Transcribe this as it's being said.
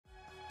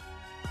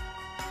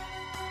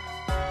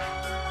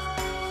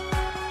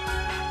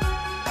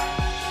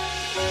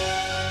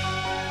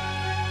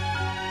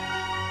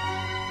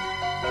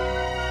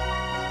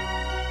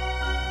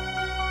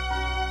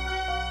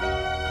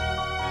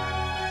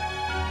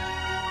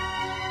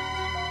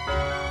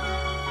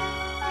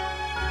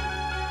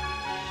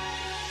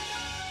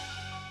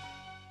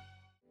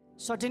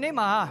So today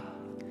ma,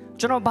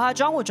ကျွန်တော်ဘာအ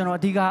ကြောင်းကိုကျွန်တော်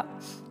အဓိက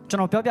ကျွန်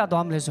တော်ပြောပြ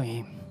သွားမလဲဆိုရ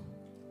င်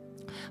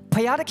ဖ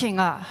ခင်သခင်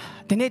က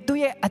ဒီနေ့သူ့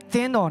ရဲ့အသ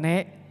င်းတော်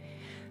နဲ့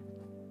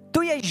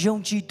သူ့ရဲ့ယုံ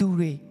ကြည်သူ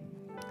တွေ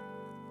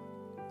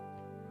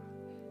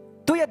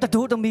သူ့ရဲ့တ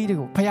တိုးသမီးတွေ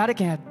ကိုဖခင်သ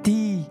ခင်က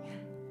ဒီ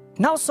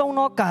နောက်ဆုံး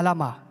သောကာလ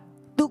မှာ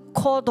သူ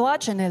ခေါ်သွား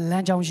ခြင်းနဲ့လ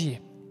မ်းကြောင်းရှိတယ်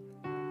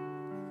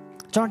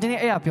ကျွန်တော်ဒီနေ့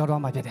အဲ့ဒါပြော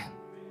သွားမှာဖြစ်တယ်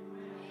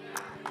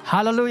ဟာ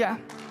လေလုယာ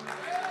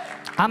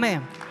အာမင်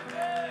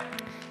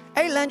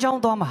အဲ့လမ်းကြော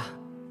င်းသွားမှာ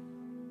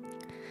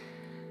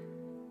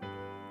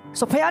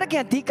ဆိုဖခ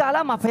င်ကဒီကာလ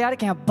မှာဖ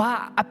ခင်ကဘာ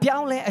အပြော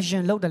င်းလဲအရ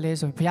င်လုပ်တယ်လဲ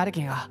ဆိုရင်ဖခ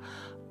င်က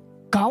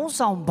ခေါင်း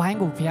ဆောင်ပိုင်း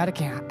ကိုဖ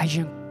ခင်ကအရ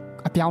င်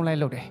အပြောင်းလဲ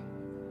လုပ်တယ်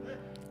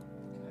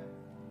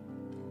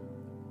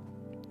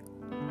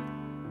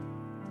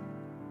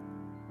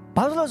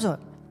ဘာလို့လဲဆို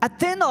အ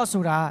သင်းတော်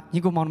ဆိုတာညီ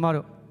ကောင်မောင်နှမ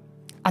တို့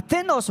အသ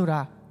င်းတော်ဆိုတာ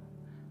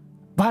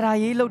ဘာသာ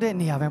ရေးလုပ်တဲ့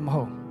နေရာပဲမ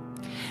ဟုတ်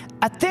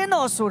အသင်း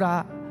တော်ဆိုတာ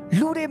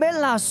လူတွေပဲ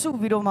လာစု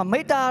ပြီးတော့မှမိ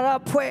တ္တာရ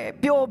ဖွဲ့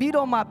ပျော်ပြီး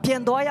တော့မှပြ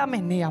န်သွားရမ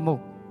ယ့်နေရာမဟု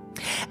တ်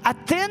အ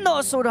သင်း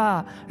တော်ဆိုတာ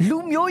လူ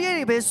မျိုးရေး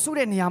တွေပဲစု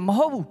တဲ့နေရာမ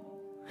ဟုတ်ဘူး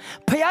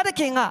ဖခင်သ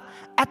ခင်က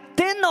အသ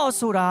င်းတော်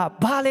ဆိုတာ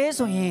ဘာလဲ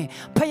ဆိုရင်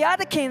ဖခင်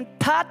သခင်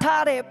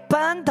ထားတဲ့ပ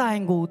န်းတို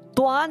င်ကို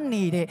တွား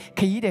နေတဲ့ခ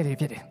ရီးတွေ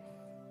ဖြစ်တယ်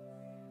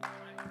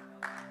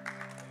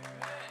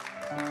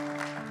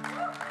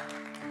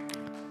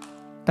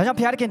ဒါကြောင့်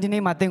ဖခင်သခင်ဒီ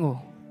နေ့မှာတင်းကို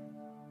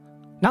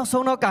နောက်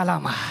ဆုံးသောကာလ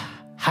မှာ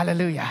ဟာလေ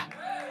လုယာ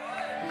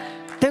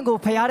တင်းကို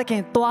ဖခင်သခ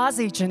င်တွား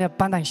စေခြင်းနဲ့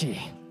ပန်းတိုင်ရှိ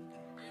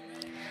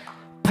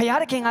ဖခင်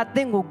သခင်ကတ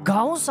င်းကို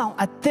ခေါင်းဆောင်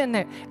အသင်း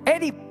နဲ့အဲ့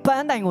ဒီပ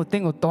န်းတိုင်ကိုတ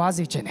င်းကိုတွား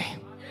စေခြင်းနဲ့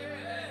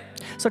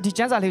ဆိုဒီ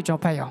ကျမ်းစာလေးကိုကျွန်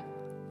တော်ဖတ်ရအောင်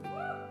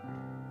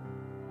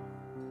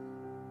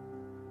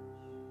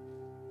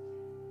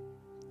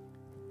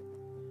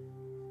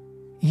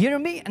ယေရ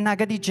မိအနာ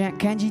ဂတိကျမ်း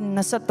ခန်းကြီး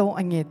23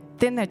အငယ်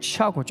1နဲ့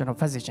6ကိုကျွန်တော်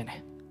ဖတ်စေခြင်း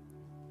နဲ့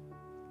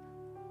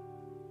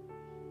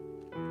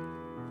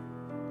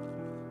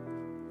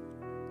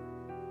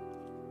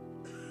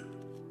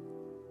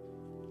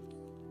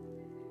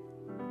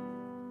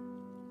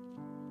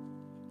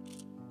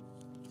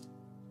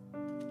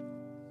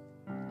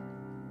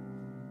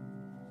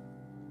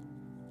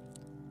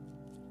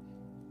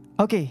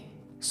Okay,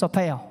 so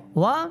pay on.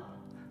 1,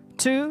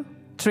 2,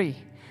 3.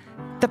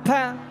 The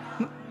pan.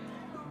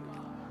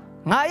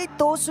 Ngai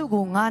tosu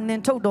go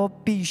nganen to do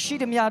bi shi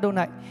de mya do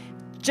nai.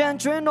 Jan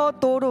chuen no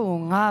to do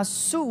nga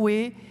su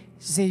we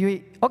ze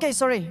yui. Okay,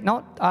 sorry.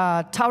 No,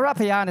 Tara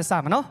paya na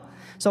sama no.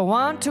 So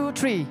 1, 2,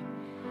 3.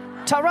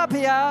 Tara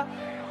paya.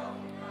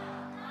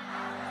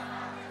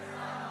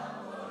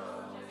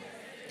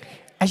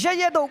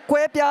 Aye do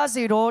kwe pya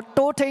si do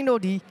to thein do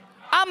di.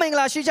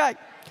 Amengla shi chai.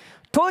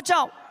 Tho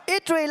chao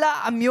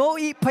Itrela amyo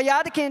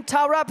payadakin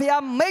tara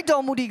paya made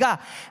mudiga.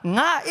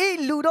 Nga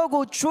ludo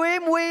go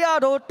trim way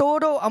out or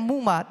todo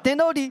amuma.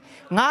 Tenodi,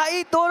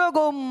 nga todo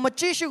go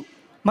machishu,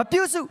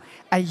 mapusu,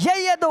 a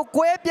yaya do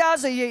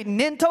quepias a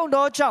ninto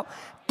do chow.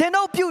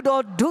 Teno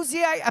pudo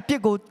duzia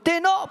apigo,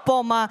 teno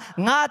poma,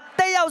 nga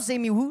teo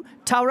semihu,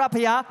 tara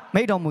paya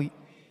made on we.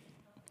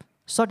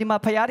 So the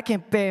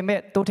payadakin pay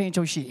met totin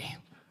joshi.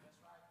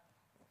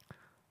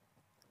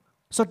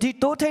 So di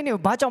totania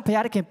bajong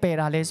payadakin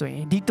pera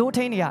lesway, di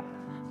totania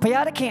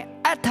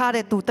payadakin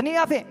atare to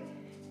Taniape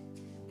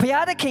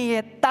payadakin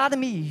yet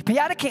tadami,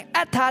 payadakin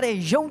atare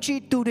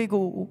yonchi to the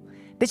go.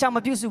 They shall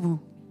abusive.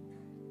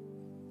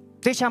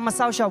 They shall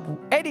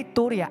massaushabu,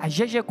 editoria, a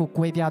jejaku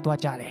quavia to a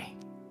jare.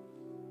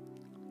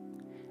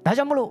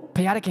 Dajamulo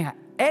payadakin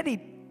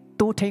edit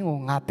totingo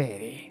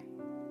ngapere.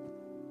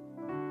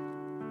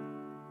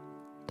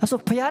 That's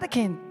what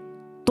payadakin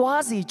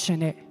twazi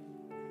chene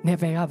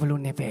never have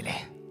nevele.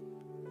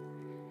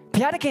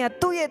 ဖခင်က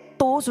သူ့ရဲ့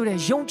တိုးဆိုတဲ့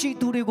ယုံကြည်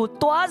သူတွေကို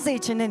တွားစေ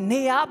ခြင်းနဲ့နေ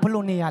ရဘ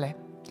လို့နေရလဲ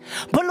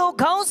ဘလို့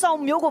ခေါင်းဆောင်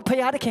မျိုးကိုဖ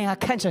ခင်က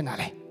ခန့်ချင်တာ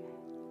လဲ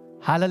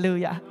ဟာလေလု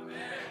ယာ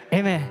အာ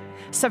မင်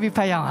ဆက်ပြီးဖ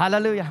တ်ရအောင်ဟာလေ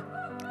လုယာ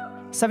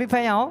ဆက်ပြီးဖ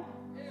တ်ရအောင်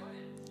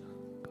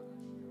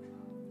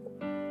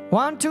1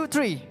 2 3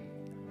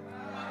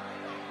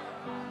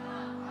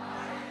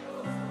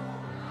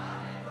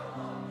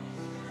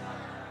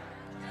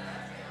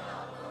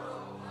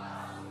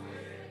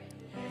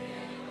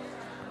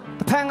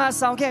ဖခင်က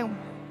ဆောင်ခဲ့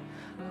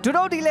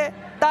Duro dile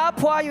ta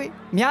phwa yui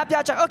mya pya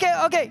cha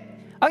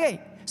okay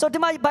so ဒီ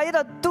မှာဘာရ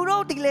တော့သူ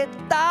တို့ဒီလေ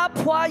တား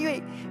ဖွာ၍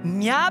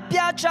များ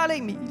ပြားချလိ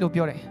မ့်မည်လို့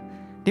ပြောတယ်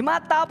ဒီမှာ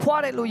တားဖွာ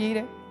တယ်လို့ရေးတ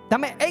ယ်ဒါ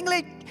ပေမဲ့အင်္ဂလိ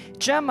ပ်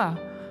ကျမ်းမှာ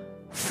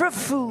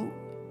fruitful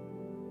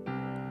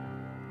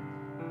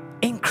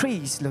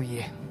increase လို့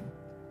ရေးတယ်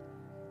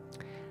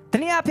တ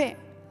နည်းအားဖြင့်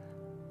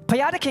ဘု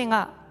ရားသခင်က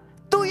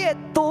သူ့ရဲ့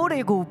တိုးတွေ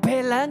ကိုဘ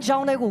ယ်လမ်းကြော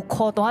င်းတွေကို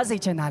ခေါ်သွားစေ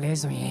ချင်တာလဲ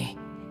ဆိုရင်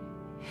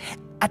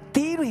အ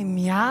သီးတွေ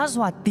များ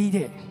စွာတီး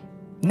တဲ့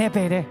နေ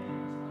ပေတယ်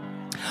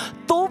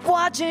တိုး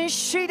ပွားခြင်း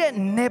ရှိတဲ့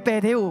နေပေ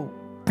တွေကို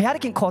ဘုရားသ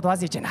ခင်ခေါ်သွား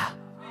စေချင်တာ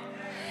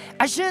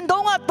အရှင်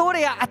တုံးကတိုး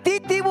တွေကအ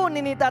တီးတီးဖို့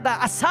နေနေတာ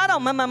အစား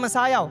တော့မ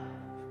စားရအောင်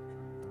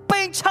ပိ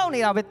န်ချောက်နေ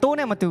တာပဲတိုး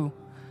နဲ့မတူ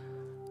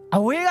အ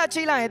ဝေးကကြ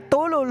ည့်လိုက်ရင်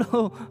တိုးလို့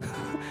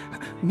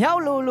မြော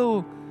က်လို့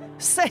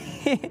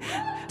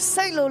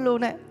စိတ်လို့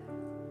နဲ့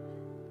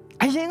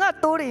အရင်က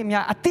တိုးတွေ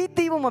များအတီး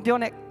တီးဖို့မပြော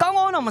နဲ့ကောင်း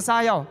ကောင်းတော့မ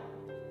စားရအောင်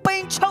ပိ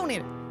န်ချုံနေ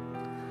တယ်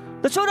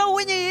တချို့တော့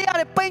ဝိညာဉ်ရေးရ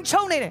တယ်ပိန်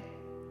ချုံနေတယ်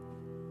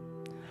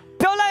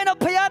ပြောလိုက်တော့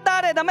ဖျား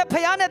သားတယ်ဒါပေမဲ့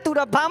ဖျားနဲ့တူ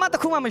တော့ဘာမှတ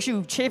စ်ခုမှမရှိ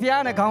ဘူးခြေ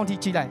ဖျားနဲ့ခေါင်းထိ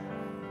ကြည့်လိုက်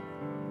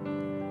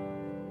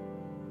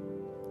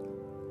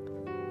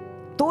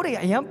တိုးတွေ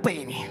အရင်ပိ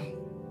န်နေ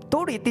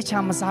တိုးတွေတိချာ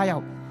မစားရော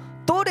က်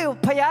တိုးတွေကို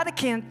ဖျားသ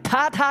ခင်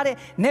ထားတဲ့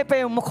နေပ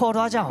ယ်ကိုမခေါ်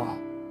သွားကြအောင်ဒါ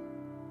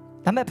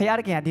ပေမဲ့ဖျား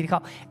သခင်ကဒီတစ်ခါ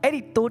အဲ့ဒီ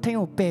တိုးထင်း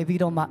ကိုပယ်ပြီး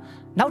တော့မှ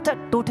နောက်ထပ်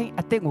တိုးထင်း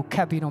အစ်စ်ကိုခ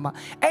တ်ပြီးတော့မှ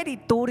အဲ့ဒီ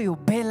တိုးတွေကို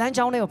ဘယ်လမ်း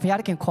ကြောင်းလေးကိုဖျား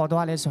သခင်ခေါ်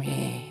သွားလဲဆိုရ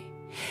င်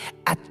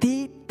အ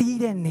တီးတီး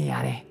တဲ့နေရာ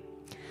တဲ့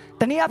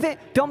တနည်းအားဖြင့်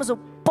ပြောမစို့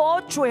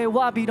ပေါ်ကျွယ်ဝ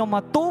ပြီးတော့မှ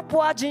တိုး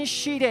ပွားခြင်း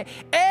ရှိတဲ့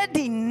အဲ့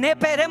ဒီနေ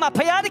ပယ်ထဲမှာ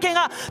ဖျားသခင်က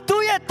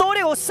သူ့ရဲ့တိုး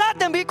တွေကိုစ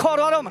တင်ပြီးခေါ်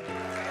တော့မှာ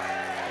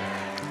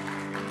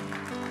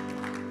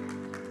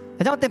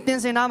ဒါကြောင့်တင်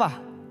စင်သားပါ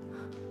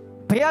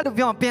ဘုရားလူ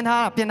ပြောပြင်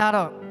ထား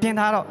တော့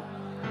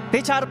ဒေ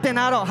ချာပြင်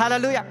ထားတော့ဟာလေ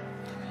လုယာ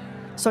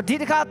ဆိုဒီ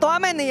တခါသွား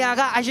မယ့်နေရာ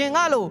ကအရင်က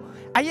လို့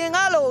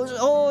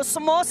ဟို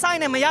small sign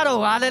နဲ့မရတော့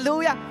ဟာလေလု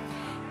ယာ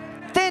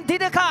တင်ဒီ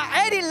တခါ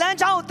အဲ့ဒီလမ်း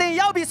ကြောင်းကိုတင်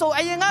ရောက်ပြီဆို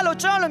အရင်ကလို့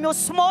ကျွန်တော်လိုမျိုး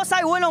small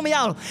sign ဝင်လို့မရ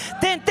ဘူး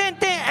တ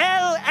င်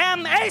L M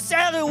H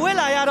L ဝင်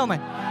လာရတော့မ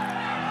ယ်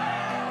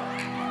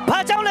ဘာ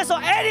ကြောင့်လဲဆို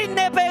အဲ့ဒီ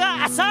နေပေက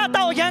အစား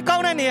တော့ရန်ကော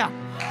င်းတဲ့နေရာ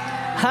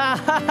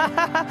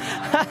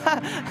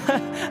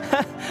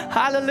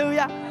ဟာလေလု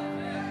ယာ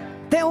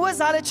တင်ဝတ်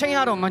စားတဲ့ချိန်ရ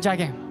တော့မကြ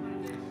ခင်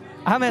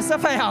အာမင်ဆ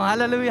က်ဖက်အောင်ဟာ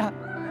လေလုယာ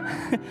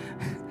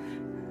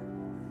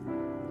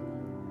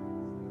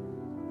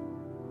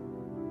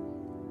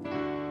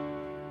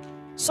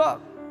So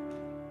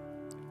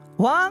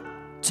 1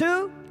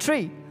 2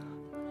 3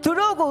သူ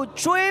တို့ကို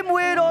ကျွေး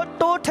မွေးတော့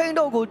တိုးထိန်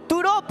တို့ကိုသူ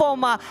တို့ပေါ်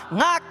မှာ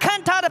ငါခ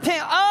န့်ထားတဲ့ဖြ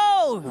င့်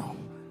အိုး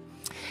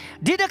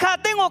ဒီတခါ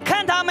တင်းကိုခ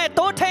န့်ထားမဲ့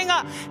တိုးထိန်က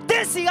တ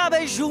စ်စီကပဲ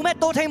ယူမဲ့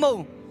တိုးထိန်မဟု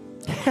တ်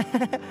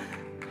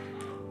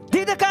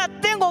ဒီတခါ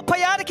တင်းကို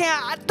ဖျားတဲ့ခင်က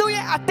သူ့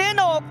ရဲ့အတင်း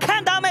တော်ခ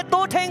န့်ထားမဲ့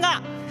တိုးထိန်က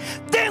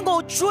တင်းကို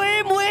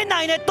ကျွေးမွေး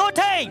နိုင်တဲ့တိုး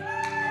ထိန်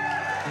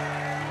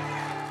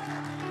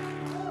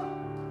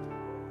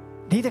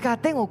ဒီတခါ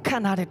တင်းကိုခ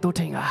န့်ထားတဲ့တိုး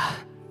ထိန်က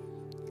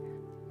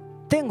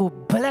တင်းကို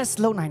bless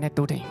လုပ်နိုင်တဲ့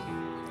တိုးထိန်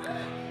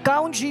ကော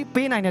င်းချီး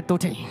ပေးနိုင်တဲ့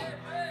တိုးထိန်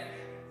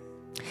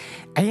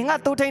အရင်က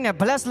တိုးထိန်နဲ့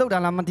bless လုပ်တာ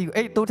လားမသိဘူး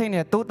အဲ့တိုးထိန်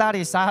နဲ့တိုးသား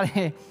တွေစားတ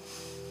ယ်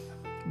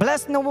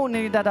bless နှုတ်ဖို့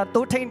နေတာ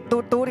တိုးထိန်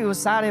တိုးတွေကို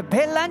စားတယ်ဘ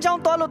ယ်လမ်းကြော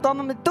င်းသွားလို့သွား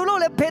မှမသူတို့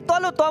လည်းဘယ်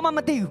သွားလို့သွားမှမ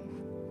သိဘူး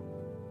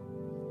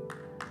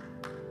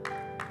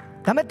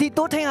ဒါပေမဲ့ဒီ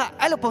တိုးထိန်က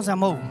အဲ့လိုပုံစံ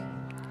မဟုတ်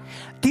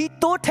ဒီ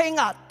တိုးထိန်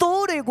က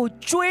တိုးတွေကို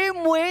ကျွေး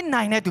မွေး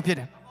နိုင်တဲ့သူဖြစ်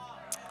တယ်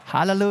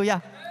ဟာလေလုယာ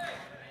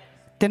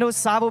တင်တို့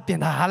စားဖို့ပြင်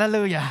တာဟာလေ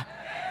လုယာ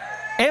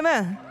အာမ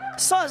င်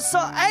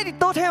ဆိုအဲ့ဒီ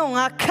တိုးထိန်ကို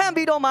ငါခံ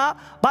ပြီးတော့မှ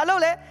ဘာ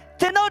လို့လဲ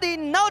တင်တို့ဒီ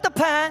နောက်တစ်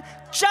ဖန်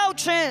ကြောက်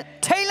ခြင်း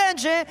ထိတ်လန့်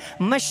ခြင်း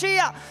မရှိ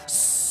ရ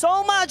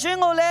ဆုံးမခြင်း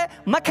ကိုလည်း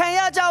မခံရ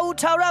ကြဘူး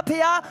ထာဝရဘု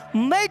ရား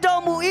မိန့်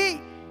တော်မူ၏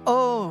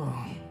အိုး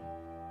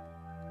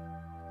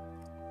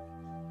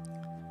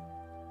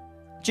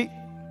ကြည့်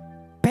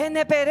ဘယ်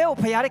နဲ့ပဲတဲ့ကို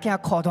ဘုရားခင်က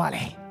ခေါ်သွား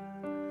လဲ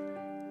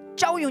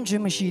ကြောက်ရွံ့ခြ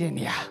င်းမရှိတဲ့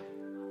နေရာ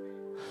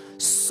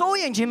စိုး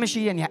ရင်ခြင်းမ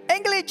ရှိတဲ့နေရာအ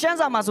င်္ဂလိပ်ကျမ်း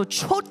စာမှာဆို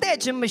ချိုးတဲ့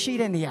ခြင်းမရှိ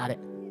တဲ့နေရာတဲ့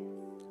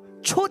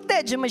ချိုး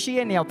တဲ့ခြင်းမရှိ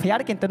တဲ့နေရာဘု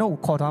ရားခင်တတို့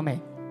ကိုခေါ်သွားမယ်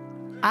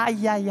အာ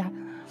ယာ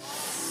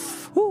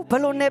ဟူဘ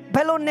လို့နေ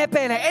ပဲ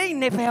လေအဲ့ဒီ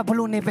နေပဲဘ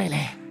လို့နေပဲ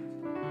လေ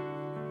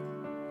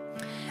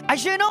အ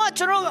ရှင်တို့က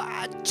ကျွန်တော်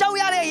ကြောက်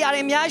ရတဲ့အရာ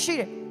တွေအများရှိ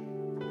တယ်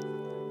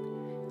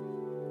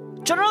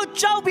ကျွန်တော်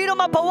ကြောက်ပြီးတော့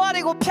မှဘဝ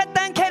တွေကိုဖျက်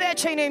ဆီးခဲ့တဲ့အ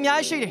ချိန်တွေအများ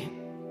ရှိတယ်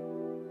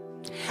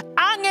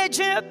အငယ်ချ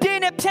င်းအပြည့်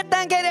နဲ့ဖျက်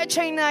ဆီးခဲ့တဲ့အ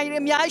ချိန်တွေ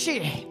အများရှိ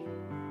တယ်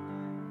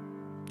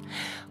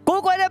ကို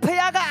ယ်ကိုယ်တဲ့ဖခ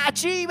င်ကအ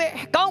ကြီးပဲ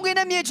ကောင်းကင်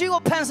နဲ့မြေကြီး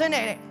ကိုဖန်ဆင်း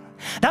နေတယ်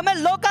ဒါပေမဲ့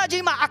လောက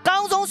ကြီးမှာအကော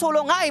င်းဆုံးဆို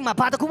လို့ငါအိမ်မှာ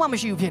ဘာတစ်ခုမှမ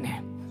ရှိဘူးဖြစ်နေ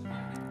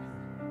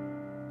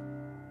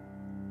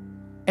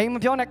အိမ်မ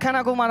ပြောနဲ့ခန္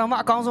ဓာကိုယ်မှာတော့မ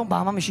အကောင်းဆုံးဘာ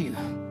မှမရှိ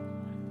ဘူး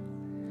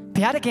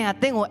ဘုရားသခင်က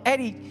တင့်ကိုအဲ့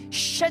ဒီ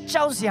ရှက်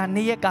ကြောက်စရာ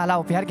နေရကာလ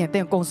ကိုဘုရားသခင်တ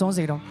င့်ကိုကုံဆုံး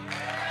စေတော့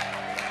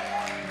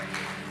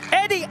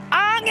အဲ့ဒီ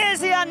အားငယ်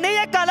စရာနေ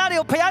ရကာလတွေ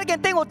ကိုဘုရားသခင်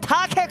တင့်ကို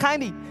ထားခဲ့ခိုင်း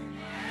ပြီ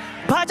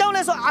ဘာကြောင့်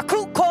လဲဆိုအခု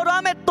ခေါ်ရ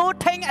မယ့်တိုး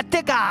ထိန်အစ်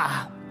စ်က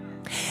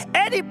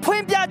အဲ့ဒီဖွ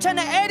င့်ပြချက်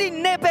နဲ့အဲ့ဒီ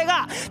နေပယ်က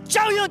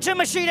ကြောက်ရွံ့ခြင်း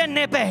မရှိတဲ့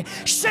နေပယ်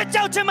ရှက်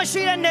ကြောက်ခြင်းမ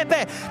ရှိတဲ့နေပ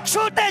ယ်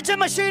ချိုးတဲ့ခြ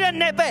င်းမရှိတဲ့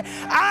နေပယ်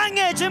အားင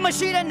ယ်ခြင်းမ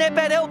ရှိတဲ့နေပ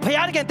ယ်တွေကိုဘု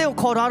ရားသခင်တင့်ကို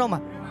ခေါ်ထားတော့မှာ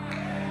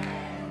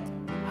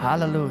ဟာ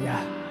လေလုယာ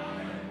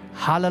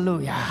ဟာလေလု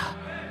ယာ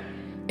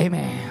အာမ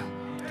င်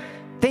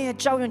တင်ရဲ့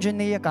ကြောက်ရွံ့ခြင်း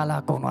နေရဲ့ကာလ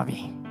ကုန်သွားပြီ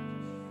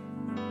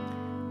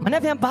မ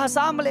နေ့ပြန်ဘာ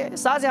စားမလဲ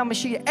စားစရာမ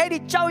ရှိတဲ့အဲ့ဒီ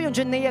ကြောက်ရွံ့ခြ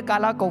င်းနေရဲ့ကာ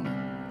လကုန်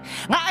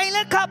ငါအိမ်လ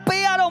က်ခ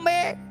ပေးရတော့မ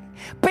ယ်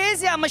ပေး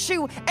စရာမရှိ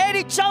ဘူးအဲ့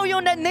ဒီကြောက်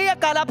ရွံ့တဲ့နေရဲ့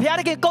ကာလဘုရား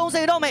တခင်ကုန်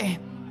စေတော့မယ်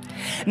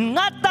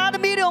ငါသားသ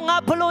မီးတို့ငါ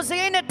ဘလို့စ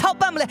ရင်နဲ့ထောက်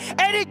ပံ့မလဲ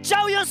အဲ့ဒီ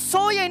ကြောက်ရွံ့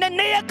စိုးရိမ်တဲ့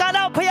နေရဲ့ကာလ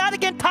ဘုရားတ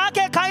ခင်ထား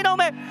ခဲ့ခိုင်းတော့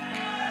မယ်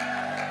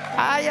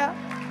အာယာ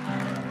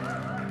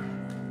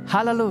ဟာ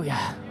လေလုယာ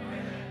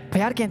ဘု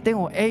ရားခင်တင်း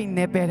ကိုအဲ့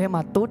နေပယ်ထဲ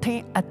မှာတိုးထ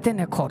င်းအသစ်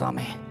နဲ့ခေါ်တော်မ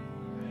ယ်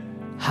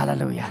ဟာလေ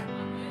လုယာ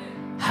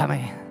အာမ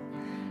င်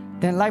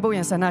တင်လိုက်ဖို့ရ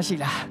န်ဆန္ဒရှိ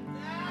လား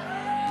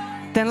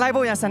တင်လိုက်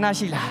ဖို့ရန်ဆန္ဒ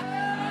ရှိလား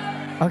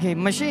Okay,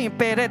 machine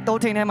ပယ်တဲ့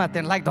တိုးထင်းထဲမှာတ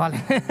င်လိုက်သွားတ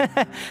ယ်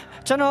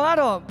ကျွန်တော်က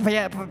တော့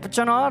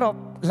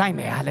လိုက်မ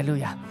ယ်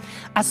hallelujah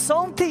အ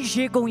ဆုံးထိ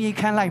ရေကုန်ရေ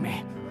ခမ်းလိုက်မယ်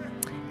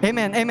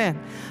amen amen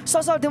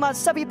ဆောဆောဒီမှာ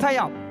စပ်ပြီးဖတ်ရ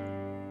အောင်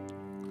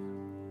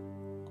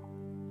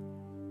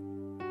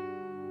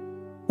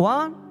 1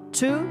 2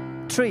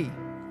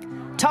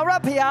 3ထာဝရ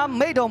ဘုရား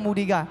မိန့်တော်မူ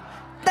သည်က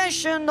တန်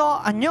ရှင်သော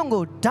အညွန့်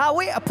ကိုဒါ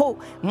ဝိဒ်အဖို့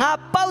ငါ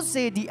ပေါက်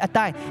စေသည့်အ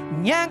တိုင်း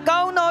ညံ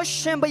ကောင်းသော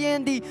ရှင်ဘုရင်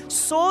သည်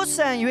စိုး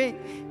စံ၍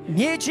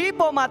မြေကြီး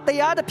ပေါ်မှာတ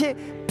ရားတစ်ဖြစ်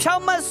ဖြော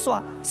င့်မတ်စွာ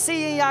စီ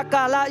ရင်ရာ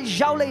ကာလ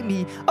ရောက်လိမ့်မ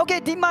ည် Okay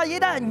ဒီမှာ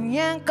ရေးတာ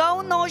ညံကော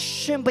င်းသော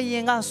ရှင်ဘုရ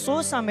င်က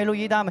စိုးစံမယ်လို့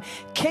ရေးထားမယ်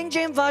King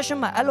James Version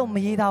မှာအဲ့လိုမ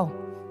ရေးထားဘူး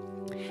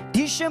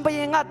ဒီရှင်ဘုရ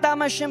င်ကတာ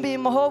မန်ရှင်ဘုရ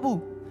င်မဟုတ်ဘူး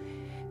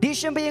ဒီ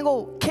ရှင်ဘုရင်ကို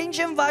King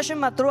James Version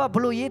မှာသူတို့ကဘ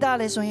ယ်လိုရေးထား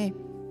လဲဆိုရင်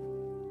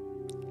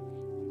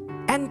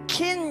and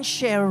king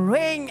shall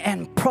reign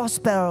and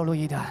prosper လို့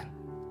ရေးထား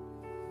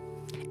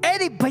အဲ့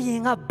ဒီဘုရ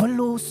င်ကဘယ်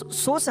လို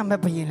စိုးစံမဲ့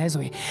ဘုရင်လဲ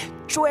ဆိုရင်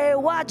ကျွယ်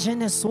ဝခြင်း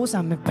နဲ့စိုးစံ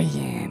မဲ့ဘုရ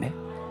င်တဲ့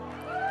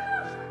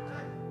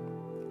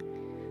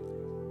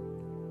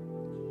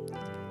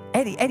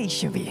အဲ့ဒီ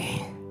ရှင်ဘုရင်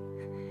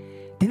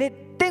ဒီနေ့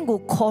တင့်ကို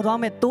ခေါ်သွား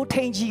မဲ့တိုး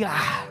ထိန်ကြီး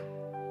လား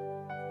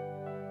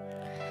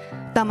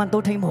တာမန်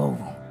တိုးထိန်မဟုတ်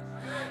ဘူး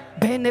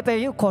ဘယ်နေပယ်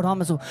ကိုခေါ်တော့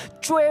မဆို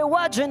ကျွယ်ဝ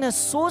ခြင်းနဲ့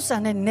စိုးစံ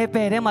တဲ့နေပ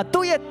ယ်ထဲမှာ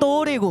သူ့ရဲ့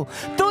တိုးတွေကို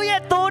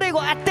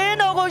အတင်း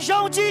တော်ကို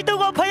ယုံကြည်သူ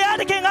ကိုဖခင်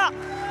သခင်က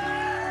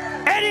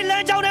အဲ့ဒီလ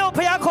မ်းကြောင်းတွေကိုဖ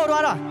ခင်ခေါ်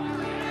သွားတာ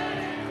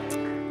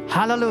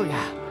ဟာလေလု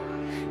ယာ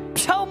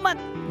ဖြောင့်မတ်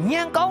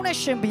ဉာဏ်ကောင်းတဲ့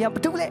ရှင်ဘုရားဘာ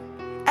တူလဲ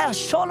အဲ့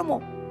ရှောလမု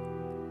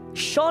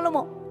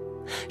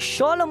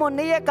န်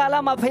နေရကာလ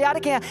မှာဖခင်သ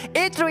ခင်ဣ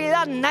သရေလ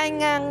နိုင်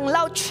ငံ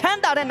လောက်ချမ်း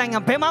သာတဲ့နိုင်ငံ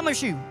ဘယ်မှမ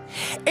ရှိ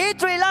ဘူးဣ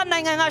သရေလ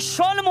နိုင်ငံက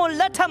ရှောလမုန်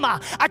လက်ထက်မှာ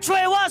အကျွ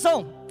ယ်ဝ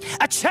ဆုံး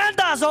အချမ်း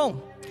သာဆုံး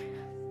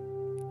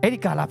အဲ့ဒီ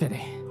ကာလဖြစ်တ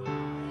ယ်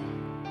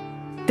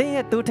တင်း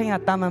ရဲ့တူးထင်းက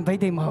တာမန်ဘိ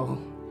တ်သိမ့်မဟုတ်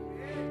ဘူး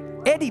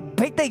အဲ့ဒီ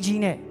ဘိတ်သိမ့်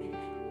ကြီးနဲ့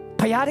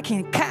ဘုရားသခ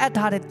င်ခန့်အပ်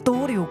ထားတဲ့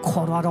တိုးတွေကို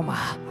ခေါ်သွားတော့မှာ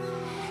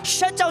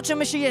ရှက်ကြောက်ခြင်း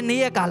မရှိတဲ့နေ့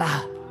ရက်ကာလ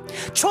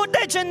ချိုးတ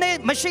က်ခြင်း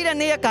မရှိတဲ့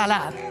နေ့ရက်ကာလ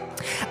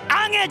အ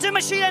ငဲ့ခြင်းမ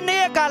ရှိတဲ့နေ့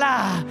ရက်ကာလ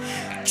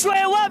ကျွ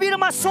ယ်ဝပြီး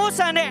တော့မှစိုး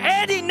စံတဲ့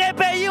အဲ့ဒီနေ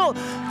ပယ်ကြီးကို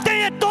တ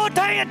င်းရဲ့တိုးထ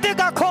င်းရဲ့တက်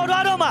ကခေါ်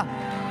သွားတော့မှာ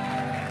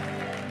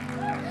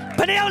ဘ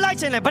ယ်နှယောက်လိုက်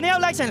ခြင်း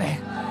လဲ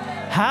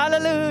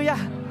Hallelujah.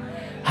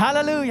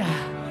 Hallelujah.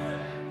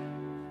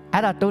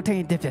 အဲ့ဒါတိုးထ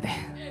င်းတစ်ဖြစ်တယ်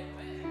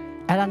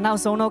အဲ့ဒါနောက်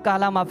ဆုံးတော့ကာ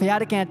လမှာဘုရား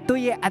သခင်သူ့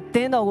ရဲ့အသ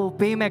င်းတော်ကို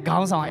ပေးမဲ့ခေါ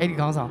င်းဆောင်အဲ့ဒီ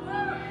ခေါင်းဆောင်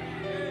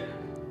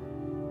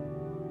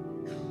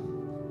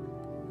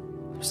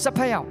စဖ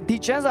က်ရောက်ဒီ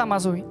ကျမ်းစာမှာ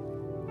ဆိုရင်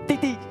တိ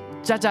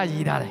ကြ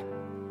ရေးထားတယ်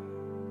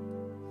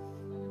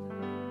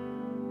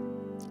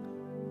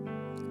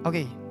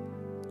Okay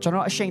ကျွန်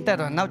တော်အရှိန်တက်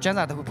တော့နောက်ကျမ်း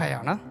စာတစ်ခုဖတ်ရ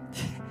အောင်နော်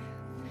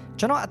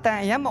ကျွန်တော်အတန်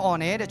အယမ်းမအော်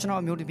နဲ့တဲ့ကျွန်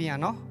တော်အမျိုးတပြင်းရ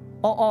နော်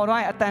အော်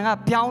တော့အတန်က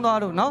ပြောင်းသွား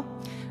လို့နော်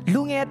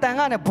လူငယ်အတန်က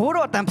နဲ့ဘိုး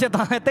တော်အတန်ဖြစ်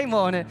သွားတယ်တိတ်မ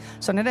အော်နဲ့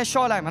ဆိုတော့နည်းနည်း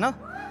short လိုက်မှာနော်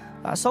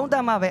အဆုံးတ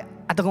တ်မှပဲ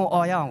အတကုံ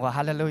အော်ရအောင်ကွာ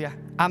hallelujah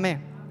amen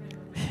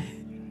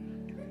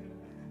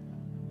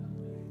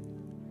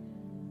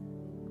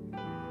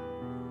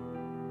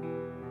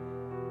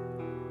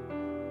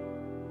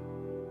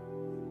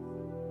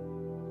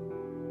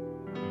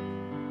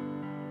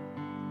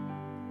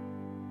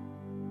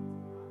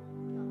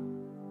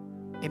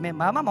အမေ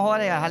မမဟော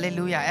တယ်ဟာလေ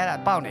လုယာအဲ့ဒါ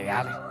ပေါက်နေရ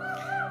လေ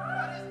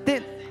တဲ့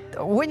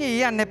ဝိညာဉ်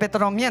ရနဲ့ပက်ထ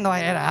ရောမြင့်သွား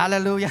ရဲ့အဲ့ဒါဟာလေ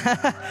လုယာ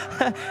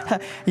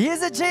ယေ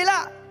ဇ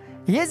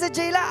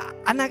ကျေလာ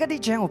အနာဂတိ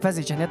ကျမ်းကိုဖတ်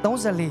စီခြင်းနဲ့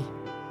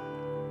34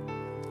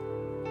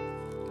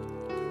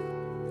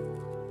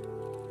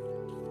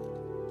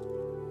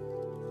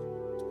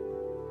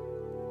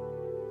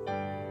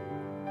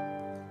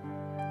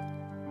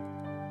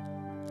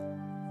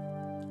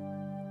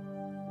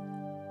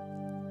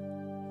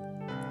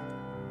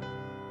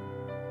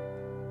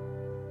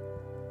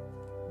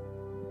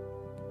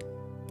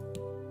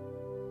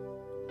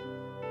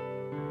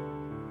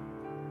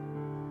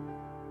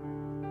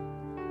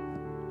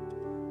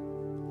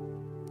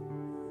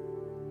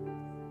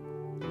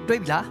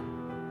တွေ့ပြီလား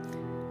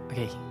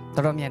Okay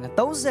တော်တော်မြန်တယ်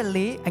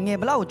34အငယ်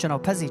ဘလောက်ကိုကျွန်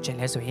တော်ဖတ်စီခြင်း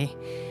လဲဆိုရင်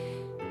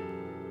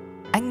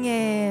အင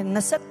ယ်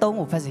23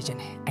ကိုဖတ်စီခြင်း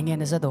တယ်အငယ်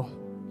23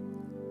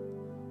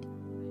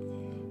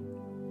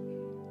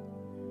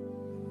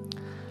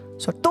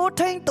ဆိုတိုး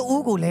ထိန်တူ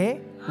ကိုလည်း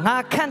ငါ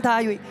ခန့်ထား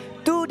၍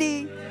သူဒီ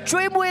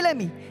ကျွေးမွေးလိုက်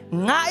မည်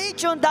ငါ၏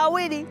ကျွန်ဒါ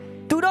ဝိဒ်သည်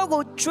သူတို့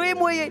ကိုကျွေး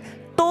မွေး၍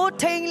တိုး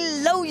ထိန်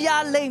လောက်ရ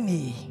လိမ့်မ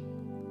ည်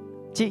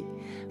ကြည့်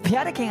ဘု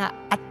ရားသခင်က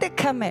အသက်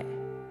ခတ်မဲ့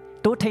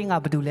တိုးထိန်က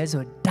ဘာတူလဲ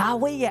ဆိုဒါ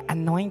ဝိဒ်ရဲ့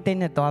anointing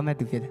နဲ့တွားမဲ့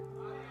သူဖြစ်တယ်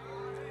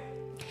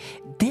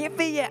ဒေးဗ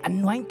စ်ရဲ့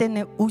anointing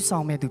နဲ့ဥဆော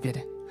င်မဲ့သူဖြစ်တ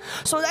ယ်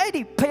ဆိုတော့အဲ့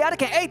ဒီဘုရားသ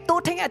ခင်အဲ့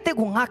တိုးထိန်ရဲ့အသက်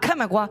ကိုငါခတ်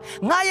မှာကွာ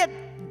ငါရဲ့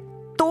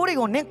တိုးတွေ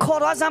ကိုနင်ခေါ်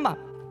သွားစမ်းပါ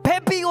ဘ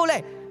ယ်ပြီးကိုလဲ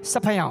စ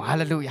ဖက်အောင်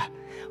hallelujah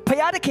ဘု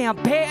ရားသခင်က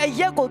ဘယ်အ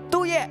ရက်ကို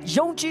သူ့ရဲ့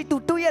ယုံကြည်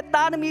သူ့ရဲ့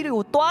သားသမီးတွေ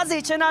ကိုတွားစေ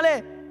ချင်တာလဲ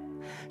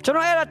ကျွန်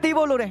တော်အဲ့ဒါသိ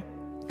ဖို့လိုတယ်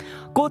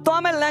ကို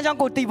တွားမဲ့လမ်းကြောင်း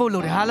ကိုသိဖို့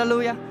လိုတယ်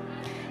hallelujah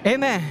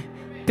amen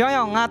ပြောရ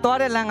အောင်ငါတွား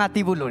တဲ့လမ်းက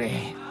သိဖို့လိုတယ်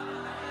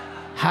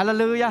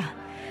Hallelujah.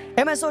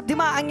 Amen. So ဒီ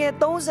မှာအငယ်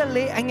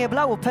34အငယ်ဘ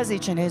လောက်ကိုဖတ်စေ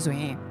ချင်လဲဆို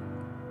ရင်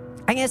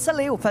အငယ်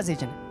14ကိုဖတ်စေ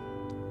ချင်တယ်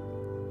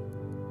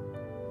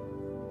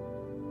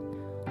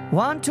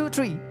 1 2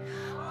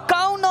 3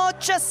ကောင်းသော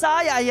ချက်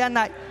စားရာရ၌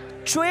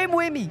ကျွေး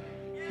မွေးမိ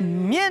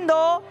မြင့်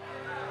သော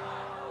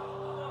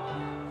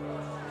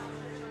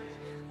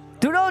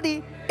သူတို့သည်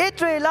ဣသ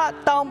ရေလ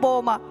တောင်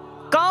ပေါ်မှာ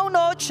ကောင်း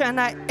သောခြံ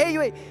၌အိပ်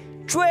၍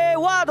ကျွေ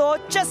ဝသော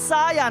ချက်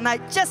စားရာ၌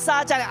ချက်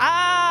စားကြတယ်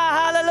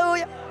ဟာလေလု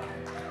ယာ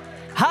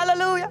ဟာလေ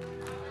လုယာ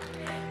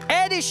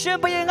အဲ့ဒီရှင်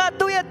ဘုရင်က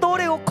သူ့ရဲ့တိုး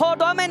တွေကိုခေါ်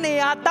သွားမယ့်နေ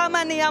ရာတာမ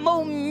န်နေရာမဟု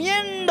တ်မြ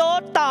င့်သော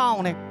တောင်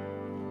နဲ့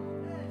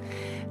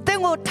တင်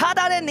ကိုထား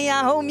တဲ့နေရာ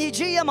ဟိုမြေ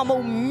ကြီးရမှာမဟု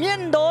တ်မြ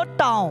င့်သော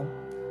တောင်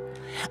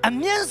အ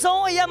မြင့်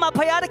ဆုံးအရာမှာဖ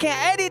ယားသခင်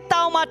အဲ့ဒီ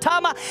တောင်မှာ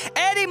ထားမှာ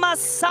အဲ့ဒီမှာ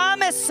စား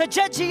မဲ့စကြ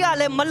က်ကြီးက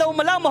လည်းမလုံမ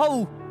လောက်မဟုတ်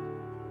ဘူး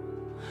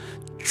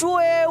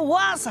ကျွေဝ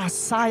စာ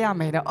စားရ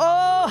မယ်တဲ့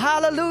အိုးဟာ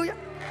လေလုယာ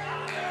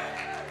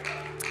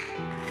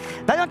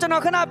ဒါကြောင့်ကျွန်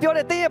တော်ခဏပြော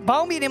တဲ့တင်းရဲ့ဘော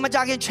င်းမီတွေမကြ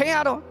ခင်ချိန်ရ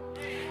တော့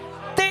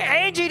တင်းအ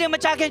င်ဂျီတွေမ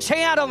ကြခင်ချိ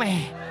န်ရတော့မယ်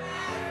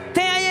တ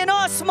င်းရင်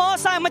တော့ small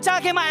size မကြ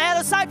ခင်မှာ L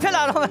size ဖြစ်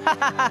လာတော့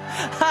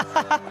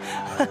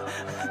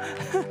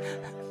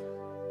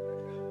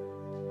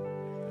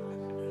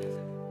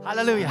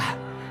Hallelujah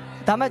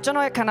ဒါမဲ့ကျွန်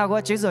တော်ရဲ့ခန္ဓာကို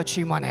ယ်ကယေရှု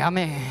ချီးမွမ်းတယ်အာမ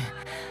င်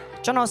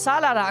ကျွန်တော်စား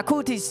လာတာအခု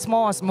ထိ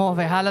small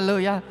ပဲ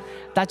Hallelujah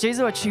ဒါယေ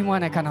ရှုချီးမွ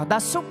မ်းတဲ့ခန္ဓာဒါ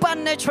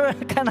supernatural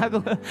ခန္ဓာ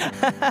ကိုယ်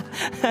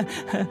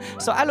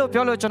so အဲ့လို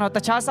ပြောလို့ကျွန်တော်တ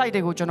ခြား site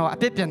တွေကိုကျွန်တော်အ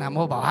ပြစ်ပြင်တာမ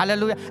ဟုတ်ပါဘူး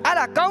Hallelujah အဲ့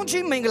ဒါကောင်း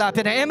ချီးမင်္ဂလာဖြ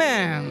စ်တယ်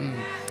Amen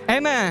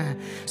Amen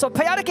so ဖ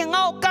ယားက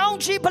ငါ့ကိုကောင်း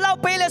ချီးဘလောက်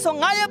ပေးလဲဆို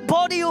ငါရဲ့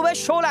body ကိုပဲ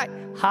show လိုက်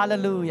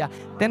Hallelujah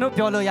သင်တို့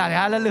ပြောလို့ရတယ်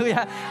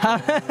Hallelujah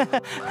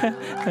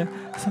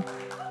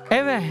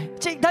Amen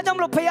ဒါကြောင့်မ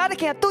လို့ဖယားသ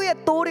ခင်သူ့ရဲ့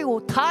တိုးတွေကို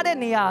ထားတဲ့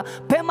နေရာ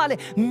ဘယ်မှာလဲ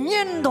မြ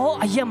င့်သော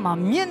အရက်မှာ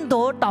မြင့်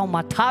သောတောင်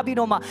မှာထားပြီး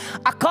တော့မှ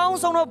အကောင်း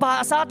ဆုံးတော့ဘာ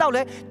အစားတောက်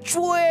လဲ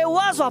ကျွေဝ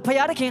စွာဖ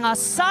ယားသခင်က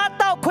စား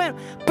တောက်ခွင့်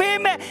ပေး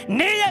မဲ့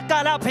နေရကာ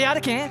လဖယားသ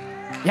ခင်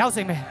ရောက်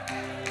စေမယ်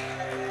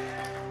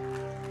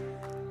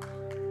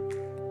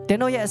တင်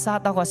တို့ရဲ့အစား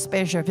တောက်က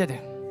special ဖြစ်တ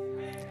ယ်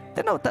တ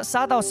င်တို့အ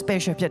စားတောက်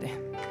special ဖြစ်တယ်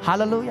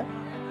Hallelujah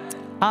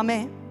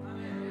Amen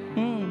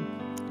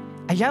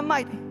အယမ်းမို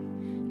က်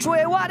ကျွေ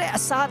ဝတဲ့အ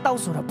စားတောက်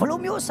ဆိုတာဘယ်လို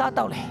မျိုးအစား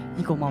တောက်လဲ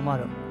ညီကောင်မ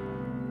တို့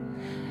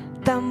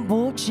တန်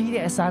ဖိုးကြီး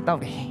တဲ့အစားတော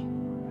က်တွေ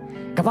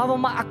ကမ္ဘာ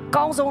ပေါ်မှာအ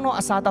ကောင်းဆုံးသော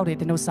အစားတောက်တွေ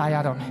တင်တို့စားရ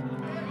တော့မယ်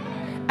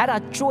အဲ့ဒါ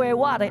ကျွေ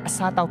ဝတဲ့အ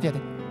စားတောက်ဖြစ်တ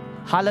ယ်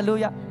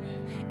Hallelujah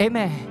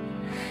Amen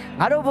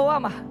ငါတို့ဘဝ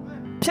မှာ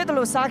ဖြစ်တယ်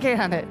လို့စားခဲ့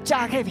တာနဲ့ကြာ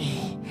ခဲ့ပြီ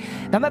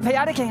ဒါပေမဲ့ဖ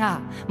ယားသခင်က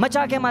မ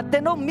ကြာခင်မှာတ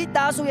င်တို့မိ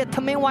သားစုရဲ့သ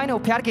မင်းဝိုင်း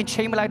ကိုဖယားသခင်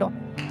ချိန်မလိုက်တော့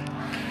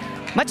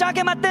မကြာခ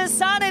င်မှာတင်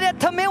စားနေတဲ့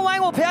သမင်းဝို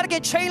င်းကိုဖယားသခ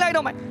င်ချိန်လိုက်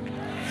တော့မယ်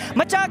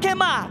မကြာခင်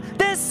မှာ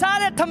တင်စား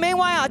တဲ့သမင်း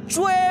ဝိုင်းဟာ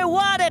ကျွေဝ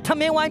တဲ့သ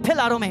မင်းဝိုင်းဖြစ်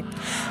လာတော့မယ်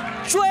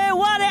ကျွေ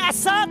ဝတဲ့အ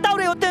စားတောက်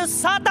တွေကိုတင်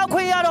စားတောက်ခွ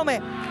င့်ရတော့မ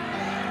ယ်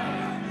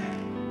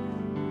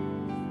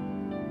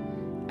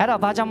အဲ့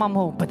တော့ဘာကြောင့်မှမ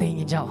ဟုတ်ပဋိ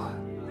ညာဉ်ကြောင့်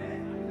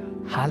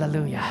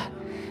Hallelujah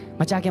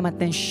မကြာခင်မှာ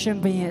တင်ရှင်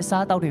ဘုရင်အ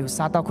စားတောက်တွေကို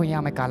စားတောက်ခွင့်ရ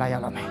မယ်ကာလရော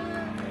က်လာမယ်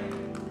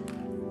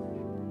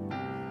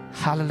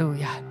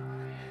Hallelujah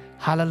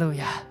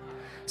Hallelujah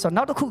so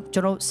နောက်တစ်ခုကျွ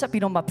န်တော်ဆက်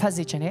ပြီးတော့မှဖတ်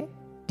စီခြင်းနဲ့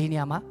ဒီနေ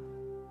ရာမှာ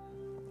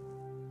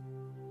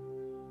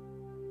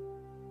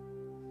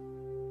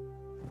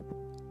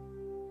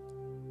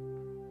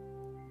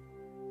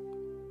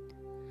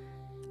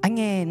အင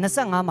ယ်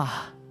25မှာ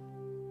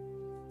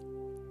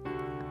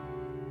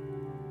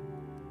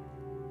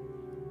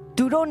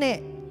သူတို့နဲ့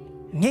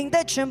ငြိမ်သ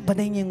က်ခြင်းပ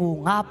ဋိညာဉ်ကို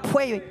ငါ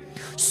ဖွဲ့၍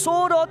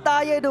စိုးတော်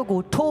သားရဲတို့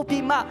ကိုထိုး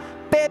ပြီးမှ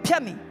ပယ်ဖြ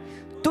တ်မိ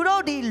သူ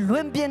တို့သည်လွ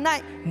င်ပြင်၌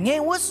ငြိ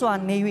မ်ဝတ်စွာ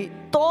နေ၍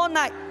တော၌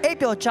အိပ်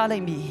ပျော်ကြလိ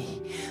မ့်မည်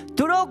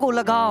သူတို့ကို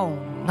၎င်း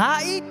ငါ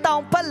ဤတော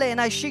င်ပတ်လည်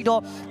၌ရှိသော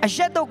အရ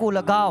က်တို့ကို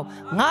၎င်း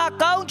ငါ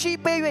ကောင်းချီး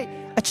ပေး၍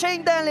အချိန်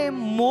တန်လေ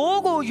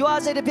မိုးကိုရွာ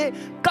စေတဲ့ဖြစ်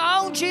ကော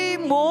င်းချီး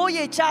မိုး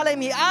ရေချလိုက်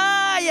မည်အာ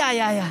ယာ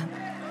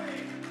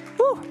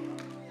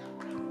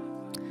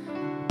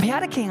ဘု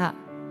ရားသခင်က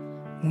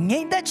ငြိ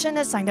မ်သက်ခြင်း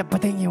နဲ့ဆိုင်တဲ့ပ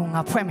ဋိညာဉ်ကို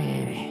ငါဖွဲ့မယ်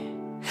တဲ့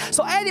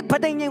so အဲ့ဒီပ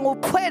ဋိညာဉ်ကို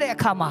ဖွဲ့တဲ့အ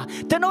ခါမှာ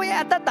ကျွန်တော်ရဲ့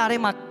အသက်တာထဲ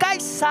မှာကို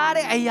က်စား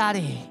တဲ့အရာ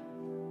တွေ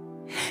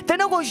ကျွန်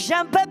တော်ကိုရံ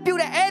ဖက်ပြု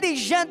တဲ့အဲ့ဒီ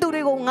ရံသူ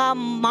တွေကိုငါ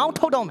မောင်း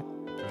ထုတ်တော့မယ်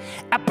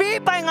အပေး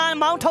ပိုင်ငါ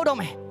မောင်းထုတ်တော့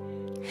မယ်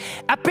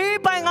အပေး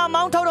ပိုင်ငါ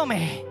မောင်းထုတ်တော့မ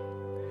ယ်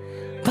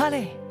ဘာ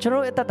လဲကျွန်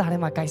တော်ရဲ့အသက်တာထဲ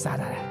မှာကိုက်စား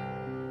တာ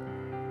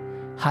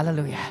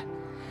Hallelujah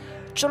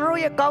ကျွန်တော်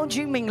ရဲ့ကောင်း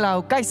ချီးမင်္ဂလာ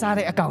ကိုကိုက်စား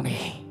တဲ့အကောင်တွေ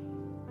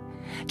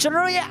ကျွန်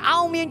တော်ရဲ့အော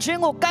င်မြင်ခြင်း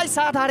ကိုကိုက်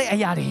စားထားတဲ့အ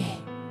ရာတွေ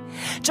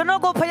ကျွန်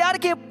တော်ကိုဖယားတ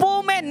ခင်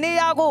ပိုးမဲ့နေ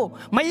ရာကို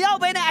မရောက်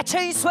ဘဲနဲ့အ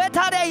ချိန်ဆွဲ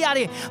ထားတဲ့အရာ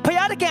တွေဖ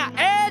ယားတခင်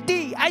အဲ့ဒီ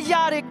အ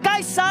ရာတွေကို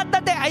က်စားတ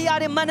တ်တဲ့အရာ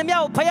တွေမှန်သမျှ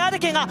ကိုဖယားတ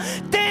ခင်က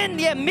တင်း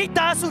ရဲ့မိ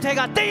သားစုထဲ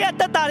ကတင်းရဲ့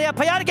တက်တာတွေက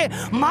ဖယားတခင်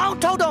မောင်း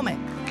ထုတ်တော့မယ်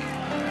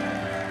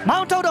မော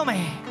င်းထုတ်တော့မ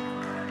ယ်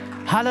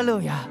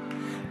Hallelujah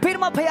ပြီး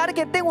တော့ဖယားတခ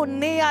င်တင်းကို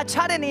နေရာချ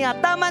တဲ့နေရာ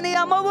တာမန်နေ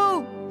ရာမဟုတ်ဘူး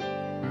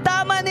တာ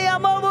မန်နေရာ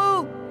မဟုတ်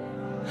ဘူး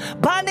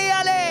ဘာနေရာ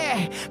လဲ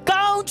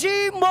ကောင်း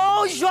ချီး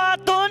မိုးရွာ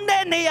သွန်း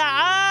တဲ့နေရာ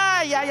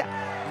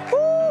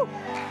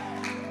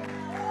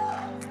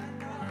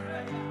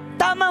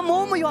တာမန်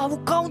မိုးမရွာ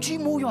ဘူးကောင်း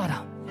ချီးမိုးရွာတာ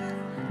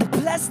the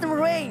blessed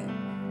rain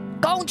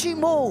ကောင်းချီး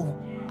မိုး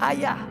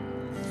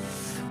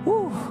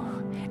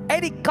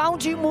အဲ့ဒီကောင်း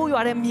ချီးမိုး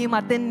ရွာတဲ့မြေမှာ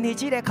တင်နေ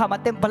ကြည့်တဲ့အခါမှာ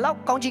တင်ဘလောက်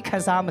ကောင်းချီးခံ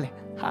စားမလဲ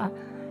ဟာ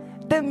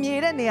တင်မြေ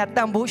တဲ့နေရာတ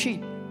န်ဖိုးရှိ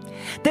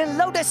Then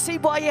load the sea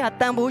boy at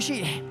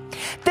Tambushi.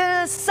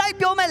 Then side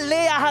Biome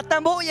Lea had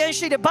Tambo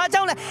Yanshi, the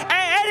Bajana,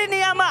 and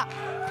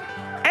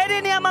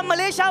Ediniama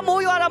Malaysia,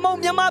 Moyaramo,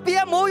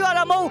 Yamabia,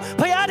 Moyaramo,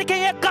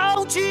 Payadiki,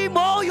 Kauchi,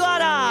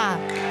 Moyara.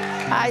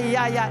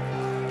 Ay.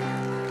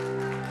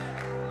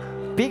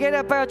 Bigger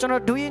a person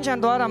of doing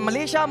Chandora,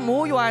 Malaysia,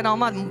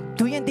 Moyana,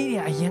 doing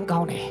the young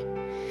county.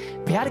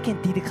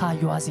 Payadikin Didika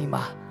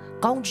Yuazima,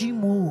 Kauchi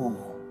Mo.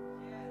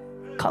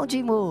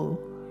 Kauchi Mo.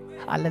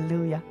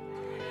 Hallelujah.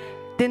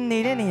 Then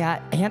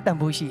Nidenia,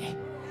 Yantambushi.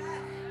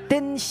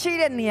 Then she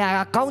didn't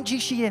near Kauchi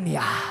she didn't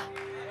near.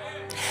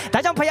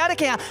 That's on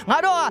Payaka.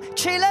 I don't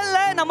chill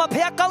and I'm a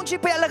Paya Country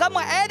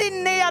Payagama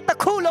adding near the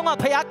cool on a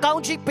Paya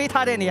Country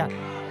Pitadenia.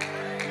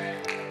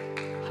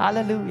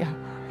 Hallelujah.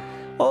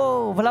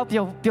 Oh, well, up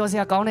your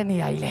Piosia County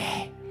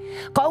Niale.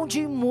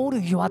 Country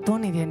mood you are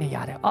turning in the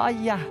yard. Oh,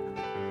 yeah.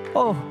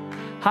 Oh,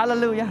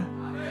 hallelujah.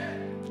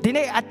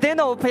 Dine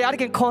Ateno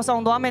Payakan cause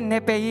on Domen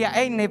Nepe,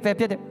 ain't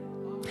Nepe.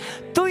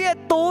 2 years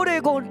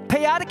ago,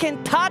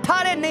 Payarkin Tata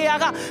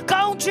Neaga,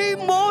 Country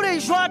More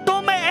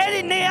Joatome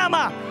Edi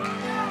Neama.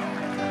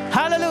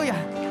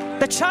 Hallelujah.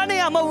 The Chani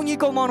Amo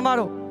Nico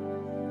Monmaro.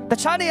 The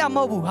Chani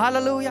Amobu.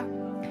 Hallelujah.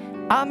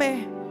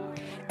 Amen.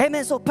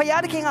 Amen. So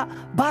Payarkin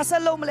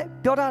Basalomle,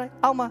 Piora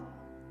Alma.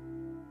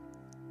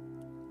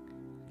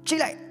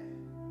 Chile.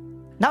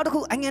 Now the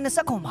cool Angan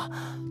Sakoma.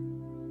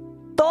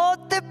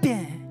 Tote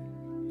Pien.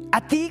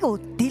 Atigo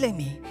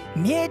dilemi,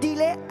 mie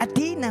dile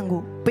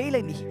atinangu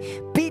belemi,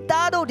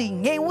 pitado di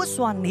nge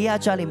uswan nia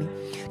jalemi,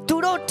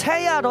 turo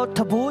tayaro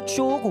tabu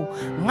chogu,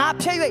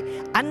 ngapewe,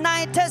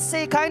 anaite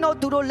se kaino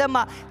turo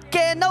lema,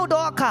 keno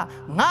doka,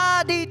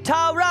 ngadi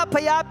taura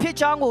paya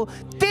pichangu,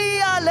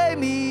 tia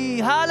lemi,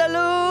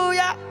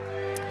 hallelujah,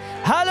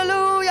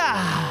 hallelujah,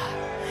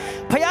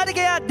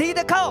 payadikea di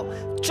the cow,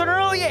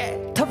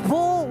 choroye,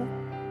 tabu.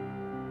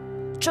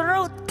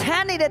 General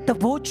Tanny that the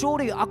boat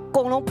jury a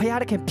colon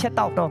Payarican pet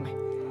out of me.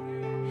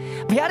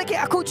 Payariki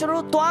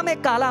Akuchero Duame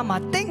Kalama,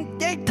 think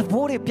the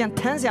body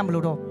Piantansiam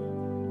Ludo.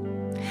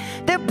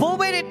 Then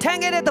Bobby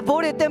tangled at the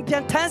body, then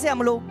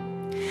Piantansiam Lu.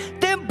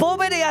 Then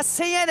Bobby are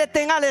saying the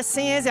thing I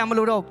say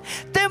Yamludo.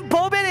 Then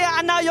Bobby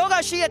and now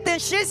yoga she at then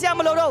she's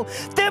Yamludo.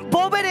 Then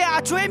Bobby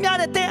are dreaming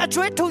at then a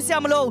dread to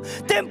Yamlo.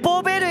 Then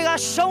Bobby are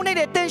shown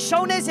it, then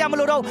shown as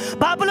Yamludo.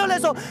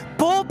 Babaloleso,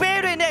 Bobby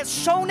and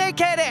shown a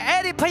cat,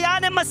 Eddie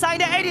Piana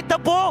Masina, Eddie the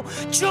Bo,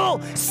 Joe,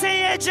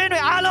 say a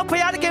general, Alo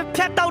Piana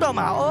pet out of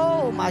my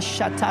oh, my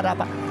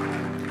shataraba.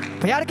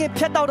 Piana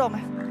pet out of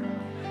me.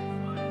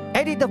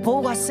 Eddie the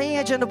Bo was saying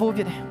a general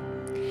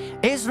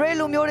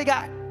Israel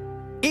Muriga.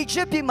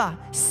 Egyptima,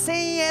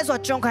 saying yes or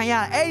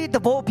Jonkaya, Eddie the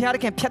boat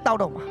Piarakan pet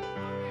out of me.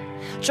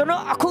 Jono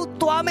Aku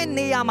Tuame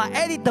Niama,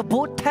 Eddie the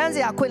boat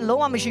Tanzia, quit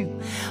low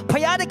machine.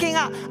 Payadaking,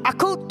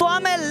 Aku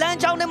Tuame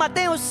Lanjao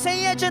Mateo,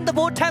 saying agent the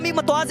boat Tammy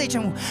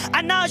Matuazichum,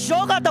 and now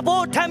Joga the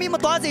boat Tammy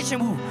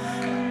Matuazichum.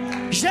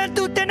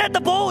 Gentu Tenet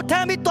the boat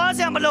Tammy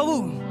Tuaziam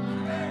Low.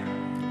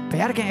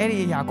 Payadakan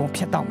Eddie Yago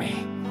pet out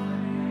me.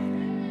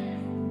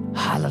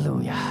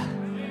 Hallelujah.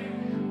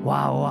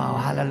 Wow,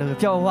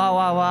 hallelujah.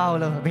 Wow,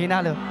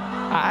 Vinalo.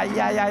 Ay,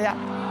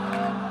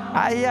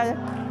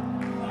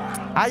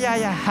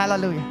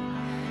 hallelujah.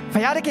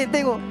 Payarikin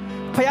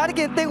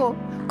Tingo,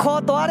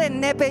 Kotoare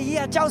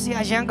Nepe, Chelsea,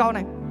 as young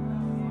Gone.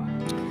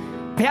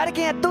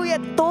 Payarikin 2 years,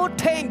 2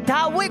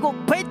 that we go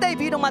pay the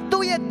video, my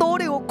 2 years, 2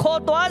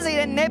 Kotoazi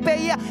and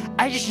Nepe,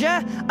 as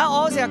young, and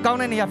also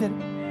gone in the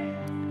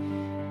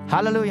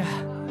hallelujah.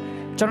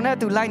 Jonah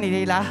to line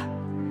it,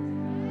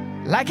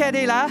 like a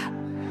dealer.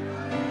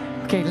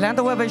 Okay, land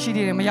the weapon she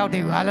did me out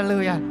there.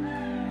 Hallelujah.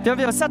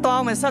 You sat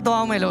down me,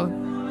 Lord.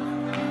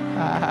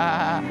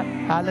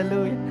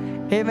 Hallelujah.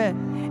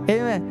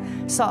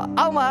 Amen. So,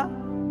 Alma,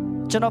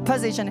 general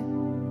position.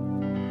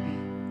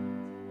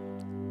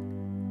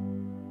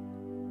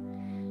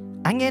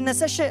 Angin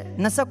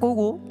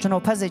Nasaku,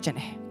 general position.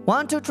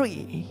 1, 2,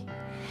 3.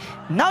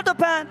 Now the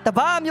pan, the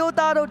Bam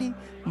Yotaro,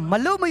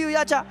 Malumu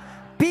Yacha,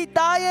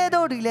 Pitaye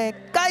Dodile,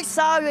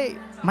 Kaisare,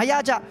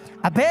 Mayaja,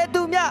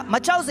 Abedumia,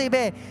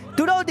 Machausibe,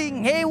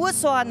 Tudoding, Hey,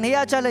 what's on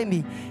Nea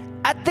Jalemi.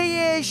 At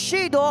the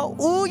Shido,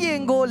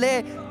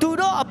 Uyingole,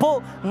 Tudo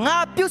Apo,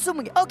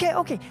 Napusum.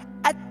 Okay.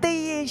 At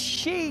the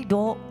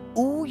Shido,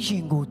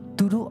 Uyingo,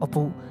 Tudo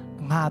Apo,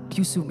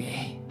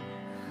 Napusumi.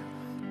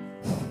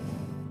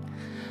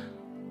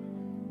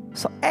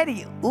 So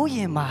Eddie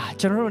Uyima,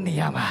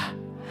 Jeroniama.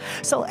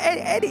 So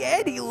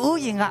Eddie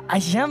Uyinga,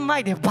 I am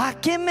my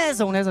back in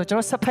Maison as a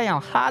Joseph.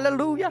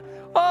 Hallelujah.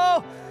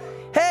 Oh,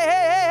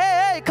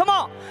 hey, come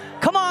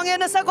on, in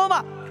the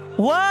Sagoma.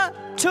 1,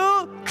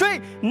 2,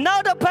 3.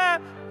 Now the pair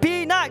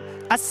be night.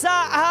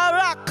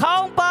 Asahara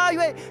count by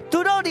way.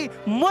 Tudodi,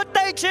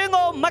 Mute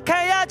Jingo,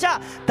 Makayaja.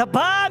 The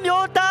Bam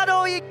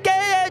Yotaro,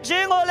 Ike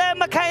Jingo,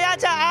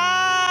 Makayaja.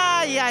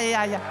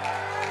 Yeah.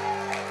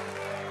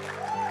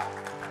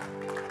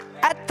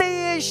 At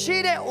the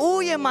Shide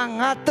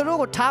Uyamanga, the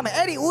road time,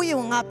 Eddie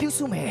Uyanga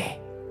Pusume.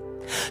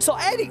 So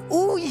Eddie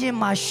uye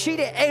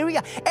mashire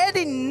area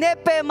Eddie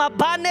nepe ma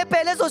ba nepe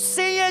le so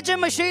siye je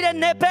mashire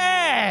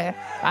nepe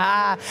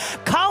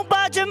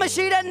kaumba je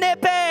mashire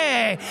nepe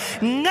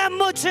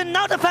ngamuch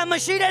now the fam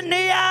mashire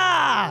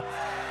niya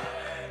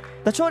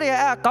the chori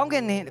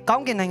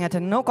kaungin nanga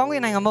no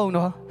kaungin nanga mo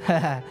no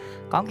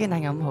kaungin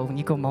nanga mo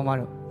ni ko mama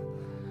ro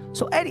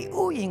so Eddie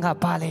uye nga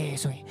ba le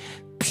so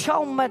ဖြော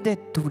င်းမတ်တဲ့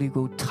သူတွေ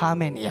ကိုထား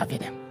မဲ့နေရဖြ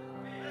စ်တယ်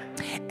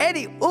အဲ့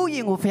ဒီဥယျာ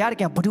ဉ်ကိုဘုရားက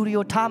ဘယ်သူတွေ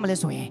ကိုထားမလဲ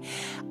ဆိုရင်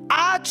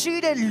အား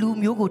ကြီးတဲ့လူ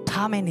မျိုးကို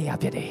ထားမဲ့နေရ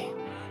ဖြစ်တယ်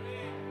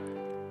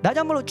ဒါ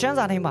ကြောင့်မလို့ကျမ်း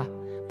စာထဲမှာ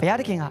ဘုရား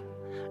သခင်က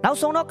နောက်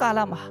ဆုံးတော့ကာလ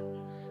မှာ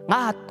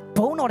ငါ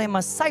ဘုန်းတော်ထဲ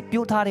မှာစိုက်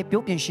ပျိုးထားတဲ့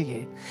ပျိုးပင်ရှိတ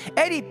ယ်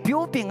အဲ့ဒီ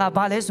ပျိုးပင်က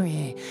ဘာလဲဆိုရ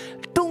င်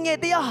တူငယ်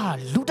တရားဟာ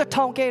လူတစ်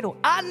ထောင်ကဲတော့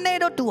အားနေ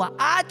တော့သူဟာ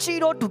အားကြီး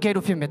တော့သူကဲ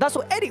တော့ဖြစ်မယ်ဒါ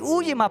ဆိုအဲ့ဒီဥ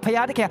ယျာဉ်မှာဘု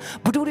ရားသခင်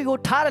ဘယ်သူတွေကို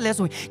ထားတယ်လဲ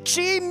ဆိုရင်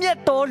ကြီးမြတ်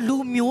သောလူ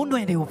မျိုးနွ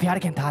ယ်တွေကိုဘုရားသ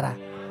ခင်ထားတာ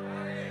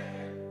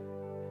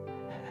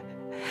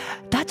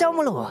ဒါကြောင့်မ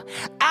လို့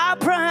အာ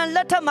ဗြဟံလ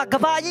က်ထက်မှာက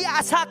ဘာကြီး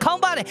အစာခေါ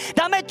င်းပါတယ်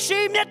ဒါပေမဲ့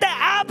ကြီးမြတ်တဲ့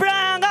အာဗြ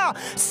ဟံက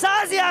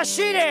စားစရာ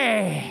ရှိတယ်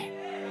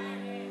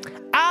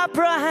အာ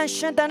ဗြဟံ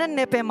ရှင်တန်တဲ့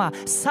နေပယ်မှာ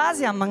စားစ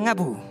ရာမငတ်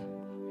ဘူး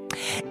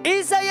ဣ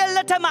ဇယလ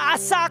က်ထက်မှာအ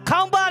စာခေါ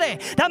င်းပါတယ်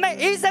ဒါပေမဲ့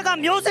ဣဇက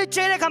မျိုးစစ်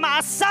ချဲတဲ့ခါမှာ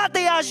အစာတ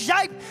ရား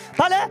ရိုက်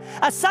ဘာလဲ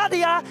အစာတ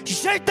ရား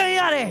ရိတ်တင်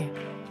ရတယ်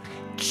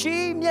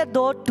ကြီးမြတ်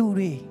သောသူ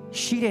တွေ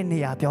ရှိတဲ့နေ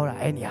ရာပြောတာ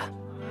အဲ့နေရာ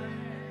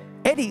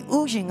အဲ့ဒီဥ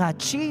ယျာဉ်က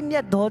ကြီးမြ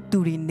တ်သောသူ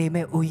တွေနေ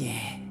မဲ့ဥယျာ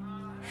ဉ်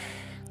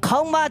ခေါ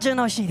င်းမခြင်း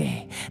တော့ရှိတယ်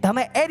ဒါပေ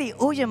မဲ့အဲ့ဒီ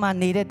ဥယျာဉ်မှာ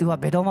နေတဲ့သူက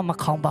ဘယ်တော့မှမ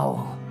ခေါင်းပါ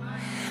ဘူး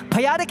ဘု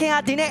ရားသခင်က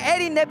ဒီနေ့အဲ့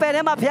ဒီနေပယ်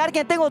ထဲမှာဘုရားသခ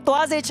င်တင့်ကို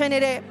သွားစေချင်နေ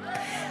တယ်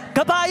က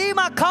ဘာကြီး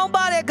မှာခေါင်း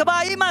ပါတယ်ကဘာ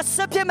ကြီးမှာစ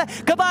ဖြစ်မယ်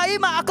ကဘာ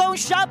ကြီးမှာအကုန်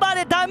ရှားပါတ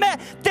ယ်ဒါပေမဲ့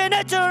တင်း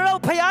နဲ့ကျွန်တော်တို့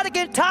ဘုရားသခ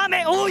င်ထားမ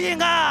ယ်ဥယျာဉ်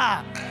က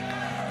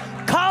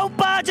ခေါင်း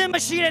ပါခြင်းမ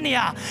ရှိတဲ့နေ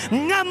ရာ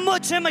ငတ်မွ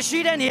တ်ခြင်းမရှိ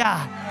တဲ့နေရာ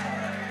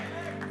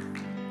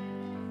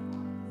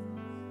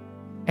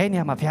အဲ့နေ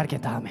ရာမှာဘုရားသခ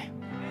င်ထားမယ်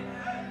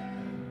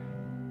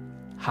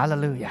ဟာလေ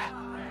လုယာ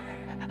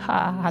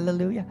ဟာလေ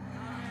လုယာ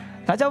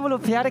ဒါကြောင့်မ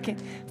လို့ဘုရားသခင်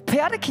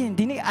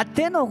ဒီနေ့အသ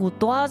င်းတော်ကို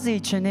သွားစေ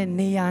ခြင်းနဲ့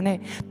နေရာနဲ့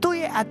သူ့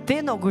ရဲ့အသ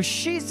င်းတော်ကို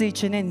ရှိစေ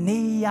ခြင်းနဲ့နေ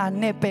ရာ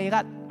နဲ့ပဲက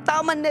တာ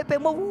မန်နဲ့ပဲ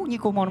မဟုတ်ဘူးညီ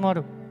ကိုမောင်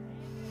တို့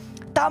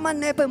တာမန်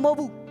နဲ့ပဲမဟုတ်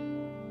ဘူး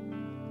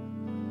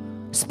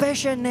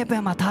special နဲ့ပဲ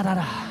မှာထားတာ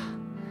ဒါ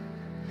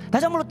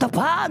ကြောင့်မလို့တ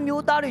ပါး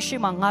မျိုးသားတွေရှိ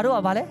မှငါတို့က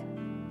ဗာလဲ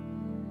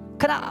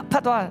ခဏဖ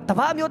တ်သွားတ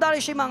ပါးမျိုးသား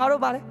တွေရှိမှငါ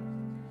တို့ဗာလဲ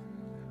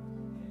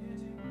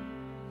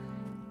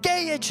ကဲ့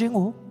ရဲ့ခြင်း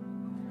ကို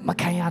မ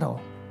ခံရ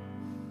တော့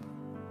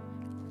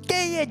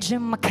ကဲ့ရဲ့ခြ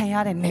င်းမခံရ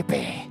တဲ့နေ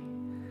ပဲ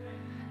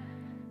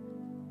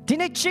ဒီ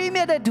နေ့ကြီးမြ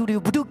တ်တဲ့သူတွေ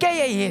ကိုဘယ်သူကဲ့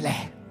ရဲ့ရေးလဲ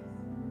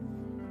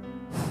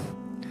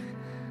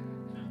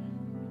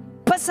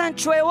ပတ်စံ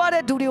ချွေဝ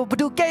တဲ့သူတွေကိုဘယ်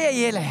သူကဲ့ရဲ့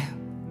ရေးလဲ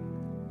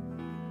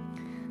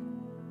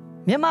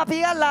မြန်မာပြ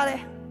ည်ကလာတယ်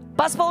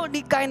passport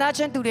ဒီကိုင်နာ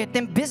ချင်းသူတွေတ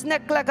င်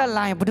business class က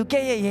လာရင်ဘယ်သူ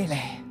ကဲ့ရဲ့ရေး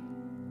လဲ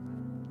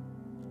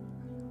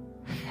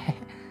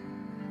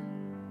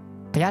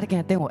ဘုရားသခ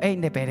င်တင်းကိုအဲ့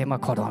နေပဲထဲမှာ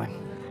ခေါ်တော်မယ်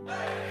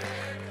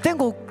တင်း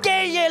ကိုကဲ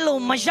ရဲ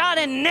လို့မရ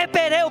တဲ့နေ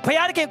ပဲတဲ့ကိုဘု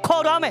ရားသခင်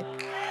ခေါ်တော်မယ်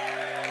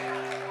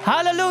ဟာ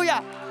လေလုယာ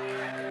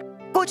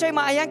ကိုချိန်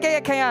မှာအရင်ကဲရ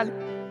ခံရ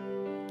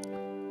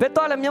ဘယ်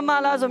တော့လဲမြန်မာ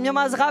လားဆိုမြန်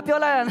မာစကားပြော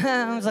လိုက်တာ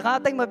စကား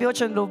တိတ်မပြော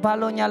ချင်လို့ဘာ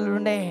လို့ညာ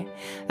လို့နေ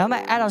ဒါပေ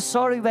မဲ့အဲ့ဒါ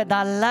sorry ပဲဒါ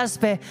last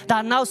ပဲဒါ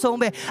နောက်ဆုံး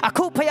ပဲအ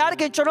ခုဘုရားသ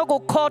ခင်ကျွန်တော်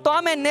ကိုခေါ်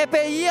တော်မယ်နေ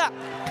ပဲကြီးက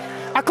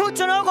အခု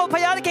ကျွန်တော်ကိုဘု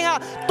ရားသခင်က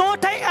တိုး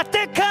ထိုင်အသ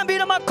က်ခံပြီး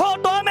တော့မှခေါ်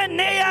တော်မယ်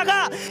နေရာက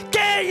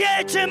ကဲရဲ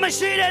ခြင်းမ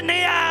ရှိတဲ့နေ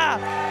ရာ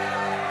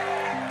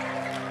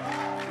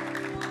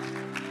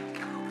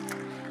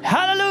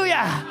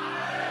Hallelujah.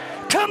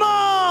 Come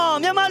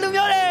on. မြန်မာလူ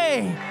မျိုးတွေ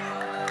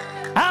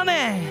အာမ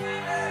င်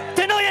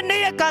ကျွန်တော်ရဲ့နေ့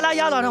ရက်ကာလ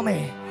ရလာတော့မ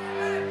ယ်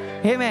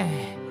အာမင်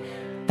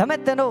ဒါမဲ့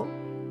ကျွန်တော်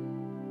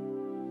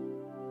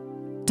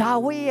ဒါ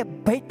ဝိရဲ့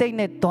ဗိတ်သိမ့်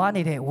နဲ့တွား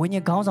နေတဲ့ဝိညာ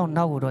ဉ်ခေါင်းဆောင်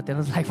နောက်ကိုတော့ကျွန်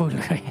တော်လိုက်ဖို့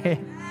လိုတယ်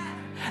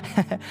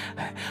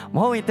မ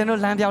ဟုတ်ရင်ကျွန်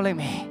တော်လမ်းပြောင်းလိုက်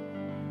မယ်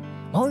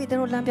မဟုတ်ရင်ကျွန်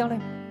တော်လမ်းပြောင်းလို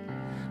က်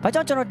ဘာ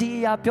ကြောင့်ကျွန်တော်ဒီ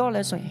အရာပြော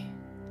လဲဆိုရင်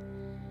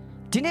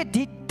ဒီနေ့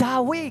ဒီဒါ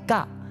ဝိက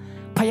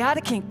ဘုရားသ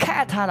ခင်ခ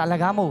န့်ထားတာလ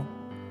ကားမို့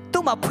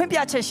သူ့မှာဖွင့်ပြ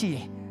ချက်ရှိတ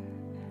ယ်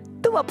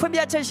သူ့မှာဖွင့်ပြ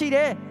ချက်ရှိတ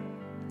ယ်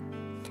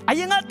အ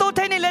ရင်ကတိုး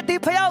ထိန်နေလေဒီ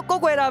ဖယားကို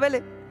ကိုွယ်တာပဲလေ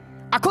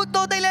အခု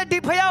တိုးထိန်လေဒီ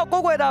ဖယား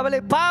ကိုကိုွယ်တာပဲလေ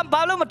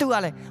ဘာလို့မတူရ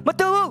လဲမ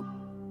တူဘူး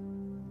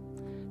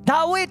ဒါ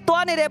ဝိ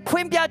တွားနေတဲ့ဖွ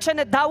င့်ပြချက်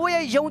နဲ့ဒါဝိ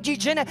ရဲ့ယုံကြည်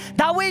ခြင်းနဲ့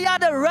ဒါဝိရ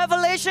တဲ့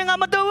revelation က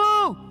မတူ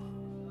ဘူး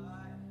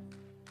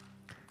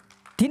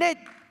ဒီနေ့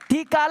ဒီ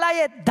ကာလ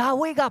ရဲ့ဒါ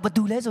ဝိကဘာ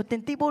တူလဲဆိုတ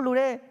င်သိဖို့လို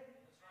တယ်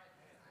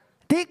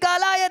ဒီကာ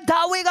လရဲ့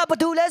ဒါဝိကဘာ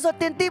တူလဲဆို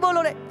တင်သိဖို့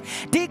လိုတယ်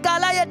ဒီကာ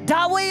လရဲ့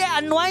ဒါဝိရဲ့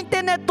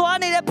anointing နဲ့တွား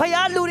နေတဲ့ဖ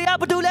ယားလူတွေက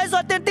ဘာတူလဲ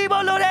ဆိုတင်သိ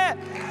ဖို့လိုတယ်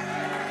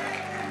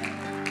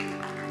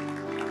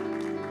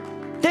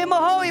တင်မ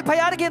ဟုတ်ဖ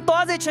ယားတခင်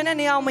တွားစေခြင်းနဲ့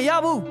နေအောင်မရ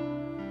ဘူး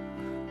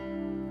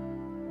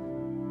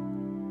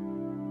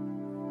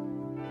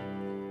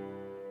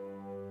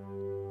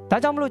ဒါ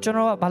ကြောင့်မလို့ကျွန်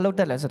တော်ကဘာလုပ်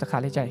တက်လဲဆိုတခါ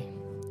လေးကြိုက်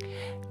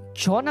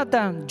ဂျောနသ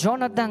န်ပြော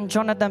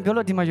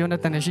လို့ဒီမှာယောန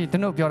သန်ရှိသူ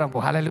တို့ပြောတာ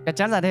ပေါ့ဟာလေလုယာ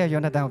ကျမ်းစာထဲက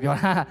ယောနသန်ကိုပြော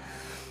တာ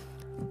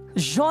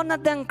ယောန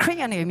သန်ခရိ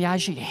ယန်တွေအများ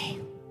ရှိတယ်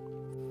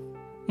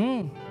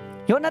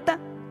ယောနသန်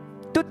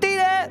သူတည်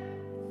တယ်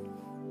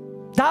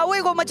大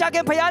卫我们家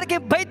嘅培養嘅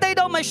背對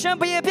到咪上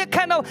邊別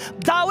看到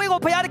大衛我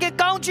培養嘅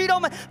高級到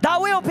咪大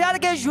衛我培養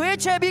嘅越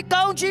切比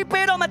高級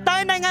背到咪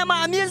大男人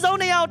嘛面上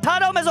你要他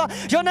到咪說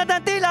有那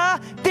單地啦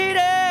地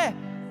的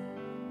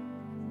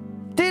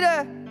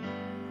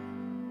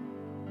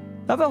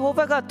那邊後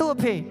邊個肚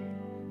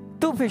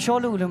皮小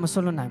路了咪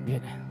說了難邊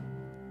呢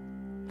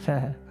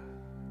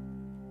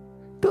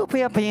肚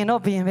皮啊邊咯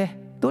邊唄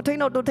肚聽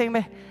咯肚聽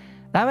唄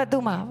那邊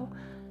肚嘛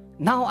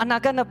now อันนั้น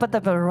ก็นับเ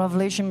ป็น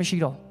revelation ไม่ใช่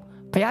หรอ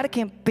พยายามเ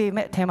ก็บเป้แ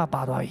ม่เทมาป่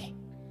าด้วย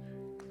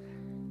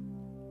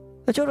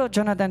แล้วช่วยเราจ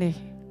อนาธานนี่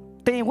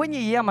แต่วัน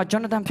นี้ยังมาจอ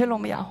นาธานเพื่อนเรา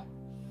ไม่เอา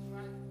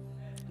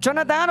จอน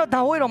าธานเราดา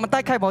วเรามันตา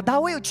ยใครบอกดา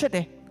วอยู่เฉ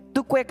ยๆ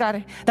ตู้เกยกัน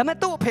แต่ไม่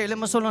ตู้เพลเลย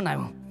มันสู้เราไหน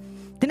มั้ง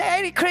ทีนี้ไอ้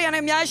เครียดเ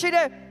นี่ยมีอะไรสิเ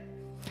ด้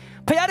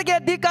พยายามเก็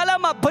บดีกันแล้ว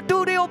มาประตู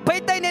เดียวไป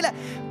เต้นนี่แหละ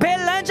เพล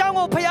หลังจาก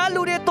ว่าพยายาม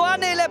รู้ดีตัว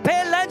นี่แหละเพล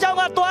หลังจาก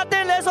ว่าตัวเต้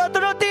นเลยสุดตั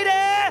วตีเ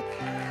ด้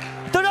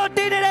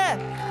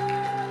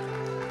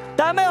แ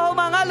ต่ไม่เอา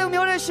มางานลุงมี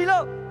อะไรสิโล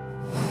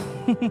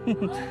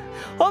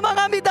เอามาง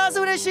านมีตาสู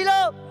ดสิโล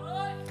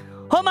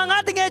เอามางา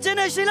นติงเอเจ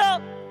นสิโล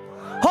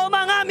เอาม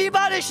างานมีบ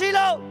าร์สิโล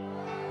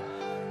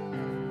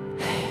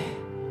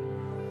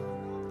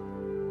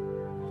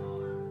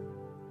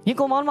ยิ่ง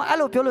กูมองมาอะไ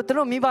รเปล่าเลยแต่เร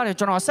ามีบาร์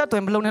จนเราเสร็จตัวเอ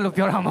งไม่ลงเนี่ยเราเป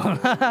ล่าหรอมั้ง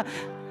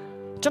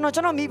จน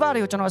เรามีบาร์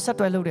จนเราเสร็จ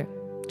ตัวเองรู้เลย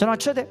จนเรา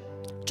เชื่อเด้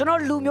จนเรา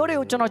ลุงมีอะไร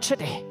จนเราเชื่อ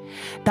เด้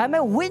แต่ไม่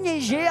วิ่ง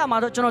เยี่ยมมา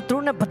จนเราตรง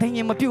นั้นประเทศ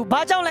ยังไม่พิวบ้า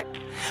จังเลย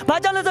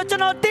จน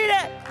เราตีเ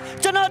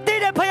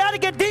ด้พยายาม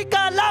เก็บดี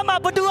กันแล้วมา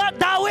ประตู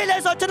ดาวิเลย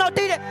จนเรา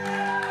ตีเด้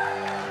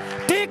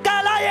ดีกัน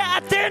แล้วยัง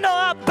เต้น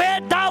ว่าเป็น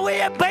ดาวิ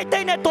ไปเต้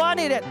นในตัว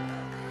นี้เด้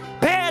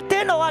เป็นเต้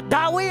นว่าด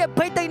าวิไป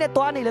เต้นใน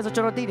ตัวนี้เลยจ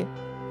นเราตีเด้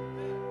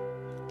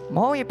ม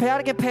องยังพยายาม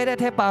เก็บเพลย์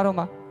เทปาร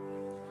มา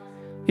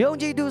ยง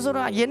จีดูสุดน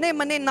ะยันนี่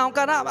มันนี่น้อง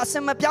กันนะอาศั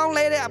ยมาเพียงเล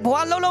ยเด้บัว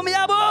ลงไม่ย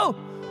าบู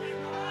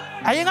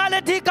ไอ้ยังไงเล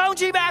ยดีก้าว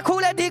จีแบบคู่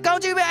เลยดีก้าว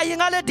จีแบบไอ้ยัง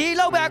ไงเลยดีโ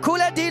ลแบบคู่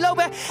เลยดีโลแ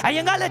บบไอ้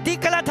ยังไงเลยดี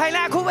กระไทยแ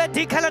ล้วคู่แบบ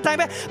ดีกระไทยแ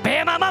บบเป๋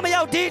มาไม่เอ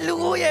าดีลู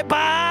กยังบ้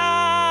า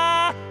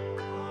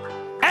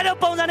ไอ้เรา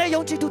ปองจันเนี่ยย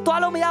งจีดูตัว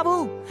เราไม่ยาบู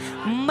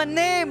มัน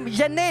นี่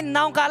ยันนี่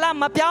น้องกันละ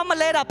มาเพียงมา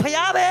เลยนะพย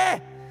าเบ้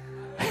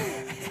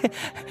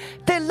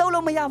แต่เรา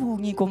ไม่ยาบู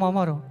งี้กูมา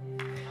รู้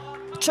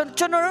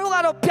ฉันรู้ว่า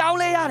เราเพียง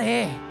เลยอะเ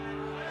นี่ย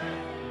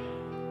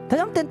แต่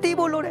ยังเต็มที่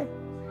บุรุษเลย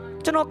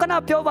จนเราก็น่า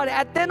เพียวไปเลย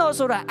เต้นโอ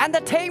สุระ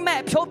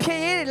entertainment เพียวเพี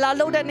ยร์ลา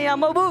ลูเดนี่ย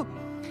มาบุ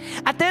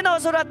เต้นโอ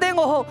สุระเต้นโ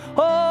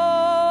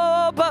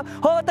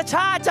หตะช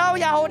าเจ้า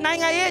อย่าโหนาย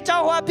ไงเจ้า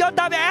หัวเพียวต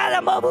าแบบอะไร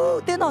มาบุ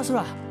เต้นโอสุ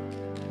ระ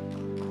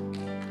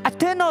เ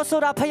ต้นโอสุ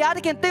ระพยายาม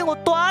กินเต้นโอ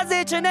ตัวเจ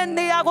ชเนี่ยเ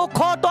นี่ยโหข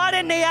อตัวเ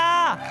นี่ย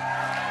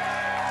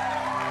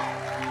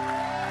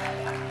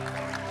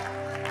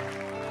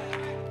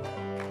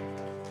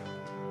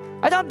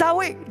อาจารย์ดา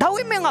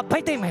วิไม่งับไป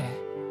เต้นไหม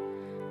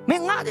ไม่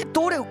งัด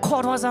ตัวเดียวขอ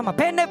ดว่าซะมาเ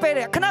ป็นเนเป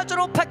ย์ขณะจะ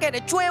รู้พักเกต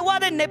ช่วยว่า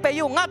เนเปย์อ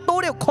ยู่งัดตัว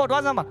เดียวขอดว่า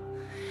ซะมา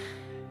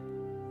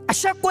อา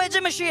ชักกวยจะ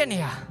ไม่ใช่เนี่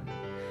ย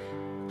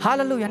ฮาเ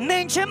ลลูยาเน้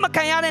นเชื่อมาข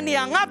ยันเนี่ย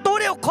งัดตัว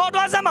เดียวขอด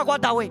ว่าซะมากว่า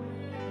ดาวิ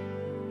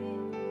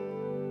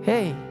เฮ้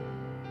ย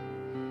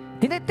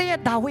ทีนี้เตี้ย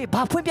ดาวิบ้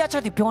าพูดแบบชั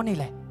ดที่พิจารณา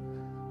เลย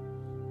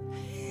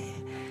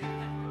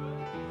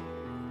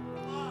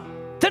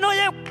ที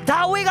นี้ดา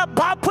วิก็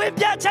บ้าพูด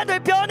แบบชัดที่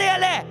พิจารณา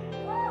เลย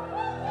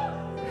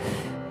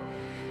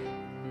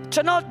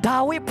ฉันเอาดา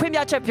วิพูดแบ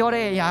บชัดพิจารณ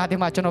าอย่าเดี๋ยว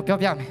มาฉันเอาพิจาร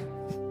ณาไหม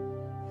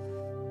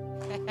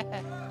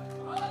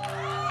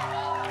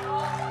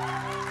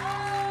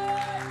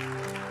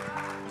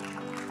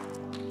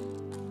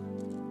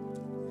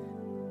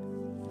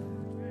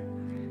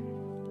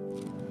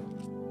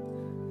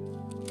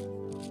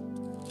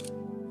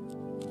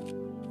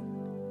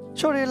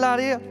ช่วยลา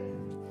ดิ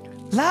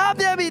ลาเ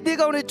บียบีดี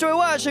กว่าเนี่ยช่วย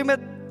ว่าใช่ไหม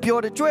พิจา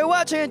รณาช่วยว่า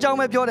ใช่ยังจังไ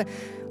ม่พิจารณา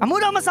อามุด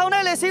เรามาสาวเนี่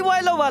ยเลยสิว่า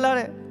เราว่าเล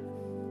ย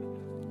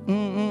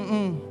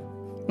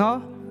เนาะ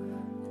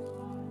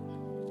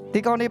ดี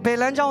กว่าเนี่ยเป็น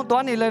หลังจากตัว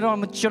นี้เลยเรา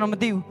จนไม่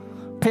ดี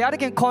พยายาม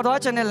กินขอตัว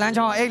ฉันเนี่ยหลังจ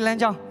ากหลัง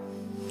จาก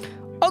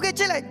โอเคเ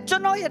จ๊เลยจน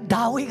เราอย่าด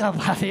าวิกับ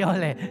พาไป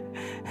เลย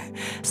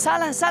ซา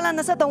ลัน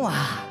นั่นสัตว์ว่า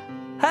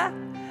ฮะ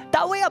ด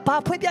าวิกับพา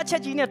พูดแบบชัด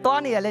จีเนี่ยตัว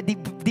นี้เลย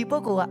ดีพวก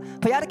กูอะ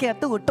พยายามกิน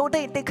ตู้โตเ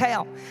ต้ข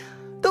ยัน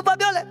ตู้ปั๊บ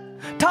เลย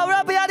ท้าวรา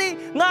พยายาม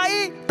ง่าย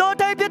โตเ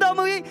ต้พิจารณา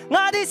มือง่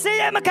ายดีเสี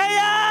ยมาข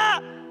ยัน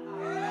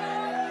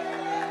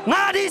ง่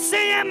ายดีเ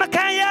สียมาข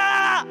ยั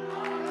น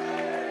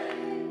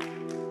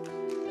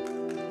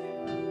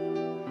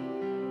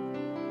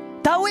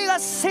ดาวิก็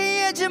เสี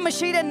ยจไม่ใ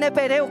ช่เรื่องในป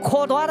ระเทศขอ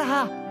ตัวละฮ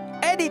ะ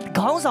เอ็ดดี้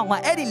ก้าวส่งมา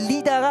เอ็ดดี้ลี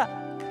ดเดอร์ก็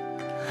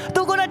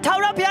ทุกคนท้าว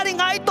ราพยายาม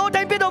ง่ายโตเ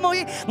ต็มไปด้วยมือ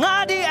ง่า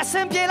ยดีเ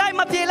ส้นเปลี่ยนไล่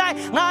มาเปลี่ยนไล่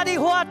ง่ายดี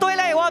หัวตัวไ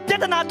ล่หัวเปลี่ยน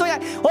หน้าตัวไล่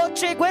โอ้เ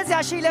จ้าเสีย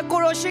ชีเลยกู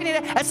รู้สิเนี่ย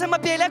เส้นมา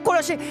เปลี่ยนไล่กู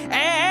รู้สิเ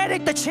อ็ดดี้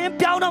แต่เชื่อมเ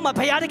ปล่าน้องมา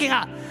พยายามกินอ่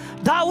ะ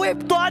ดาวิ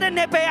ตัวเรื่องใ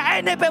นประเทศ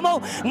ในประเทศ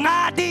ง่า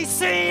ยดีเ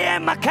สีย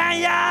มาแข่ง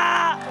ยา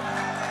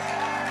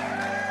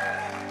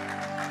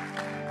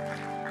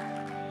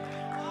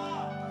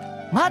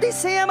ง่ายดี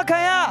เสียมาแข่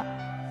งยา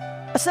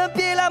เส้นเป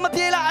ลี่ยนไล่มาเป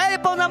ลี่ยนไล่ไอ้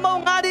ปนน้ำมัน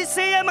ง่ายดีเ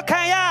สียมาแ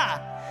ข่งยา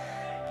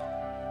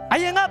အ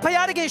ရင်ကဖ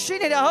ယားတခင်ရှိ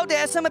နေတယ်ဟုတ်တ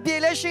ယ်အစမပြေ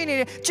လဲရှိနေ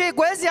တယ်ခြေ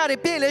ခွဲစရာတွေ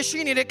ပြေလဲရှိ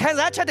နေတယ်ခံ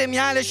စားချက်တွေ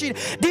များလဲရှိတယ်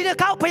ဒီတစ်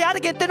ခါဖယားတ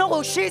ခင်တင်းတို့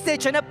ကိုရှိစေ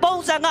ခြင်းနဲ့ပုံ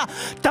စံက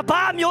တ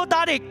ပါးမျိုး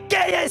သားတွေ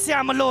ကဲရဲစရာ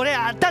မလိုတဲ့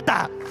အတတ်တာ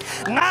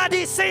ငါ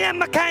ဒီစင်ရ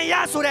မခံရ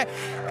ဆိုတဲ့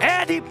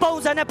အဲ့ဒီပုံ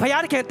စံနဲ့ဖ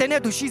ယားတခင်တင်း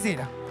တဲ့သူရှိစေ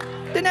တာ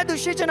တင်းတဲ့သူ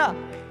ရှိချင်တာ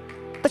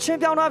တချင်း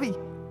ပြောင်းသွားပြီ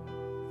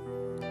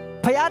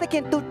ဖယားတခ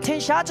င်သူထင်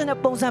ရှားခြင်းနဲ့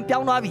ပုံစံပြော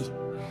င်းသွားပြီ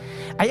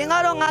အရင်က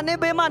တော့ငါနေ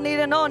ပေးမနေ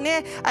တယ်နော်န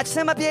င်းအစ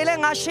မပြေလဲ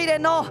ငါရှိတ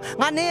ယ်နော်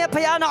ငါနေဖ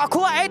ယားနော်အ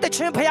ခုကအဲ့တချ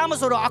င်းဖယားမ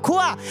ဆိုတော့အခု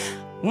က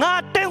ငါ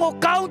တင်းကို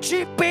ကောင်း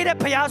ချီးပေးတဲ့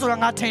ဖယားဆို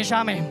တော့ငါထင်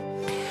ရှားမယ်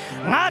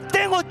ငါတ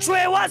င်းကိုကြွ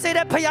ယ်ဝစေ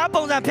တဲ့ဖယား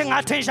ပုံစံဖြစ်ငါ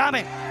ထင်ရှားမ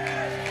ယ်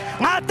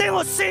ငါတင်း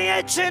ကိုစင်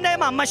ရဲ့ချင်းထဲ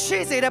မှာမရှိ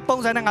စေတဲ့ပုံ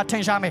စံနဲ့ငါထ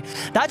င်ရှားမယ်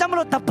ဒါကြောင့်မ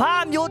လို့တ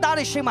ပါးမျိုးသား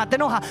တွေရှိမှတ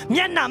င်းတို့ဟာမျ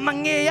က်နှာမ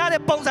ငယ်ရ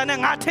တဲ့ပုံစံနဲ့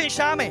ငါထင်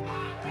ရှားမယ်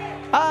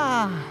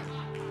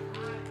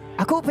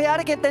အခုဖယား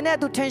တခင်တင်းတဲ့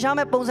သူထင်ရှား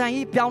မဲ့ပုံစံ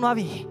ကြီးပြောင်းသွား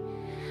ပြီ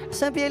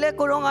စံပြေလေ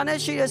ကိုရောငါနဲ့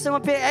ရှိတယ်စမ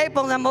ပြေအဲ့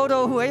ပုံစံမဟုတ်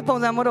တော့ဘူးအဲ့ပုံ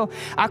စံမဟုတ်တော့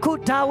အခု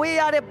ဒါဝေး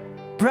ရတဲ့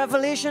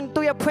revelation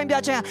သူရဲ့ဖွင့်ပြ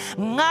ခြင်း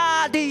ငါ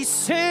ဒီ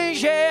စင်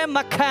ရဲမ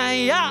ခံ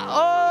ရ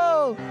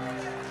အိုး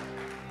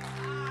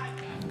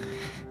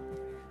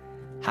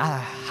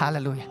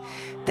hallelujah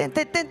တ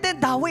င်း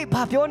ဒါဝေး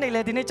ဘာပြောနေ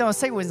လဲဒီနေ့ကျွန်တော်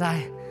စိတ်ဝင်စားတ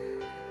ယ်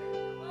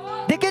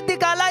ဒီကတိ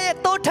ကလာရဲ့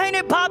တိုးထိုင်း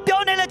နေဘာ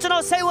ပြောနေလဲကျွန်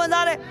တော်စိတ်ဝင်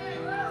စားတယ်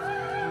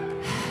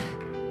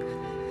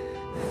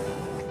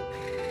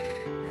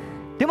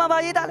ဒီမှာဘာ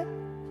ရေးတာလဲ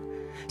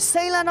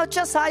စိတ်လန်းတော့ချ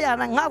က်စားရ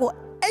တာငါ့ကို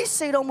အိတ်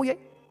စေတော်မူရဲ့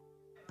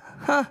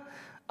ဟာ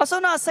အစ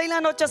နာစိတ်လ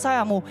န်းတော့ချက်စားရ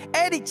မို့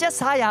အဲ့ဒီချက်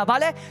စားရဘာ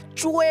လဲ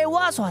ကျွယ်ဝ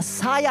ဆိုတာ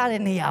စားရ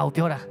တဲ့နေရာကို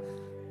ပြောတာ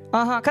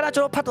ခဏကျွ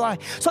န်တော်ဖတ်သွားတယ်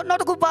ဆိုတော့နောက်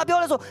တစ်ခုဘာပြော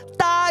လဲဆို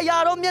တာယာ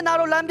တော့မျက်နာ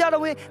တော့လမ်းပြ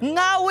တော်မူ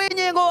ငါဝိ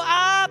ညာဉ်ကို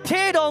အားဖြ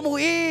ည့်တော်မူ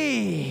၏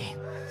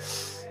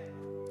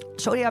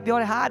ဆိုရပြော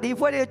တယ်ဟာဒီ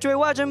ဖွဲ့တွေကျွယ်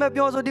ဝခြင်းပဲ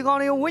ပြောဆိုဒီကောင်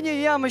လေးဝိညာဉ်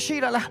ရေးရမရှိ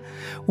တာလား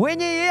ဝိ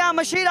ညာဉ်ရေးရ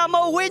မရှိတာမ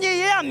ဟုတ်ဝိညာဉ်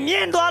ရေးရမြ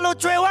င့်သွားလို့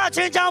ကျွယ်ဝခြ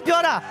င်းကြောင့်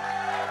ပြောတာ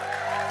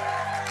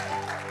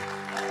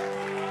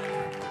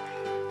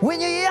ဝိ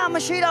ညာဉ်ရေးရမ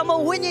ရှိတာမဟု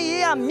တ်ဝိညာဉ်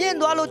ရေးရမြင့်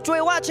သွားလို့ကြွ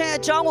ယ်ဝခြင်း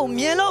အကြောင်းကို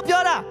မြင်လို့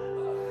ပြောတာ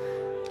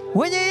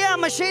ဝိညာဉ်ရေးရ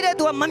မရှိတဲ့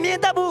သူကမမြင်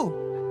တတ်ဘူး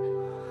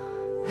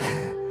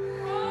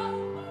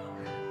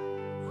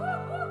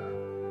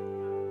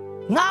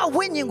ငါ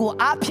ဝိညာဉ်ကို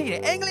အားဖြည့်တ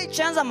ယ်အင်္ဂလိပ်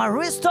ကျမ်းစာမှာ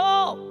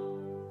restore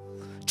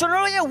ကျွန်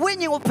တော်ရဲ့ဝိ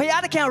ညာဉ်ကိုဖ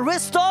ယားသခင်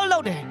restore လု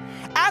ပ်တယ်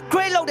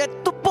upgrade လုပ်တယ်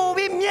သူပို့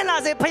ပြီးမြင့်လာ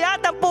စေဖယား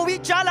တန်ပို့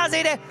ပြီးကြားလာစေ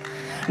တယ်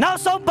နောက်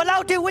ဆုံးဘလော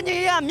က်ထိဝိညာဉ်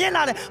ရေးရမြင့်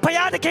လာတယ်ဖ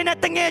ယားသခင်နဲ့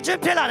တငယ်ချင်း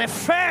ဖြစ်လာတယ်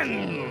friend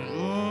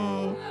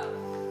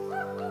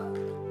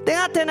တ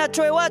င်းအထင်နဲ့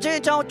ကျွေဝခြင်း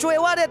အကြောင်းကျွေ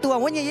ဝတဲ့သူက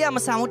ဝိညာဉ်ရေးမ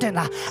ဆန်ဘူးထင်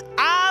တာ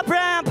အာဗြ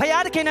ဟံဖ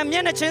ယားသခင်နဲ့မျ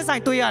က်နှာချင်းဆို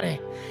င်တွေ့ရတယ်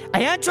အ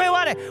ရန်ကျွေဝ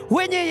တယ်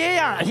ဝိညာဉ်ရေး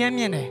အရန်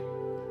မြင်တယ်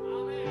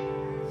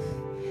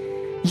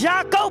ယာ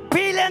ကုပ်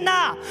ဘီလနာ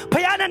ဖ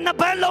ယားနဲ့နှစ်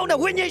ပန်းလုံးနဲ့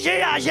ဝိညာဉ်ရေး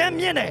အရန်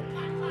မြင်တယ်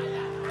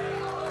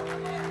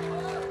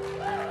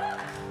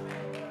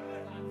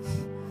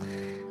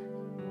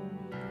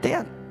တဲ့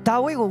ဒါ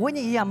ဝိဒ်ကိုဝိ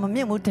ညာဉ်ရေးမမြ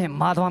င်ဘူးထင်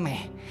မှားသွားမ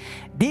ယ်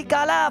ဒီ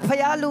ကာလဖ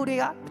ယားလူတွေ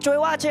ကကျွေ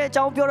ဝခြင်းအ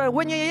ကြောင်းပြောတယ်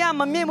ဝိညာဉ်ရေး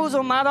မမြင်ဘူး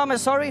ဆိုမှားတော့မ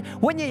ယ် sorry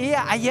ဝိညာဉ်ရေး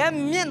အရင်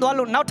မြင့်သွား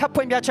လို့နောက်ထပ်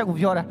ဖွင့်ပြချက်ကို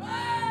ပြောတာ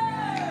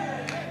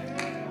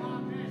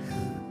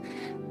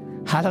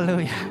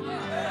hallelujah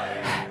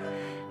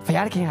ဖ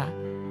ယားခင်ဟာ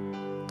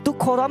သူ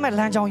ခေါ်တော့မဲ့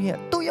လမ်းကြောင်းကြီး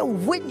သူ့ရဲ့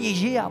ဝိညာဉ်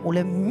ရေးကိုလ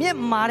ည်းမြင့်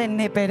မားတဲ့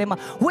နေပယ်ထဲမှာ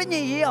ဝိညာ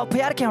ဉ်ရေးကိုဖ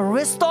ယားခင်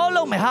restore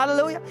လုပ်မယ်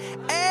hallelujah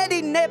အဲ့ဒီ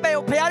နေပယ်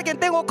ကိုဖယားခင်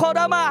တင်ကိုခေါ်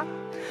တော့မှာ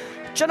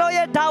ကျွန်တော်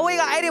ရဲ့ဒါဝိဒ်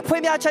ကအဲ့ဒီဖွ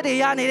င့်ပြချက်တွေ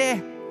ရနေတယ်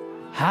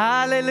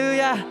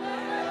hallelujah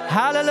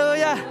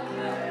hallelujah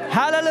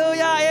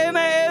hallelujah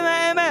amen amen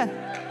amen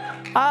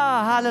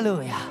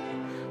hallelujah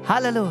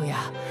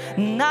hallelujah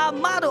နာ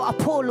မတော်အ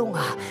ဖို့လုံး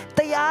ဟာတ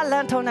ရားလ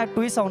မ်းထောင်းနဲ့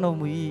တွေးဆောင်တော်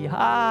မူ၏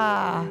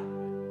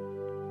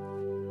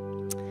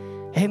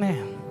amen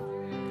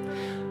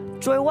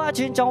ကျွေးဝ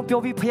ခြင်းကြောင့်ပြော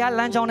ပြီးဖခင်လ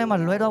မ်းကြောင်းထဲမှာ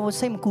လွဲတော့ဖို့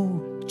စိတ်မကူ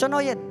ကျွန်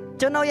တော်ရဲ့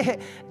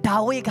ဒါ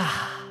ဝိဒ်က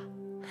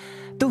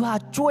သူဟာ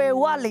ကျွေ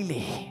ဝလေ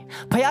လေ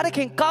ဖခ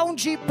င်ကောင်း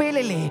ချီးပေး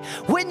လေလေ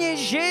ဝိညာဉ်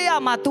ရေးရ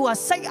မှာသူဟာ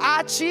စိတ်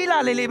အားကြီးလာ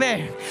လေလေပဲ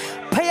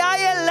ဖခင်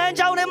ရဲ့လမ်း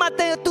ကြောင်းထဲမှာ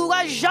သူက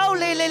ရောက်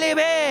လေလေ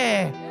ပဲ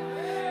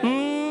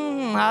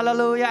ဟာလေ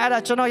လုယာအဲ့ဒါ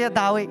ကျွန်တော်ရဲ့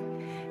ဒါဝိဒ်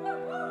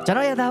ကျွန်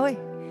တော်ရဲ့ဒါဝိဒ်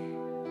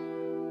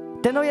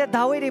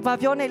တွေဘာ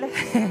ပြောနေလဲ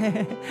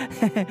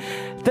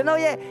ကျွန်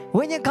တော်ရဲ့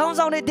ဝိညာဉ်ခေါင်း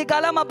ဆောင်တွေဒီကာ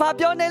လမှာဘာ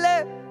ပြောနေလဲ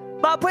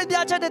ဘာဖွင့်ပြ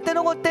ချက်တွေကျွန်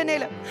တော်ကိုတင်နေ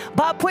လဲ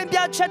ဘာဖွင့်ပြ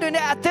ချက်တွေ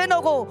နဲ့အသင်း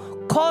တော်ကို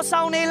ခေါ်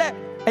ဆောင်နေလဲ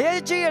အ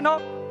ရေးကြီးရ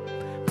နော်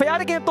ဖ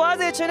ခင်သွား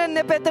စေခြင်း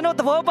နဲ့ပဲကျွန်တော်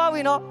သဘောပေါက်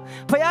ပြီနော်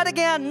ဖခင်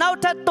ကနောက်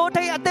ထပ်တိုး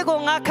ထိန်အသက်ကို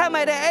ငါခတ်မ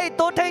ယ်တဲ့အဲ့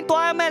တိုးထိန်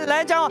သွားရမယ်လ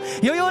မ်းကြောင်း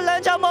ရိုးရိုးလ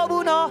မ်းကြောင်းမဟုတ်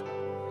ဘူးနော်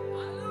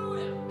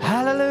ဟာ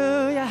လေလု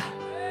ယာ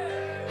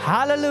ဟာ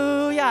လေလု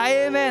ယာအာ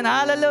မင်ဟာ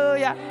လေလု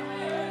ယာ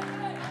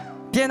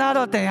ပြန်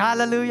တော့တယ်ဟာ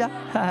လေလုယာ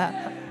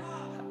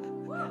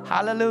ဟာ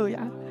လေလု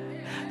ယာ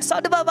စော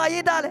တဘာ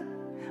ရေးတာ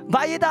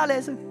လဲ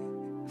ဆို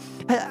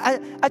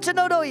ကျွန်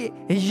တော်တို့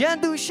ရန်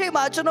သူရှိ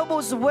မှကျွန်တော်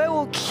တို့ဇပွဲ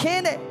ကိုခ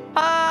င်းတယ်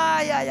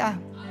ယာ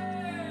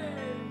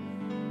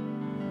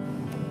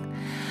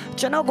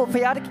ကျွန်တော်ကိုဖ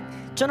ခင်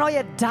ကျွန်တော်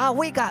ရဲ့ဒါ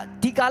ဝိဒ်က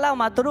ဒီကာလ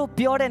မှာသူတို့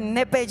ပြောတဲ့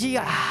နေပယ်ကြီးက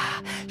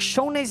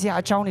ရှုံးနေစရာ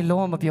အကြောင်းတွေ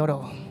လုံးဝမပြော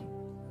တော့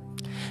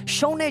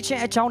ရှုံးနေခြ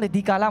င်းအကြောင်းတွေ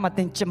ဒီကာလမှာသ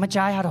င်မ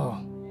ကြားရတော့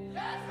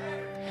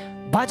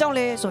ဘာကြောင့်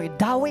လဲဆိုရင်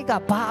ဒါဝိဒ်က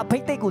ဘာဘိ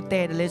တ်သိက်ကိုတ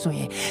ည်တယ်လဲဆိုရ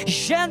င်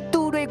ရန်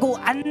သူတွေကို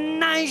အ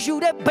နိုင်ယူ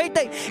တဲ့ဘိတ်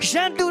သိက်ရ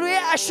န်သူတွေ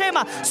ရဲ့အရှိမ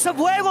စ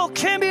ပွဲကို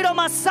ခင်းပြီးတော့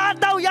မှစား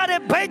တောက်ရ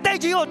တဲ့ဘိတ်သိက်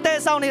ကြီးကိုတည်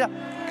ဆောင်နေတာ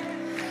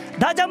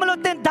ဒါကြောင့်မလို့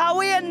တင်ဒါ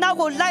ဝိဒ်ရဲ့နောက်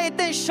ကိုလိုက်ရင်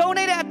တင်ရှုံး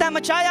နေတဲ့အတန်မ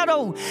ချရ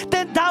တော့ဘူးတ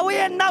င်ဒါဝိဒ်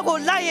ရဲ့နောက်ကို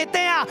လိုက်ရင်တ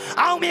င်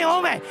အောင်မြင်အော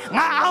င်မယ်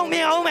ငါအောင်မြ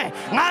င်အောင်မယ်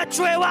ငါ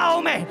ကျွယ်ဝအော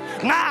င်မယ်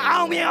ငါ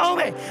အောင်မြင်အောင်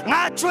မယ်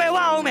ငါကျွယ်ဝ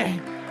အောင်မယ်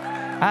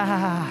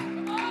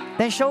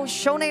တင်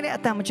ရှုံးနေတဲ့အ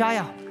တန်မချ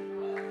ရ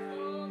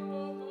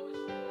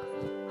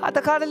တ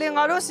ခါတလေ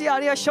ငါတို့ဆရာ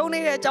တွေကရှုံးနေ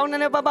တဲ့အကြောင်း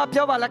နဲ့ပပ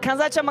ပြောပါလားခံ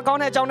စားချက်မကော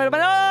င်းတဲ့အကြောင်းတွေမ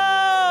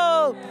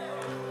လို့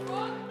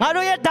ငါ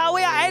တို့ရဲ့ဒါဝိ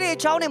ဒ်ကအဲ့ဒီအ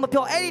ကြောင်းတွေမ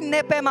ပြောအဲ့ဒီန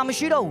ယ်ပယ်မှာမ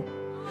ရှိတော့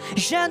ဘူး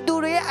ရန်သူ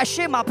တွေရဲ့အ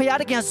ရှိမဘုရား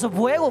သခင်စ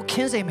ပွဲကိုခ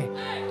င်းစေမယ်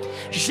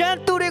ရန်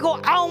သူတွေကို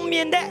အောင်မြ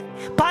င်တဲ့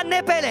ဘာန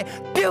ယ်ပယ်လဲ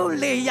ပြုတ်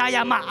လေရ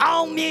မှာအော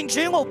င်မြင်ခြ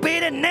င်းကိုပေး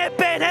တဲ့နယ်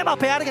ပယ်ထဲမှာ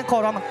ဘုရားသခင်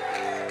ခေါ်တော်မှာ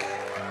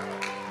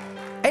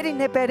အဲ့ဒီ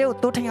နယ်ပယ်တွေကို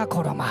တိုးထင်ရ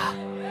ခေါ်တော်မှာ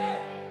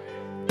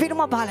ပြီးတော့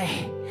မှပါလေ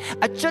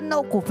အကျွန်ု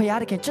ပ်ကိုဘုရား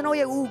သခင်ကျွန်တော်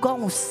ရဲ့ဦးခေါ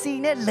င်းကိုစီ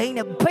နဲ့လိမ့်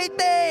နဲ့ဖိတ်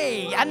တဲ့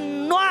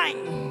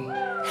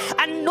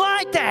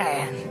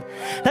anointed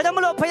ဒါကြောင့်မ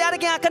လို့ဘုရားသ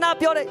ခင်ကခဏ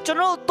ပြောတယ်ကျွန်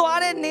တော်တို့သွား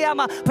တဲ့နေရာ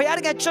မှာဘုရားသ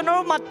ခင်ကျွန်တော်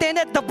တို့မှာတင်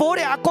တဲ့တဘိုး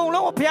တွေအကုန်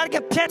လုံးကိုဘုရားသခ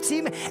င်ဖျက်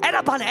ဆီးမယ်အဲ့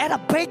ဒါဘာလဲအဲ့ဒါ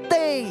ဖိတ်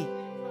တဲ့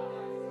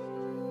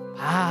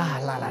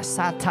လာ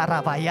စာထာရ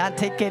ဘာယာ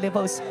တေကေလေ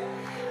ဘောစ်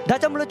ဒါ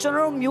ကြောင့်မလို့ကျွန်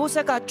တော်တို့မျိုးဆ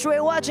က်ကကျွဲ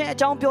ဝခြင်းအ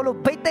ကြောင်းပြောလို့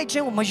ဖိတ်တဲ့ခြ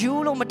င်းကိုမယူ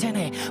လို့မထင်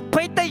နဲ့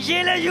ဖိတ်တဲ့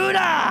ရေးလေယူ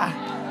တာ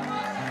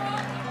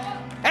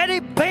အဲ့ဒီ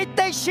ဘိတ်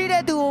သိက်ရှိ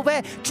တဲ့သူကိုပဲ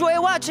ကျွဲ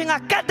ဝခြင်းက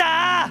ကတ်တာ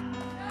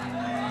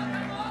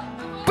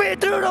ပေ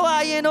တရုတော်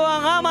အရင်တော့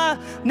ငါမှ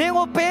နင်း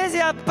ကိုပေးစ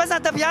ရာပတ်စံ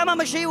တပြားမှ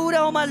မရှိဘူး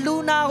တဲ့ဟိုမှာလူ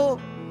နာကို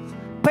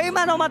ဖေးမ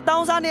တော်မှာတော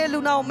င်းစားနေတဲ့လူ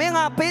နာကိုမင်းက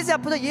ပေးစရာ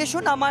ပြယေရှု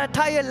နာမနဲ့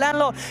ထားရဲ့လမ်း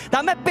လို့ဒါ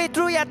မဲ့ပေတ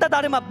ရုရဲ့တက်တာ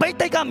တွေမှာဘိတ်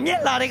သိက်ကမြ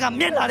က်လာတဲ့ခါ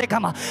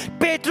မှာ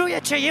ပေတရု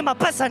ရဲ့ခြေရင်းမှာ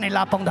ပတ်စံနေ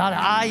လာပုံထားတာ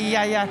အာ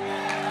ယာ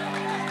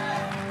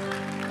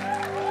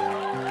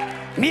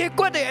မြေ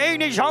ကွက်တဲ့အိမ်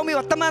နဲ့ရောင်းပြီး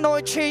တော့တမန်တော်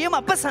ခြေရင်း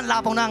မှာပတ်စံလာ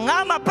ပုံတာငါ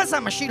မှပတ်စံ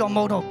မရှိတော့မ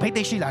ဟုတ်တော့ဘိတ်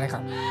သိက်ရှိလာတဲ့ခါ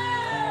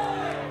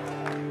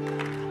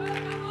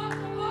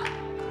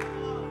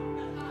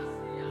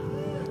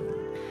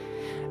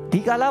ဒီ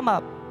ကလာမှာ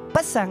ပ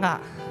တ်စံက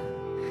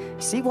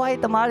စီးပွား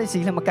ရေးတမားတွေစီ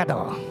လည်းမကတ်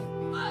တော့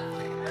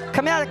ခ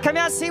မ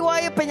ရစီးပွား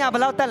ရေးပညာဘ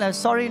ယ်လောက်တက်လဲ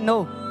sorry no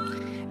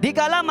ဒီက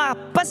လာမှာ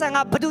ပတ်စံက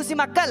ဘသူစီ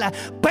မှာကတ်လာ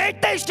ဘိတ်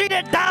သိက်ရှိ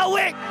တဲ့ဒါ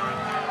ဝိဒ်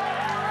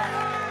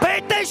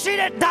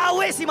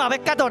စီမှာပဲ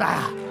ကတ်တော့တာ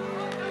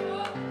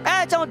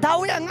အဲ့ကြောင့်ဒါ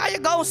ဝိဒ်ကငါ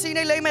ရဲ့ကောင်းစီ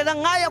နေလိမ့်မယ်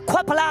ငါရဲ့ခွ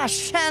က်ဖလား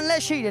ရှန်လ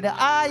က်ရှိတယ်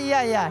အာ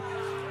ယာ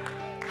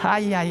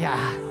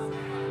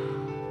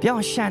ပြော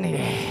င်းရှန်နေတ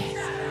ယ်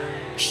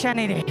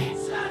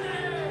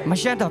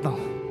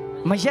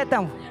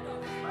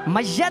မ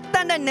ရက်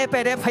တဲ့နေပ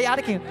ယ်တဲ့ဖယား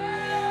တခင်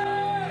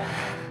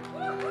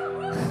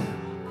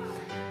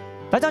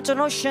ဘာကြောင့်ကျွန်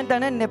တော်ရှန်တဲ့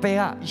နေပယ်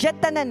ကရက်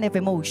တဲ့နေပ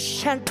ယ်မဟုတ်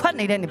ရှန်ထွက်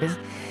နေတဲ့နေပယ်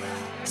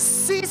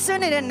စီးစ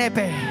င်းနေတဲ့နေပ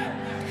ယ်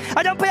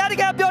အဲ့ကြောင့်ဖယားတ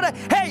ခင်ပြောတယ်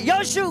ဟေး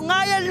ယောရှုငါ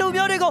ရဲ့လူ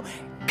မျိုးတွေကို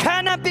ခ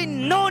န္ဓာပြီး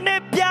နိုးနေ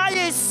ပြားရ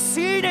ည်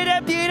စီးနေ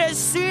တဲ့ပြေးတဲ့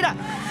စီး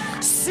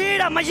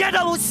တာမရ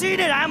တော့ဘူးစီး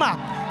နေတာမှာ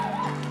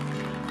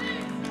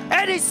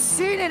အဲ့ဒီ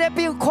စီးနေတဲ့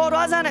ပြေးခေါ်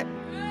သွားစမ်းတဲ့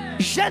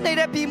ရက်နေ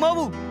တဲ့ပြေးမဟုတ်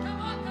ဘူး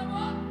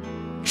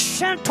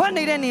ရှန်ထွက်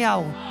နေတဲ့နေရာ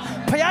ကို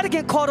ဘုရားသခ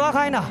င်ခေါ်သွား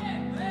ခိုင်းတာ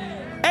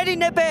အဲ့ဒီ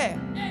နေပဲ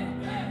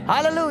ဟာ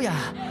လေလုယာ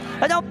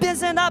အဲ့ကြောင့်ပြင်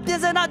ဆင်တာ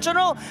ကျွန်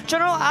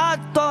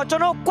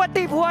တော်ကွက်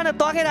တိဘွားနဲ့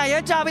တွားခဲ့တာရဲ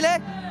ကြပြီလေ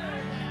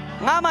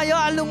ငါမရော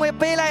အလူငွေ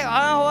ပေးလိုက်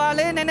ဟိုဟာ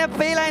လေးနည်းနည်း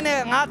ပေးလိုက်နဲ့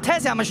ငါထက်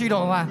ဆရာမရှိ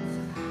တော့ဘူး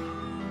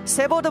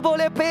ဆေဘိုတဘို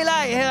လေးပေး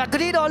လိုက်ဂ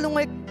ရီတော်လူ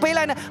ငွေပေး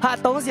လိုက်နဲ့ဟာ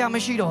သုံးဆရာမ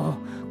ရှိတော့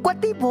ကွက်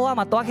တိဘွား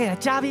မှာတွားခဲ့တာ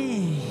ကြာပြီ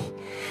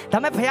ဒါ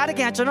မဲ့ဘုရားသ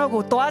ခင်ကျွန်တော်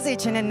ကိုတွားစေ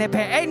ခြင်းနဲ့နေ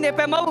ပဲအဲ့နေ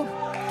ပဲမဟုတ်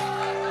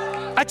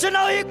အကျွန်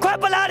တော်ခွက်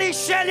ပလာရီ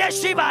ရှယ်ရ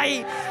ရှိပါ၏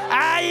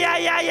အာ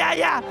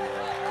ယာ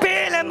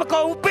ပေးလည်းမ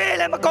ကုန်ပေး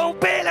လ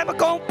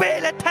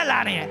ည်းထက်လာ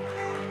နေ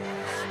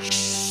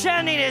ရှ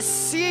ယ်နေတယ်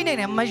စီးနေ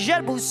တယ်မရ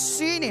က်ဘူး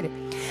စီးနေတယ်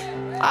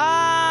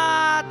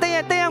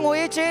တဲ့ငွေ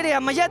ချေးတယ်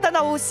မရက်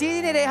တော့ဘူးစီး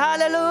နေတယ်ဟာ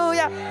လေလု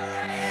ယာ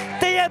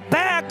တဲ့ဘ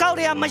က်အကောက်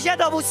တွေကမရက်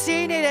တော့ဘူး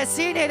စီးနေတ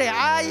ယ်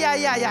အာ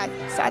ယာ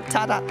စัทธ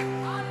า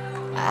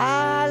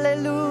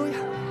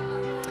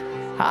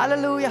ဟာလေ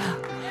လုယာ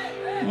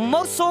မ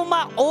ဆိုမ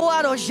အိုးရ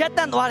တော့ရက်တ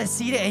န်သွားတယ်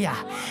စီးတဲ့အရာ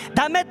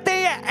ဒါမဲ့တဲ့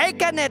ရဲ့အိတ်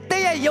ကနဲ့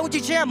တဲ့ရဲ့ယုံကြ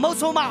ည်ခြင်းကမ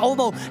ဆိုမအိုး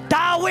မဟုတ်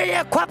ဒါဝိဒ်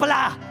ရဲ့ခွက်ပ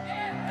လား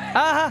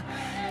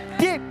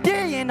ပြ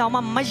ည့်ရင်တော့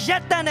မရ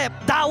က်တန်တဲ့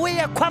ဒါဝိဒ်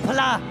ရဲ့ခွက်ပ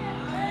လား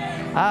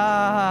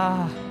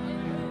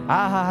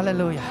ဟာလေ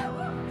လုယာ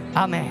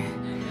အာမင်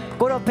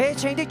ကိုတော့ဘယ်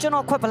ချိန်ထိကျွန်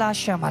တော်ခွက်ပလား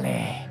ရှာမှာလဲ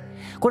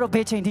ကိုတော့ဘ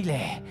ယ်ချိန်ထိ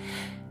လဲ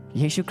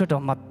ယေရှုခရစ်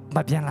တော်မ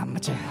ပြန်လာမ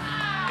ချင်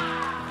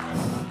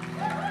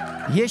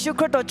ယေရှု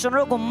ခရစ်တော်ကျွန်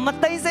တော်ကိုမ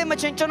သိစေမ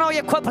ချင်းကျွန်တော်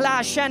ရဲ့ခွက်ဖ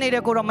လားရှမ်းနေ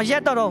တဲ့ကိုတော့မရ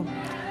က်တော့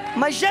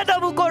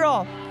ဘူးကို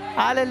တော့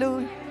ဟာလေလု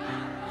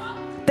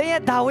တဲ့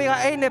ဒါဝိဒ်က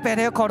အဲ့နေပဲ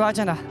တဲ့ခေါ်သွားချ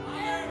င်တာ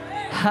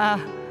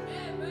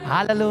ဟာ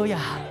လေလု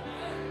ယာ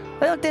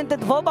ဘယ်တော့တင်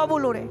ဘောပါ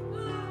ဘူးလို့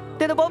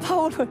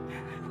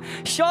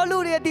ရှောလူ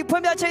တွေဒီဖွ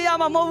င့်ပြချင်ရ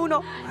မှာမဟုတ်ဘူး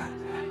နော်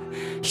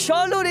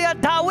ရှောလူတွေက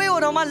ဒါဝိဒ်ကို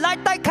တော့မှလိုက်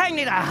တိုက်ခိုက်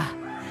နေတာ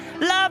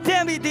လာပြ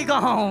န်ပြီဒီကော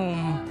င်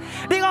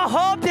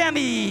ဟောပြန်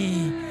ပြီ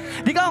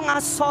ဒီကောင်ငါ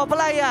စော်ပ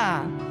လိုက်ရ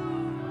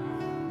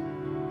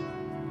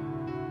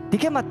ဒီ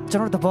ကမှာကျွ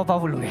န်တော်သဘောပေါ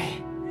က်လို့လေ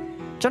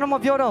ကျွန်တော်မ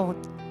ပြောတော့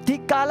ဒီ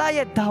ကာလ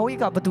ရဲ့ဒါဝိဒ်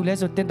ကဘာတူလဲ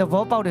ဆိုတင်သ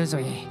ဘောပေါက်တယ်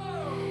ဆိုရင်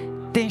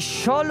တင်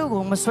ရှောလူ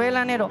ကိုမဆွဲလ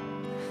န်းနဲ့တော့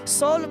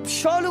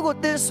ရှောလူကို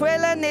တင်ဆွဲ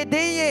လန်းနေ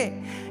တဲ့ရဲ့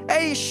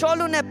အဲ့ရှော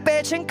လူနဲ့ပ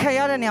ယ်ချင်းခံရ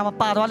တဲ့နေရာမှာ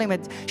ပါသွားလိမ့်မ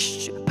ယ်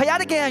ဖယား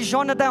တကယ်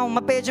ယောနသန်ကိုမ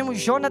ပယ်ချင်း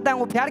ဘူးယောနသန်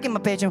ကိုဖယားတကယ်မ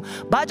ပယ်ချင်း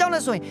ဘူးဘာကြောင့်လဲ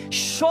ဆိုရင်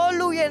ရှော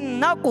လူရဲ့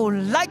နောက်ကို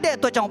လိုက်တဲ့အ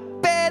တွက်ကြောင့်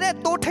ပယ်တဲ့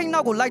တိုးထိန်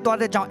နောက်ကိုလိုက်သွား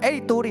တဲ့ကြောင့်အဲ့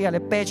ဒီတိုးတွေကလ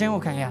ည်းပယ်ချင်း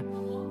ကိုခံရ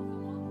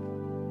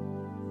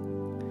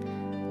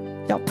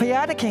ဖ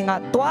ယားတခင်က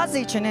တွား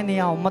စီခြင်းတဲ့နေ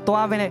ရာကိုမ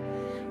တွားဘဲနဲ့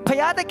ဖ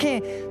ယားတခင်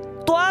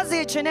တွားစီ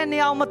ခြင်းတဲ့နေ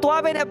ရာကိုမ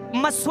တွားဘဲနဲ့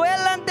မဆွဲ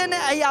လန်းတဲ့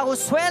အရာကို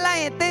ဆွဲလိုက်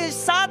ရင်သင်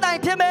စားတိုင်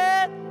ဖြစ်မယ်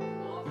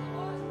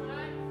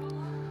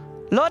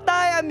လောတာ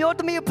ရဲ့မျိုးသ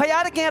မီးဖ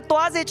ယားတခင်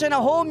တွားစီခြင်း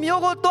နဲ့ဟို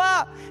မျိုးကိုတွား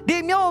ဒီ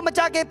မျိုးကိုမ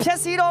ကြခင်ဖျက်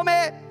ဆီးတော့မ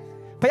ယ်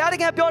ဖယားတ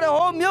ခင်ပြောတယ်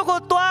ဟိုမျိုးကို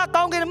တွား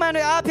ကောင်းကင်မန်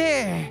တွေအားဖြ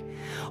င့်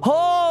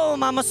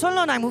ဟိုမဆွ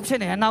လွန်နိုင်မှုဖြစ်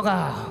နေနောက်က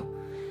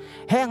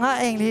ဟဲ့ငါ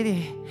အိမ်လေးတွေ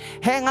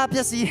ဟဲ့ငါပ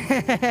စ္စည်း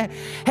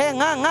ဟဲ့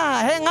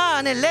ငါ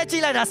နဲ့လက်ကြ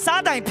ည့်လိုက်တာ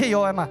စားတိုင်ဖြစ်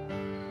ရောအမ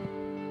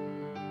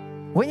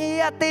ဝိညာဉ်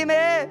ရသေးမ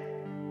ယ်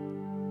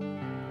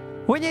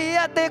ဝိညာဉ်ရ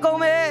သေးကုန်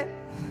မယ်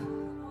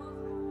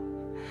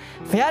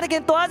ဖယားတခ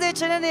င်တွားစေ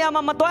ခြင်းတဲ့နေရာ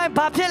မှာမတွားရင်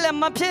ဘာဖြစ်လဲ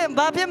ဘာ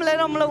ဖြစ်မလဲ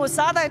တော့မလို့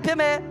စားတိုင်ဖြစ်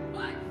မယ်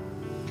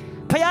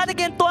ဖယားတ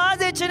ခင်တွား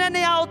စေခြင်းတဲ့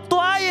နေရာကို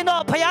တွားရင်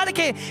တော့ဖယားတခ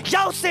င်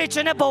ရောက်စေခြ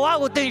င်းတဲ့ဘဝ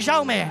ကိုတင်ရော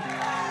က်မယ်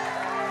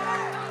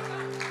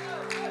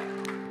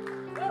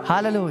ဟာ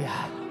လေလုယာ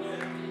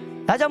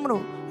ဒါကြောင့်မ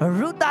လို့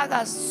ရုတာက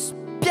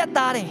ပြတ်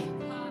သားတယ်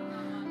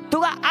သူ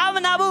ကအာမ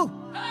နာဘူး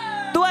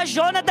သူက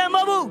ယောနသန်မ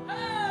ဟုတ်ဘူး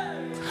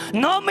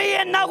နိုမီ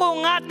ရဲ့နောက်ကို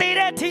ငါတည်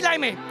တဲ့ထိလို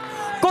က်မယ်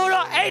ကို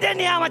တော့အဲ့တဲ့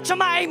နေရာမှာကျ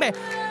မအိမ်မယ်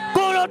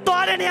ကိုတော့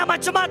တွားတဲ့နေရာမှာ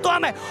ကျမတွား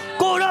မယ်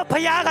ကိုတော့ဖ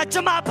ယားကကျ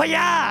မဖ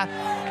ယား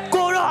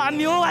ကိုတော့အ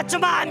မျိုးကကျ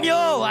မအ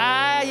မျိုးအာ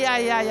ယာ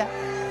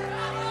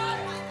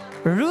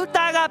ရု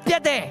တာကပြ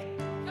တ်တယ်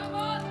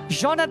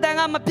ယောနသန်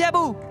ကမပြတ်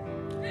ဘူး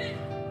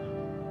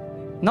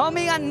နော်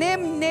မီက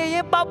နေရ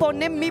င်ပေါ့ပေါ်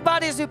နေမိပါ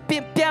တယ်ဆို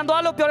ပြန်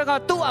သွားလို့ပြောတဲ့ကော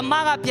င်သူ့အမ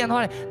ကပြန်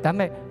သွားတယ်ဒါပေ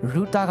မဲ့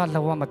ရူတာက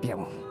လောမပြန်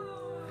ဘူး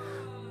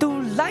သူ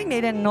လိုက်နေ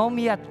တဲ့နော်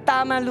မီကတာ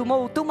မန်လူမ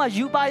ဟုတ်သူ့မှာ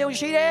ယူပါယုံ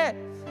ရှိတယ်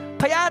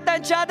ဖယားတ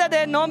န်ချ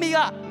တဲ့နော်မီက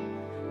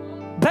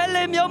ဘယ်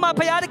လေမျိုးမှာ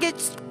ဖယားတကယ်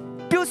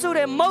ပြုစုတ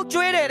ယ်မုတ်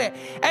ကျွေးတယ်တဲ့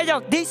အဲကြော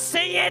င့်ဒီစ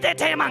င်ရတဲ့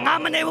ထဲမှာငါ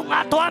မနေဘူးငါ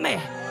သွားမယ်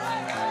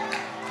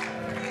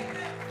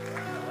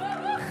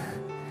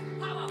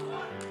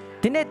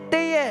ဒီနေ့တ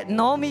ည့်ရဲ့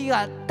နော်မီက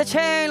တစ်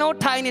ချိန်လုံး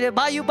ထိုင်နေတယ်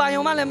ဘာယူပါ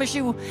ယုံမှလည်းမရှိ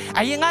ဘူး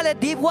အရင်ကလည်း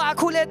ဒီဘွားအ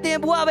ခုလည်းတင်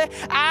ဘွားပဲ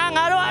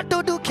ငါတို့အတူ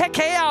တူခက်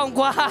ခဲအောင်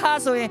ကွာ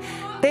ဆိုရင်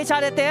တေးချ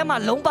တဲ့တဲမှာ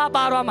လုံးပါ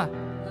သွားမှာ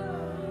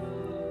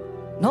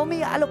နော်မီ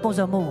အဲ့လိုပုံ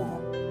စံမဟုတ်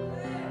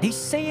ဒီ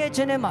စင်ရဲ့ခြ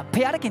င်းထဲမှာဖ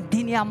ယားတခင်ဒီ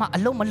နေရာမှာအ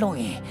လုံးမလုံး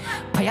ရင်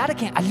ဖယားတ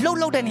ခင်အလုံး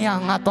လုံးတဲ့နေရာ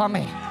ငါသွားမ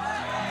ယ်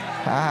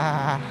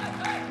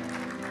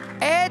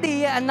အဲ့ဒီ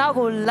ရဲ့အနောက်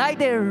ကိုလိုက်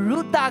တဲ့ရူ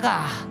တာက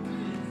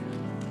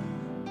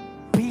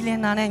ဘီလင်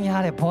နာနဲ့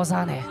ညားတဲ့ဘော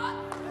စားနဲ့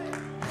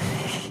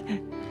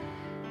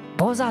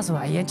ဘောစားဆို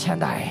တာအရင်ချမ်း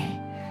သာတယ်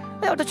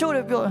။အဲ့တော့တချို့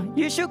တွေပြော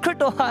ယေရှုခရစ်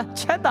တော်ဟာ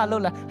ချမ်းသာ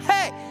လို့လား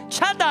ဟဲ့ချ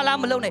မ်းသာလား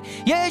မလို့နဲ့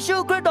ယေရှု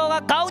ခရစ်တော်က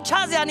ကောင်းချ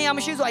စရာနေရာမ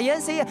ရှိဆိုအရင်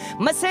ဆေးရ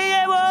မဆေးရ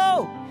ဘူး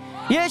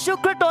ယေရှု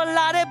ခရစ်တော်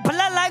လာတဲ့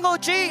blood line ကို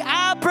ကြည့်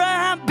အာဗြ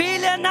ဟံဘီ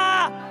လင်နာ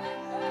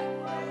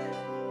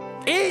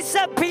ဣဇ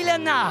က်ဘီလ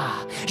င်နာ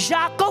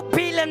ယာကုပ်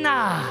ဘီလင်နာ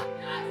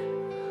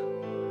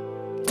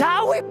ဒါ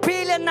ဝိဒ်ဘီ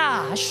လင်နာ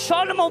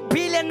ရှောလမုန်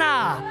ဘီလင်နာ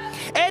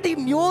အဲ့ဒီ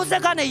မျိုးဆ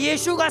က်ကနေယေ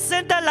ရှုကဆ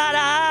င်းသက်လာ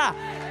တာ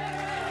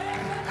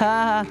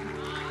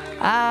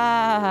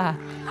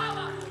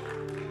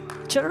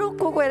ကျွန်တော်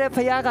ကိုယ်ရဲ့ဖ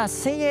ယားက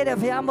ဆင်းရဲတဲ့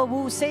ဖယားမဟုတ်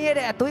ဘူးဆင်းရဲ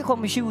တဲ့အသွေး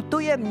ခေါ်မရှိဘူး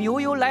သူ့ရဲ့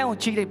မျိုးရိုးလိုင်းအောင်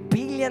ကြည့်တဲ့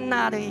ဘီလီယံ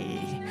နာတွေ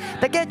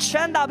တကယ်ချ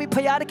မ်းသာပြီးဖ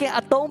ယားတကယ်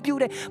အသုံးပြု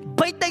တဲ့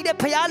ဗိတ်တိတ်တဲ့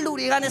ဖယားလူ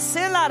တွေကလည်းဆ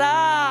င်းလာတာ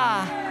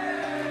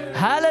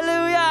ဟာလေ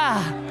လုယာ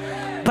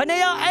ဘယ်နေ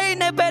ရာအဲ့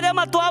နေပဲ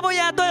မှာတွားဖို့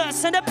ရတော့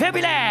ဆင်းတဲ့ဖြစ်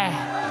ပြီလေ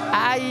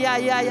အာယာ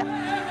ရာ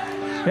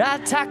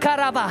တာကာ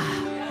ရာဘာ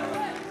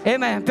အာ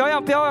မင်ပြောရ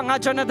ငါ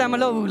ကျွန်တော်တမ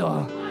လို့ဘူး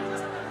လို့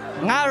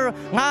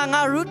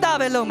ငါရူတာ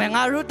ပဲလုပ်မယ်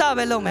ငါရူတာ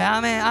ပဲလုပ်မယ်အာ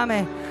မ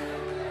င်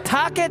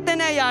ထားခဲ့တဲ့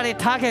ຢာတွေ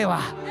ထားခဲ့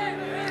ပါ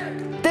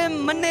တင်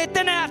မနေ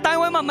တဲ့အတိုင်း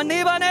ဝိုင်းမှာမနေ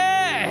ပါနဲ့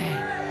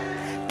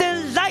တင်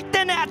လိုက်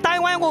တဲ့အတို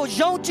င်းဝိုင်းကို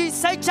ယုံကြည်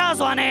စိတ်ချ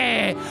စွာနဲ့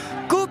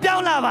ကူးပြော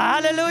င်းလာပါဟာ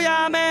လေလုယာ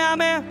အာ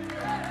မင်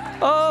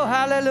Oh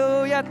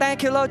hallelujah thank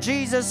you Lord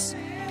Jesus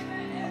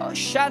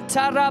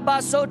Shantaraba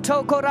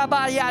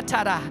sotokoraba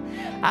yatara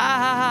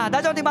ဒါ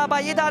ကြောင့်ဒီမှာပါ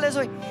ရေးထားလဲ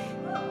ဆို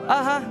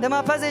ဒီမှာ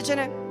ဖတ်စေချင်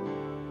တယ်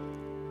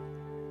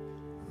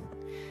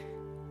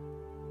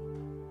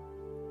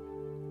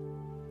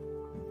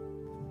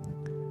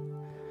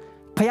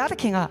ဖယားတ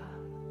ခင်က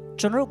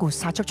ကျွန်တော်တို့ကို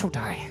စာချုပ်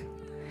ထားတယ်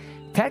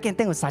ဖယားတခင်တ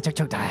င့်ကိုစာ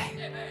ချုပ်ထားတယ်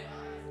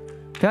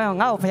ပြောရင်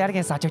ငါ့ကိုဖယားတခ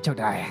င်စာချုပ်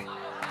ထားတယ်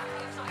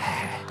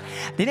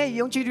ဒီနေ့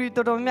ယုံကြည်သူ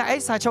တော်တော်များ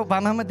အဲ့စာချုပ်ဘာ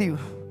မှမသိ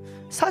ဘူး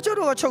စာချုပ်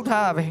တော့ချုပ်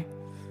ထားတာပဲ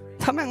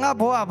ဒါပေမဲ့ငါ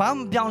ဘောကဘာမှ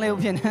မပြောင်းလဲ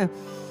ဘူးဖြစ်နေ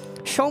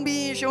ရှုံး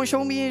ပြီး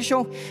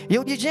ရှုံး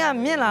ယုံကြည်ခြင်းက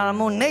မြင့်လာတာ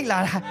မို့နှိမ့်လာ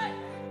တာ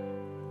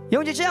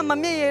用这些没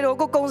面的，我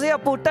公司要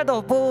不得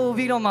到不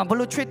比了嘛，不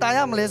如去打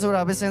呀，没来说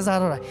了，别生啥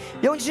了。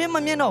用这些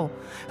没面的，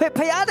会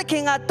培养的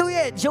看啊，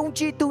对，用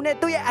这度呢，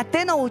对，啊，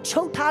电脑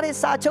抽他的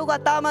啥抽个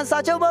大满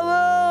啥抽不？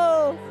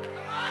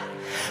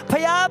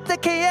培养的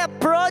看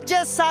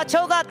project 啥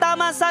抽个大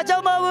满啥抽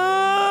不？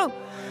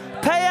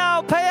培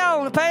养，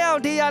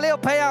第二六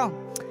培养，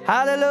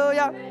哈利路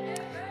亚，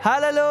哈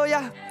利路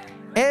亚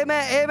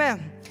 ，amen。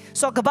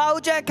说个保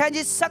证看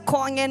见实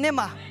况眼的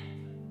嘛。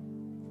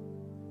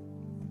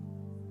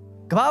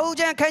Kau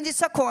jangan kanji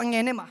sakwa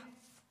ngene ma.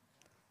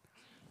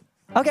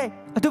 Okay,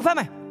 tu faham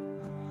eh?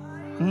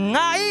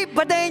 Ngai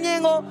badainya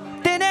ngo,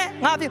 tene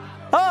ngapi.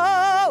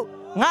 Oh,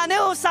 ngane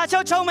o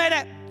sacho chong me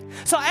de.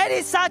 So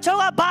edi sacho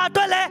a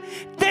bato le,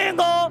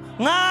 tengo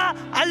nga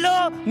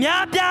alo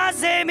mya pya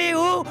se mi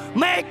u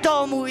make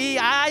to mu I.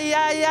 Ay.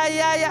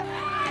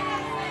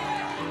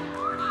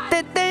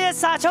 Tete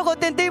sacho ko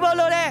tente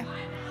bolo le.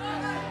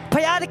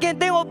 Phaya de ken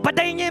tengo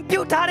badainya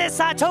pyu tha de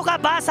sacho ka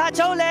ba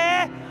sacho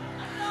le.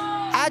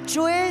 A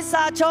chui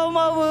sa châu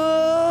mơ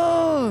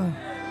vư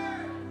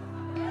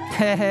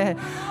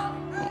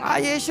a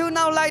Giêsu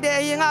nào lại để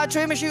anh a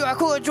chui mà siêu a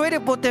khu chui để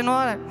bột tiền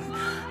nó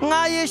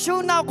a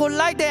Giêsu nào còn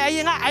lại để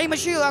anh mà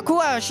siêu a khu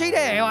a xí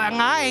để anh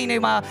này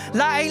mà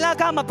là anh là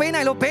cái mà bên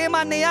này lo bên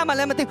mà này mà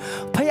lên mà tiêu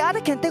phải ăn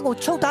cái tên của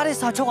châu ta để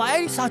sa châu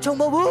ai sa châu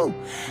mơ vư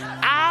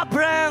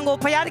Abraham của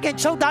phải ăn cái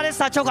châu ta để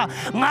sa châu cả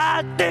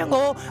ngã tên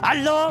của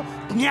alo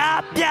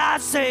nhà bia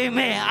sê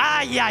mê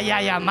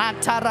ay mà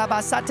thara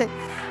basate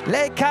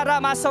Le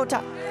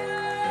karamasota.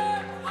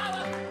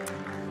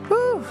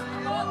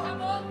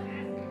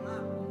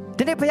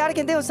 Dini payar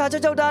kente o sacho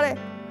chau dare.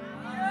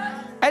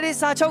 Edi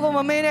sacho ko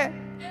mamine.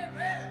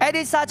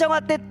 Edi sacho nga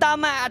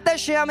titama ate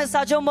shia me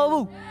sacho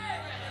mobu.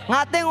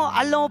 Nga tengo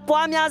along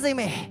pwa mya si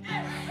me.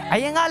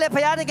 Ayen nga le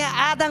payar ke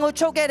adan ko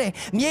choke de.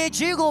 Mye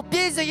chi ko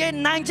pye se ye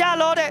nanja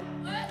lo de.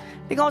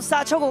 Di ko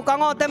sacho ko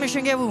kango te me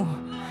shinge bu.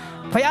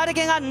 ဖယားတခ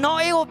င်ကနော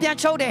အေကိုပြန်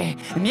ချုပ်တယ်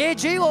မြေ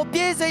ကြီးကို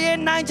ပြေးစေရင်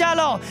နိုင်ကြ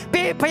လို့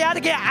ပြီးဖယားတ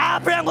ခင်အာ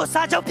ဗြဟံကို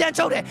စာချုပ်ပြန်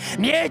ချုပ်တယ်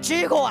မြေ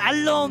ကြီးကိုအ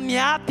လွန်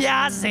များ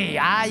ပြားစေ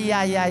အာ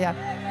ယာ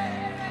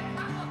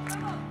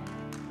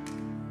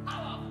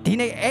ဒီ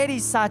နေ့အဲ့ဒီ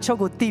စာချုပ်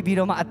ကိုတည်ပြီး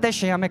တော့မှအသက်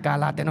ရှင်ရမယ့်ကာ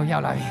လတင်တော့ရော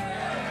က်လာပြီ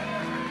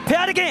ဖ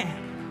ယားတခင်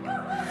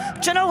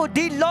ကျွန်တော်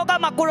ဒီလောက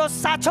မှာကိုရော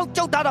စာချုပ်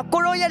ကြုတ်တာတော့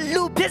ကိုရောရဲ့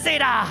လူဖြစ်စေ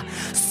တာ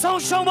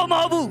ဆုံးရှုံးမ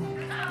ဟုတ်ဘူး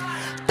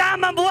တာ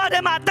မန်ဘဝထဲ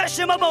မှာအသက်ရှ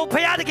င်မဟုတ်ဖ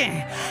ယားတခင်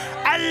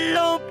အ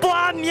လုံး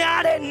ပွား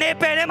များတဲ့နေ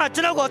ပယ်ထဲမှာ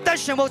ကျွန်တော်ကိုအသက်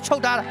ရှင်ဖို့ချု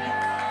ပ်ထားတာ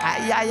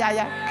အာယာ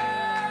ရာ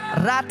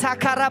ထာ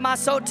ခရမ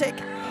ဆိုတက်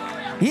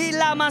ဟီ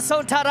လာမ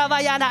ဆိုထာရဝ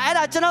ယာနာအဲ့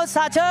ဒါကျွန်တော်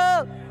စာချုပ်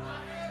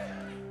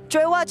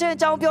ကျွေးဝချင်းအ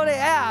ကြောင်းပြောတယ်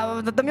အဲ့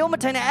ဒါတမျိုးမ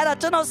ထင်နဲ့အဲ့ဒါ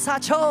ကျွန်တော်စာ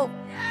ချုပ်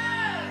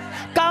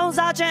ကောင်း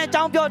စားခြင်းအ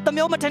ကြောင်းပြောတ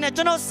မျိုးမထင်နဲ့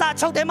ကျွန်တော်စာ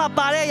ချုပ်ထဲမှာ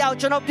ပါတဲ့အရာကို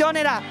ကျွန်တော်ပြော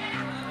နေတာ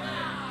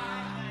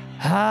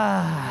ဟာ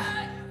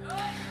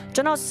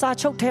ကျွန်တော်စာ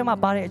ချုပ်ထဲမှာ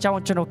ပါတဲ့အကြောင်း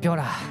ကိုကျွန်တော်ပြော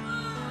တာ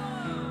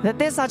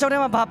တဲ့စာချုပ်ထဲ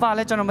မှာဘာပါ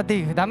လဲကျွန်တော်မသိ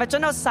ဘူးဒါပေမဲ့ကျွ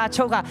န်တော်စာ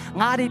ချုပ်က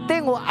ငါဒီတ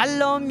င့်ကိုအ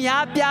လွန်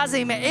များပြား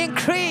စေမယ်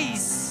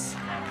increase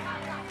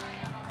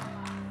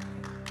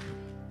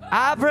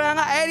အာဗြဟံက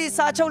အဲ့ဒီ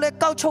စာချုပ်လေး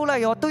ကောက်ချုပ်လို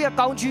က်ရောသူ့ရဲ့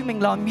ကောင်းချီးမင်္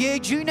ဂလာမြေ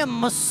ကြီးနဲ့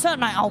မဆက်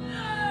နိုင်အောင်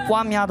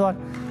ပွားများသွား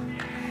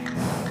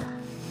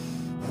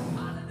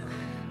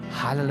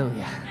ဟာလေလု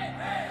ယာ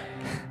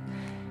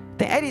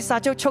တဲ့အဲ့ဒီစာ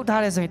ချုပ်ချုပ်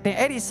ထားတယ်ဆိုရင်တဲ့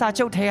အဲ့ဒီစာ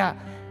ချုပ်ထဲက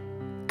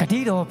ဂတိ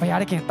တော်ဘုရား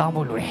သခင်တောင်း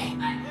ဖို့လိုတယ်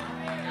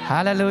ဟာ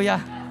လေလုယာ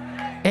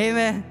အာမ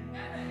င်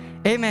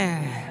Amen.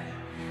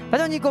 ဘာ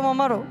ကြောင့်ညီကောင်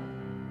မတို့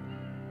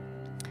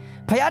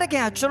ဖယားတခ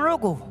င်ကကျွန်တော်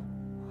တို့ကို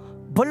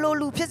ဘလို့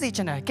လူဖြစ်စေချ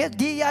င်တယ်ကဲ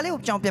ဒီအရာလေး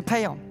ကိုကြောင်ပြန်ဖ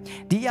တ်ရအောင်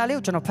ဒီအရာလေး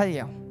ကိုကျွန်တော်ဖတ်ရ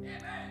အောင်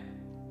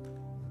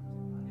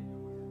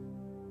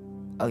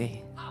Okay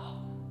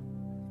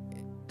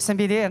စံ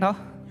ပြေတယ်နော်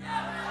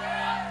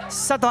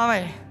ဆက်သွားမ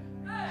ယ်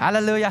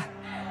Hallelujah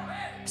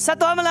ဆက်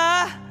သွားမ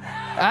လား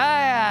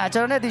ကျွ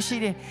န်တော်နဲ့သူရှိ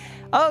တယ်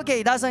Okay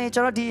ဒါဆိုရင်ကျွ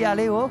န်တော်ဒီအရာ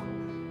လေးကို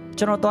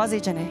ကျွန်တော်သွားစေ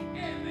ချင်တယ်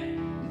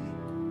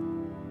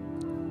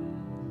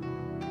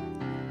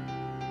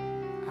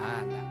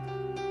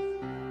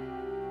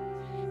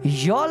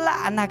ယောလာ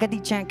အနာဂတိ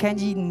ချန်ခန်း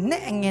ကြီး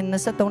နဲ့ငယ်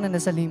23နဲ့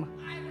24မှာ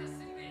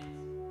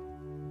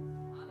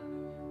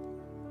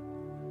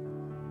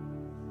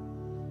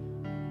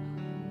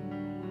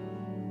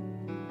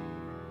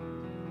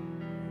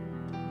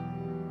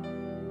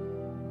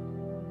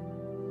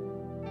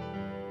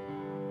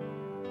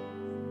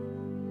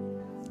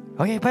โ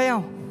อเคဖတ်အော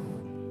င်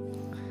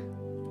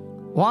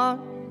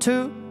 1 2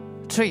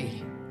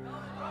 3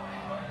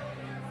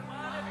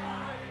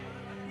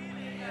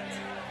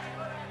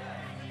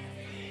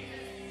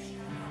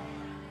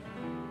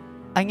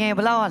အငယ်ဘ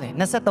ယ်လောက်လဲ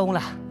23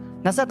လား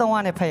23က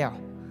နေဖတ်ရအောင်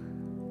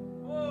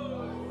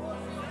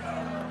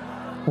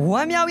ဝ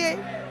မ်းမြောက်ရေး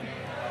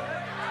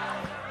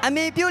အ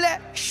မေပြုလက်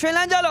ရှင်လ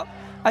န်းကြလို့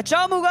အ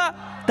ကြောင်းမူကား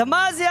ဓမ္မ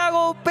စရာ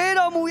ကိုပေး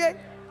တော်မူရဲ့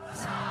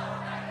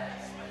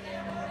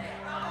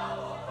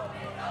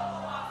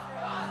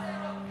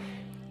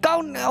ကော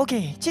င်းโอเค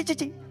ကြ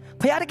ည့်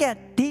ဘုရားတကယ်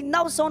ဒီ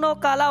နောက်ဆုံးတော့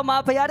ကာလမှာ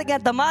ဘုရားတကယ်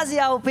ဓမ္မစ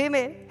ရာကိုပေးမ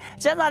ယ်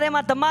ကျမ်းစာထဲ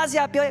မှာဓမ္မစ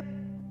ရာပြော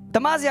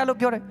Damazia look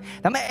pure.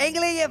 The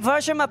English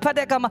version of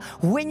Padecama,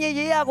 when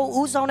ye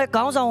go us on the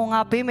council on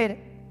our payment.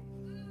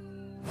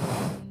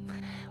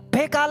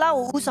 Pekala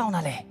us on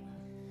a lay.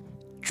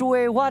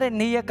 Joy, what a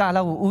near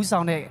Kala us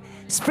on a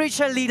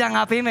spiritual leader on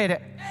our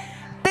payment.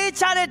 They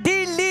chatted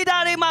the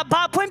leader in my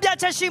Pumpia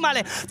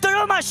Cheshimale.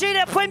 Through my sheet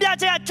of Pumpia,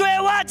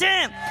 Joy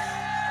watching.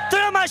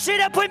 Through my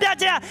sheet of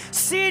Pumpia,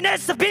 seen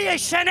as to be a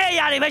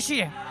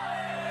Shanae.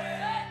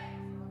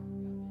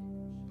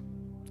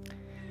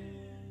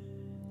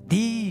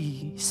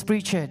 The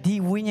spiritual, the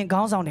winning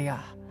goes on there.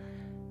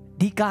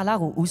 The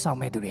Galago Usam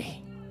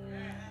Meduri.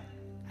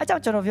 I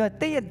don't know if you're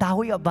there,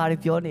 Dawi about it,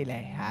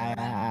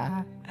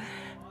 Pionele.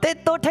 Then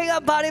don't take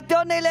a body,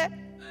 Pionele.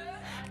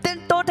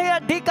 Then don't take a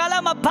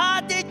Dikalama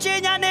party,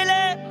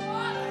 Chinanele.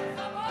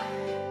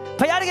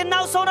 Payarigan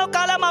now sono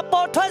Kalama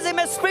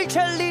Portosim, a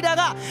spiritual leader.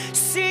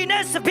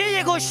 Sines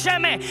Bigo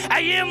Sheme,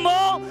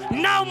 Ayimo,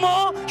 now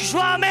more,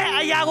 Shwame,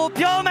 Ayago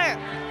Piome.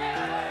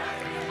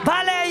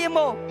 Vale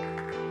Ayimo.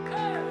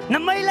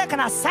 Namila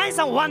can a signs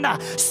and wonder,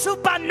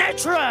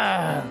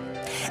 supernatural.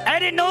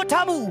 Eddie no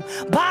tamu,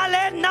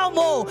 Bale now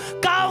more,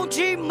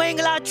 County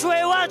Mingla,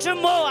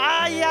 Chuewachimo,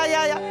 ay.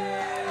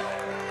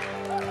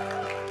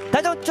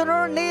 That don't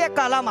general near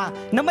Kalama,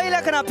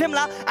 Namila can a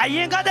pimla, I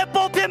ain't got the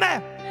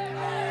popime.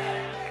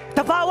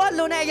 The power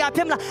Lunaya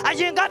pimla, I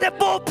ain't got the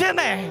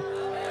popime.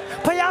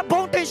 Paya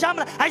Bonte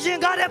Shamla, I ain't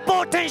got the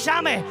Bonte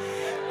Shame.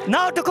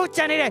 Now to cook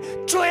Janine,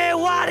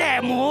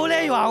 Chueware,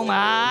 Mule,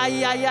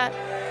 ay.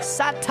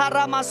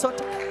 Satarama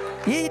sota,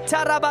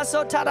 Itaraba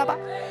sotaraba.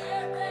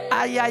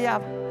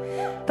 Ayaya.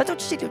 That's what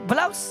she did.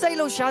 Blow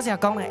sailor shazia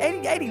gone.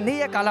 Eddie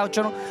near Gala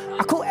General.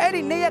 A cool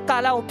Eddie near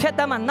Gala,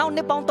 Pietama, now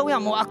Nippon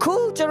Toyamo. A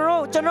cool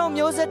general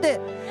music.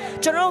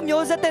 General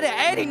music,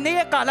 Eddie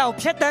near Gala,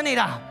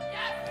 Pietanida.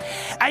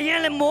 I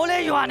yell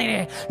mole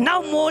yuanine.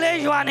 Now mole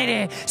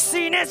yuanine.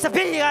 Sines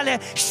Piale,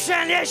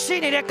 Shane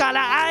Shine Gala.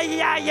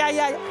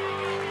 Ay.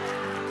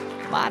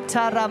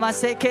 Matarama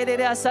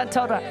Sekeda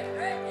Santora.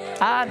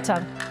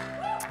 Anton.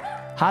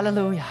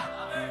 Hallelujah.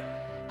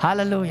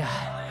 Hallelujah.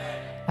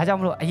 I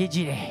don't know.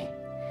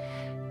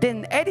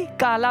 Then Eddie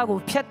Gala will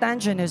pet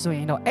dungeon as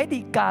we know.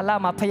 Eddie Gala,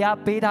 my paya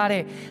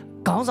bedare,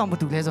 goes on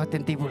to les or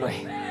tentibule.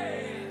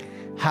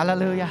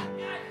 Hallelujah.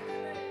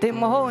 Then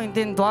Moho and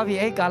then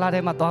Dwavi a gala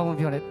de Madame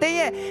Pure.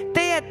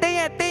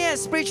 They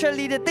spiritual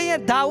leader, they are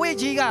Dawe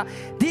Giga.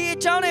 The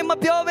John and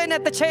Mapioven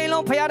at the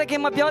Chalon, Payaka,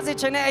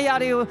 Mapiosic and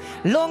Ayario,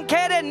 Long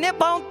Kere,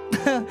 Nippon,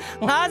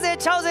 Naze,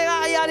 Chause,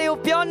 Ayario,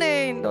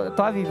 Pione,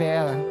 Dwavi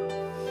Bear.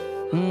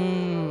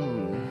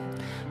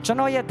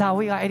 Janoya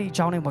Dawi, Eddie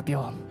John and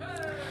Mapio.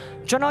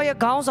 Janoya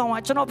Gowns on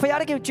what Jano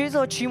Payaki,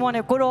 Jesus, Chimon,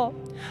 and Guru.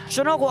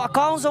 Janogo, a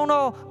Gonzo,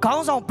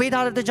 Gonzo,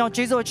 Peter, the John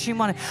Jesus,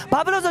 Chimon.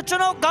 Pablo, the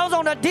Jano Gowns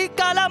on the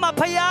Dikalama,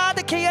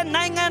 Payaki, and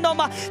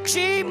Nanganoma,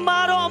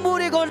 Chimaro,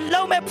 Murigo,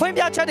 Lome,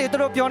 Pumbia Chatty,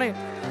 Dropione.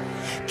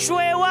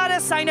 Chuewa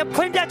sign a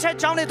Pumbia Chat,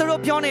 Johnny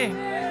Dropione.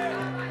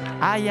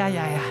 Ay.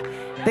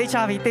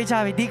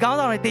 Dechavi, the Gowns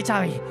on it,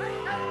 Dechavi.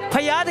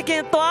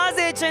 Payaki,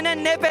 Toazich,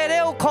 and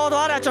Nepero,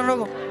 Cordora,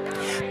 Janogo.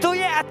 Do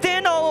ye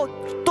Atheno,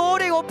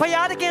 Tori,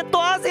 Payaki,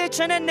 Toazich,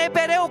 and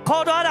Nepero,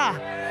 Cordora.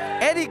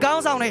 Eddie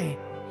Gowns on it.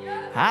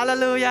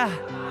 Hallelujah.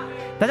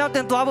 They don't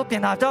think double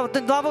piano, don't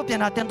double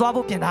piano,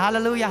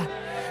 hallelujah.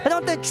 They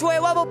don't think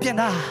double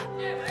piano.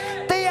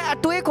 They are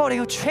doing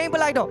calling chamber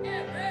light.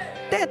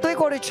 They are doing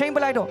calling chamber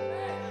light.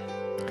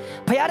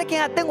 Payaki,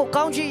 I think, will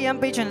count you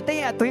and patient.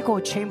 They are doing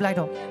called chamber light.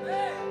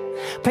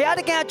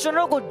 Payaki,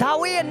 General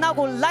Dawi and now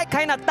like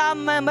kind of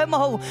damn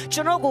memo.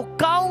 General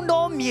count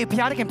on me,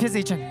 Payaki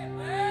position.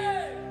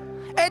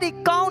 Eddie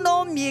count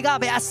on me,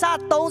 Gabe, I saw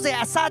those,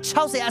 I saw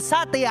Chelsea, I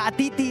saw the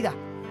Aditida.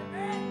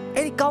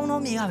 Eddie count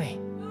on me, Gabe.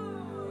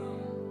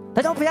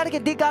 They don't Payaki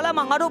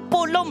Digalama, I don't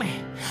pull on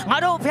me. I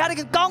don't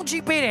Payaki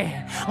country pity.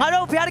 I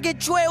don't Payaki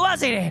Joy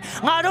was it.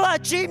 I don't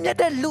have Jim yet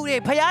the Louis,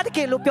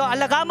 Payaki, Lupio,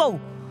 Alagamo.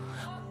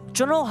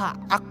 Genoha,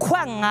 a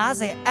quang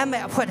as a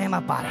put him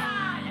apart.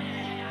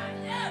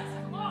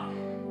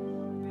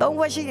 Don't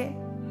wish it.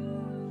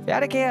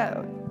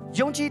 Payaki,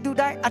 Jonji do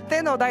die,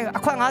 Atheno die, a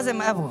quang as a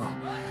mabu.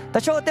 The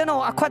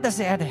Choteno, a quata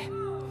say Ade.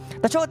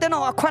 The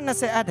Choteno, a quana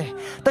say Ade.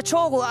 The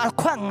Chogo, a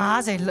quang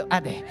as a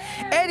Ade.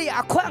 Eddie,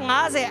 a quang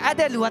as a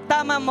Ade,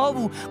 Luatama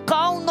Mobu,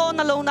 count on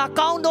alone,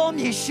 count on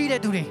ye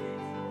sheet today.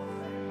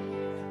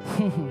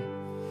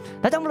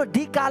 That I'm not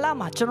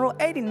Dikalama, General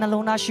Eddie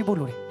Nalona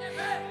Shibulu.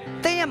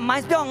 They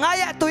might be on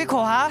Naya to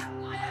equal her.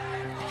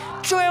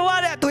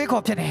 Chuewa to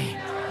equal today.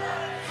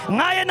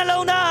 Naya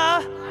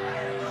Nalona,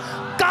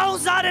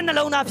 Gauzad and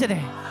Nalona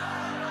today.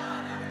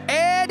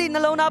 Eddie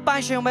Nalona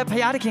Bansham by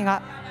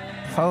Payaki.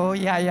 Oh,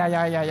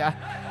 yeah.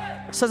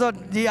 So,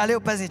 the Alio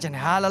position.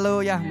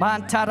 Hallelujah.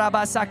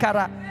 Mantaraba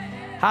Sakara.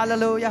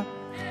 Hallelujah.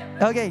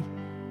 Okay.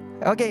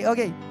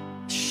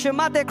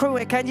 Shema de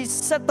crew, can you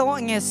set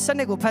on a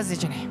Senegal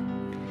position?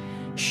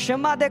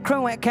 Shema de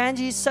crew, can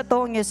you set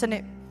on a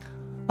Senegal?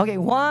 Okay,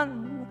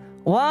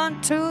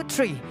 1, 2,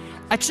 3.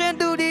 I can't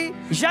do the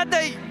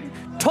Jade.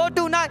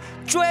 Todu night,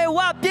 Joy,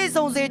 what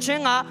business they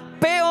change?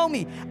 Pay on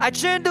me. I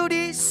can't do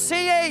the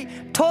CA.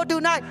 told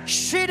tonight,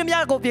 she the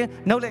Yagopian,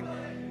 no link.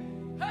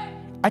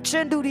 I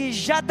can't do the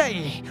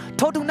Yate,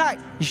 told tonight,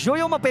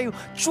 Joyoma Bay,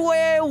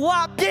 Joy,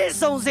 what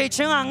piece on the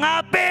Chang,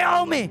 I pay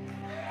on me.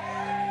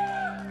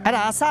 And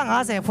I sang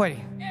as a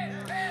pretty.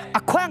 A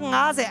quang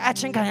as a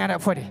action can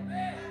have pretty.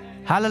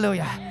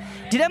 Hallelujah.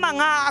 Did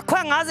a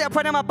quang as a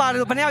pretty my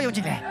body, but now you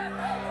did.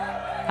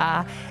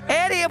 Ah,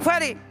 Eddie a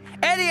pretty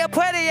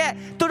yet,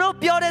 to do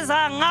beauties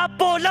and I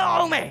pull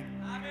on me.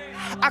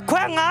 A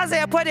quang as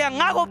a pretty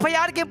and I go pay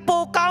out again,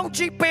 pull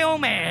country pay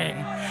on me.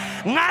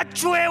 Not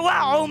true,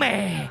 wow,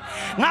 me.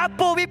 Not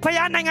Bobby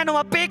Payaning and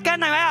a bacon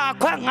and I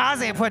quang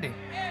as a pretty.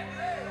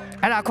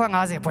 And I quang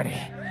as a pretty.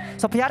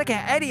 So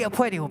Piarcan, Eddie a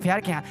pretty,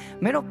 Piarcan,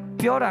 Meno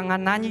Pure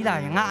and Nani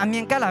lying. I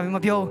mean,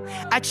 Calavimabio.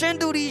 I can't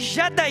do the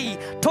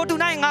Shatai,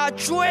 Totunang, I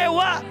true,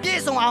 what?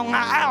 Yes, on my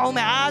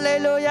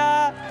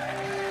hallelujah.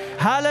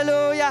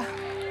 Hallelujah.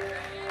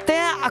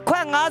 There are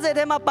quite other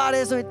than my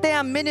body, so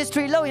their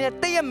ministry low in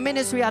their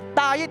ministry are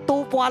tired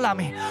to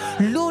Polame.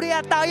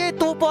 Luria tired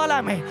to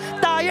Polame.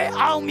 Tired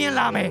Almian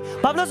Lame.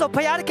 Pablos of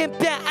Payarkin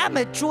Pia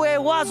Amateur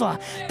was.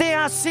 They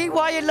are see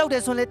why you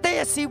loaded, so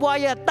they see why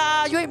you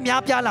tired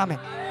Miapia Lame.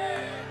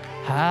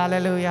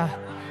 Hallelujah.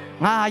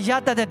 Ah,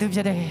 Yata de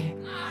Dubjade.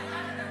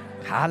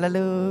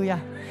 Hallelujah.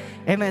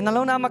 Amen.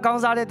 Alona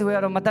Macanzade to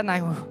wear a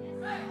Matanahu.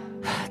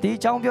 The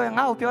champion and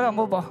now pure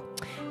mobile.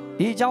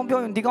 The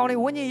champion, the only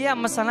 1 year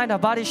must like a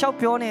body shop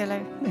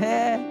pioneer.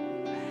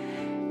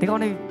 The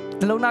only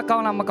Lona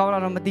Kauna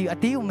Macala Madia, a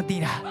deal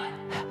Madia.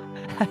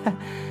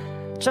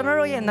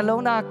 Generally, and the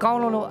Lona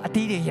Kauno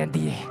Atidi and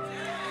D.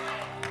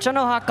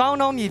 Chano ha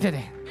Kauno me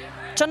fitting.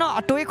 Chano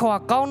a tuiko, a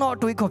Kauno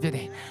tuiko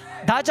fitting.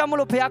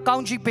 Dajamulo Pia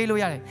Country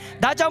Peloyale.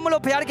 Dajamulo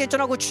Piarke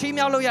Chanogo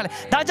Chimia Loyale.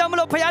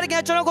 Dajamulo Piarke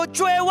Chanogo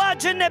Joy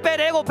watching the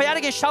Perego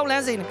Piarke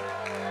Shaolenzin.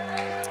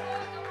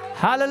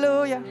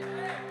 Hallelujah.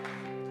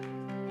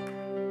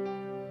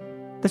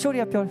 The story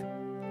of Pure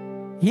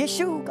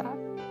Yeshu,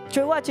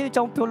 Chewachi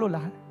John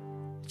Polola.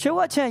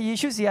 Chewacha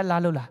Yeshusia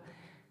Lalola.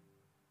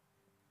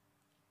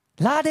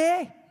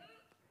 Lade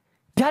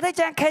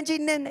Piadajan Kanji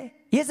Nene.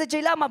 Yes, a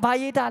Jilama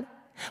Bayidal.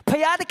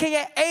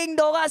 Payadike ain't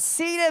dog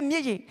see them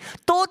ye.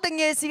 Toting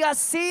is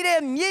see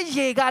them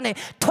ye gane.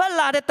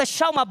 12 at the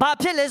Shama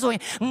Bapilezo.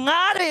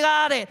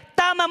 Narigare,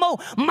 Tamamo,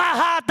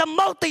 Maha, the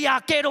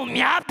Motiakero,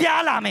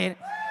 Miapialame.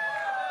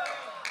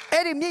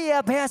 Eri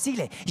mia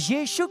peasile,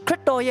 Yeshu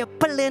Kritoya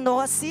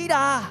Peleno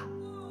Sida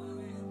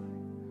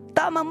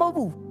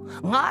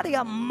Tamamobu,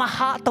 Naria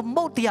Maha, the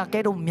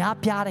Motiakero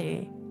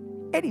Miapiare.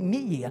 Eri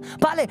mia,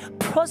 Pale,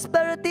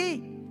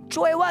 prosperity,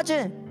 joy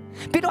watching.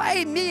 Pero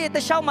ai mi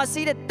the Shama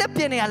see the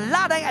Tipian a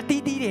lot at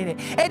Didi.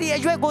 Eddie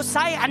as you go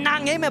say and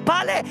name a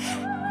pale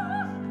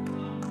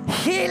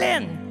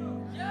healing.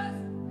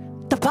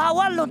 The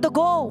power on the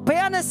go.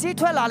 Piana see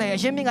 12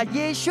 Jimmy a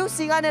Yeshu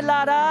sing on a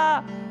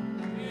ladder.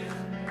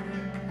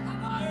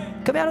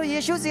 Come here,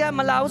 Yeshu see I'm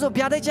allowed to be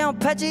a jam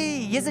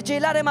patchy. Yes, a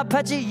jailama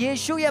patchy.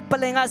 Yeshu ya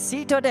pelenga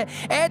see to the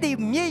Eddie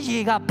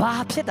Miga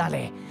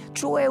Bapitale.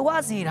 Joy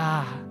was it.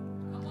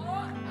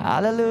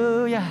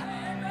 Hallelujah.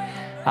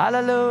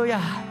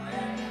 Hallelujah.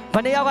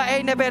 Panayawa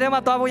ain't a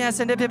berema to and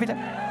send a people.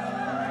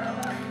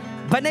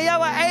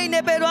 Panayawa ain't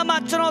a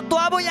berema to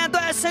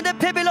and send a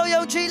people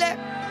of Chile.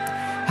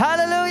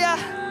 Hallelujah.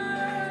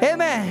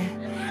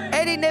 Amen.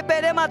 Eddie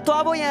Neberema to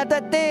and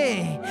that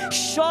day.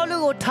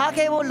 Sholu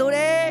Takebo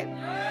Lure.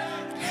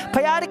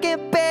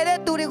 Payarke Pere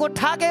to go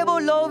Takebo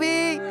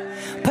Lovi.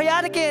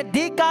 Payarke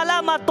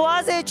Dikala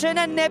Matuaze Chen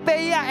and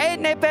Nepeya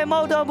ain't Nepe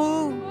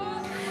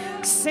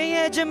Modabu. Sing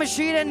a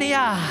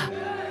Jimashirania.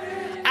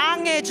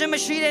 Ange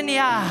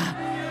Jimashirania.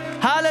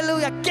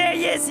 Hallelujah.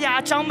 Yes,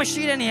 ya, John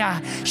Machine.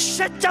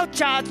 Shut out,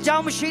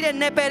 John Machine,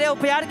 Nepero,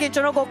 Piarki,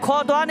 Jonogo,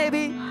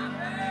 Cordonebi.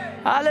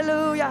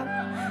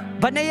 Hallelujah.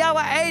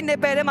 Baneyawa, a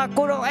Neperema,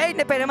 Guru, a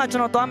Neperema,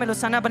 Jonotomelo,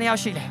 Sanabania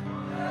Shile.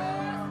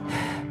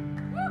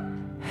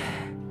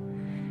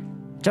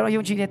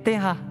 Jonoyuji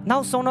Teha,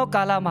 now sono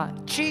Kalama,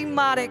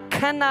 Chimare,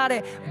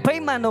 Canare,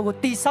 Baymano,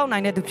 T sound I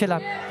need to kill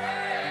up.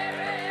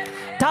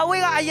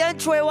 Tawiga ayan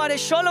chwewa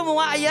Solomon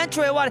ayan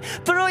chwewa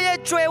Truye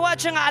chwewa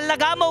chang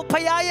alagamo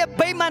payaya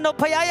Baymano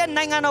payaya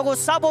nangano go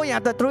sabo ya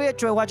the Truye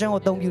chwewa chang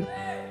odong you.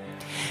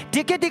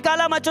 Tikiti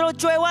kala machro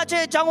chwewa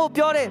che chango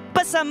piore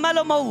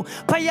Pasamalomo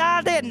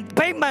payade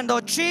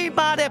Baymano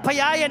chimade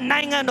payaya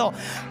nangano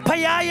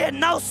payaya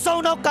now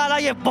sono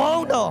kalaye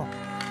bondo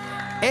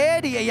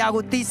Eddie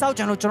yago tisao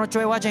chano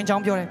chwewa chang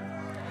chang piore.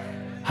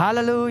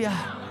 Hallelujah.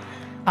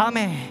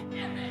 Amen.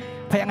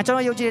 Payang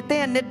chano yoji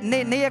te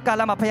ne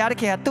kala ma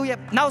payarke tu ye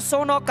now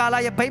sono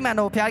kala ye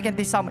paymano payarke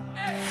tisame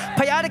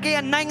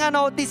payarke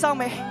nangano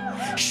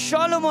tisame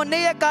Solomon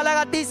ne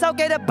kala tisao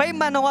ke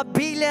paymano a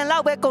billion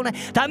la we kone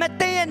dame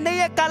te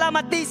ne kala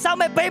ma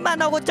tisame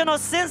paymano go chano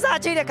sensa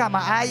chi de kama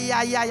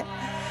ay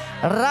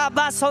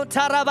raba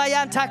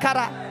sontarabayan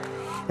takara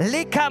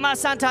likama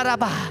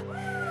santaraba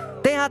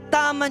they are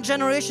time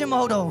generation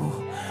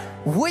modo.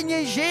 When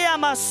you hear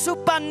my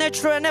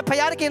supernatural and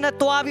Payarki in a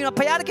Tuabi,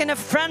 Payarki in a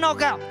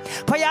Franoga,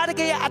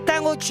 Payarki a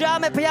Tango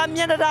Jam,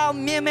 Payamina,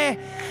 Mime,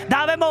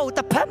 Davemo,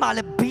 the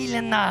Pamale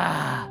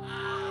Billina.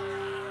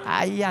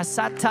 Aya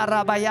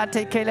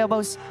satarabayate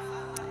kelebos.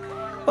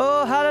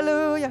 Oh,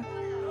 hallelujah.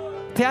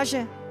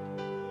 Passion.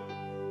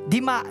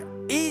 Dima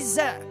is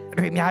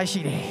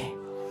Remiashi.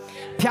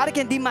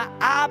 Piarkin Dima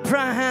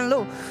Abraham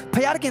Lo.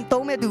 Piarkin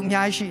Tome do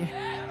Miashi.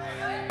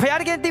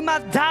 Piarkin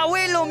Dima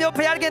Dawelo, your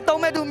Piarkin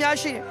Tome do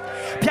Miashi.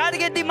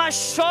 Piarkin Dima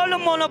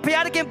Solomon,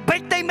 Piarkin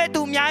Bete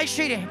Medu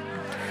Miashi.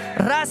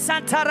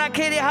 Rasantara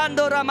Kiri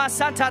Hando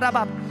Ramasanta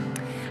Rabab.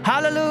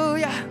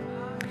 Hallelujah.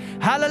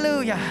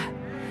 Hallelujah.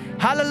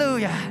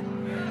 Hallelujah.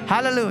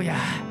 Hallelujah.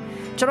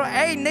 Chalo,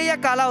 eh,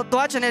 neya kala,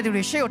 tuache ne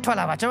duri, sheo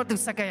twala ba, chalo tu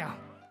sakaya.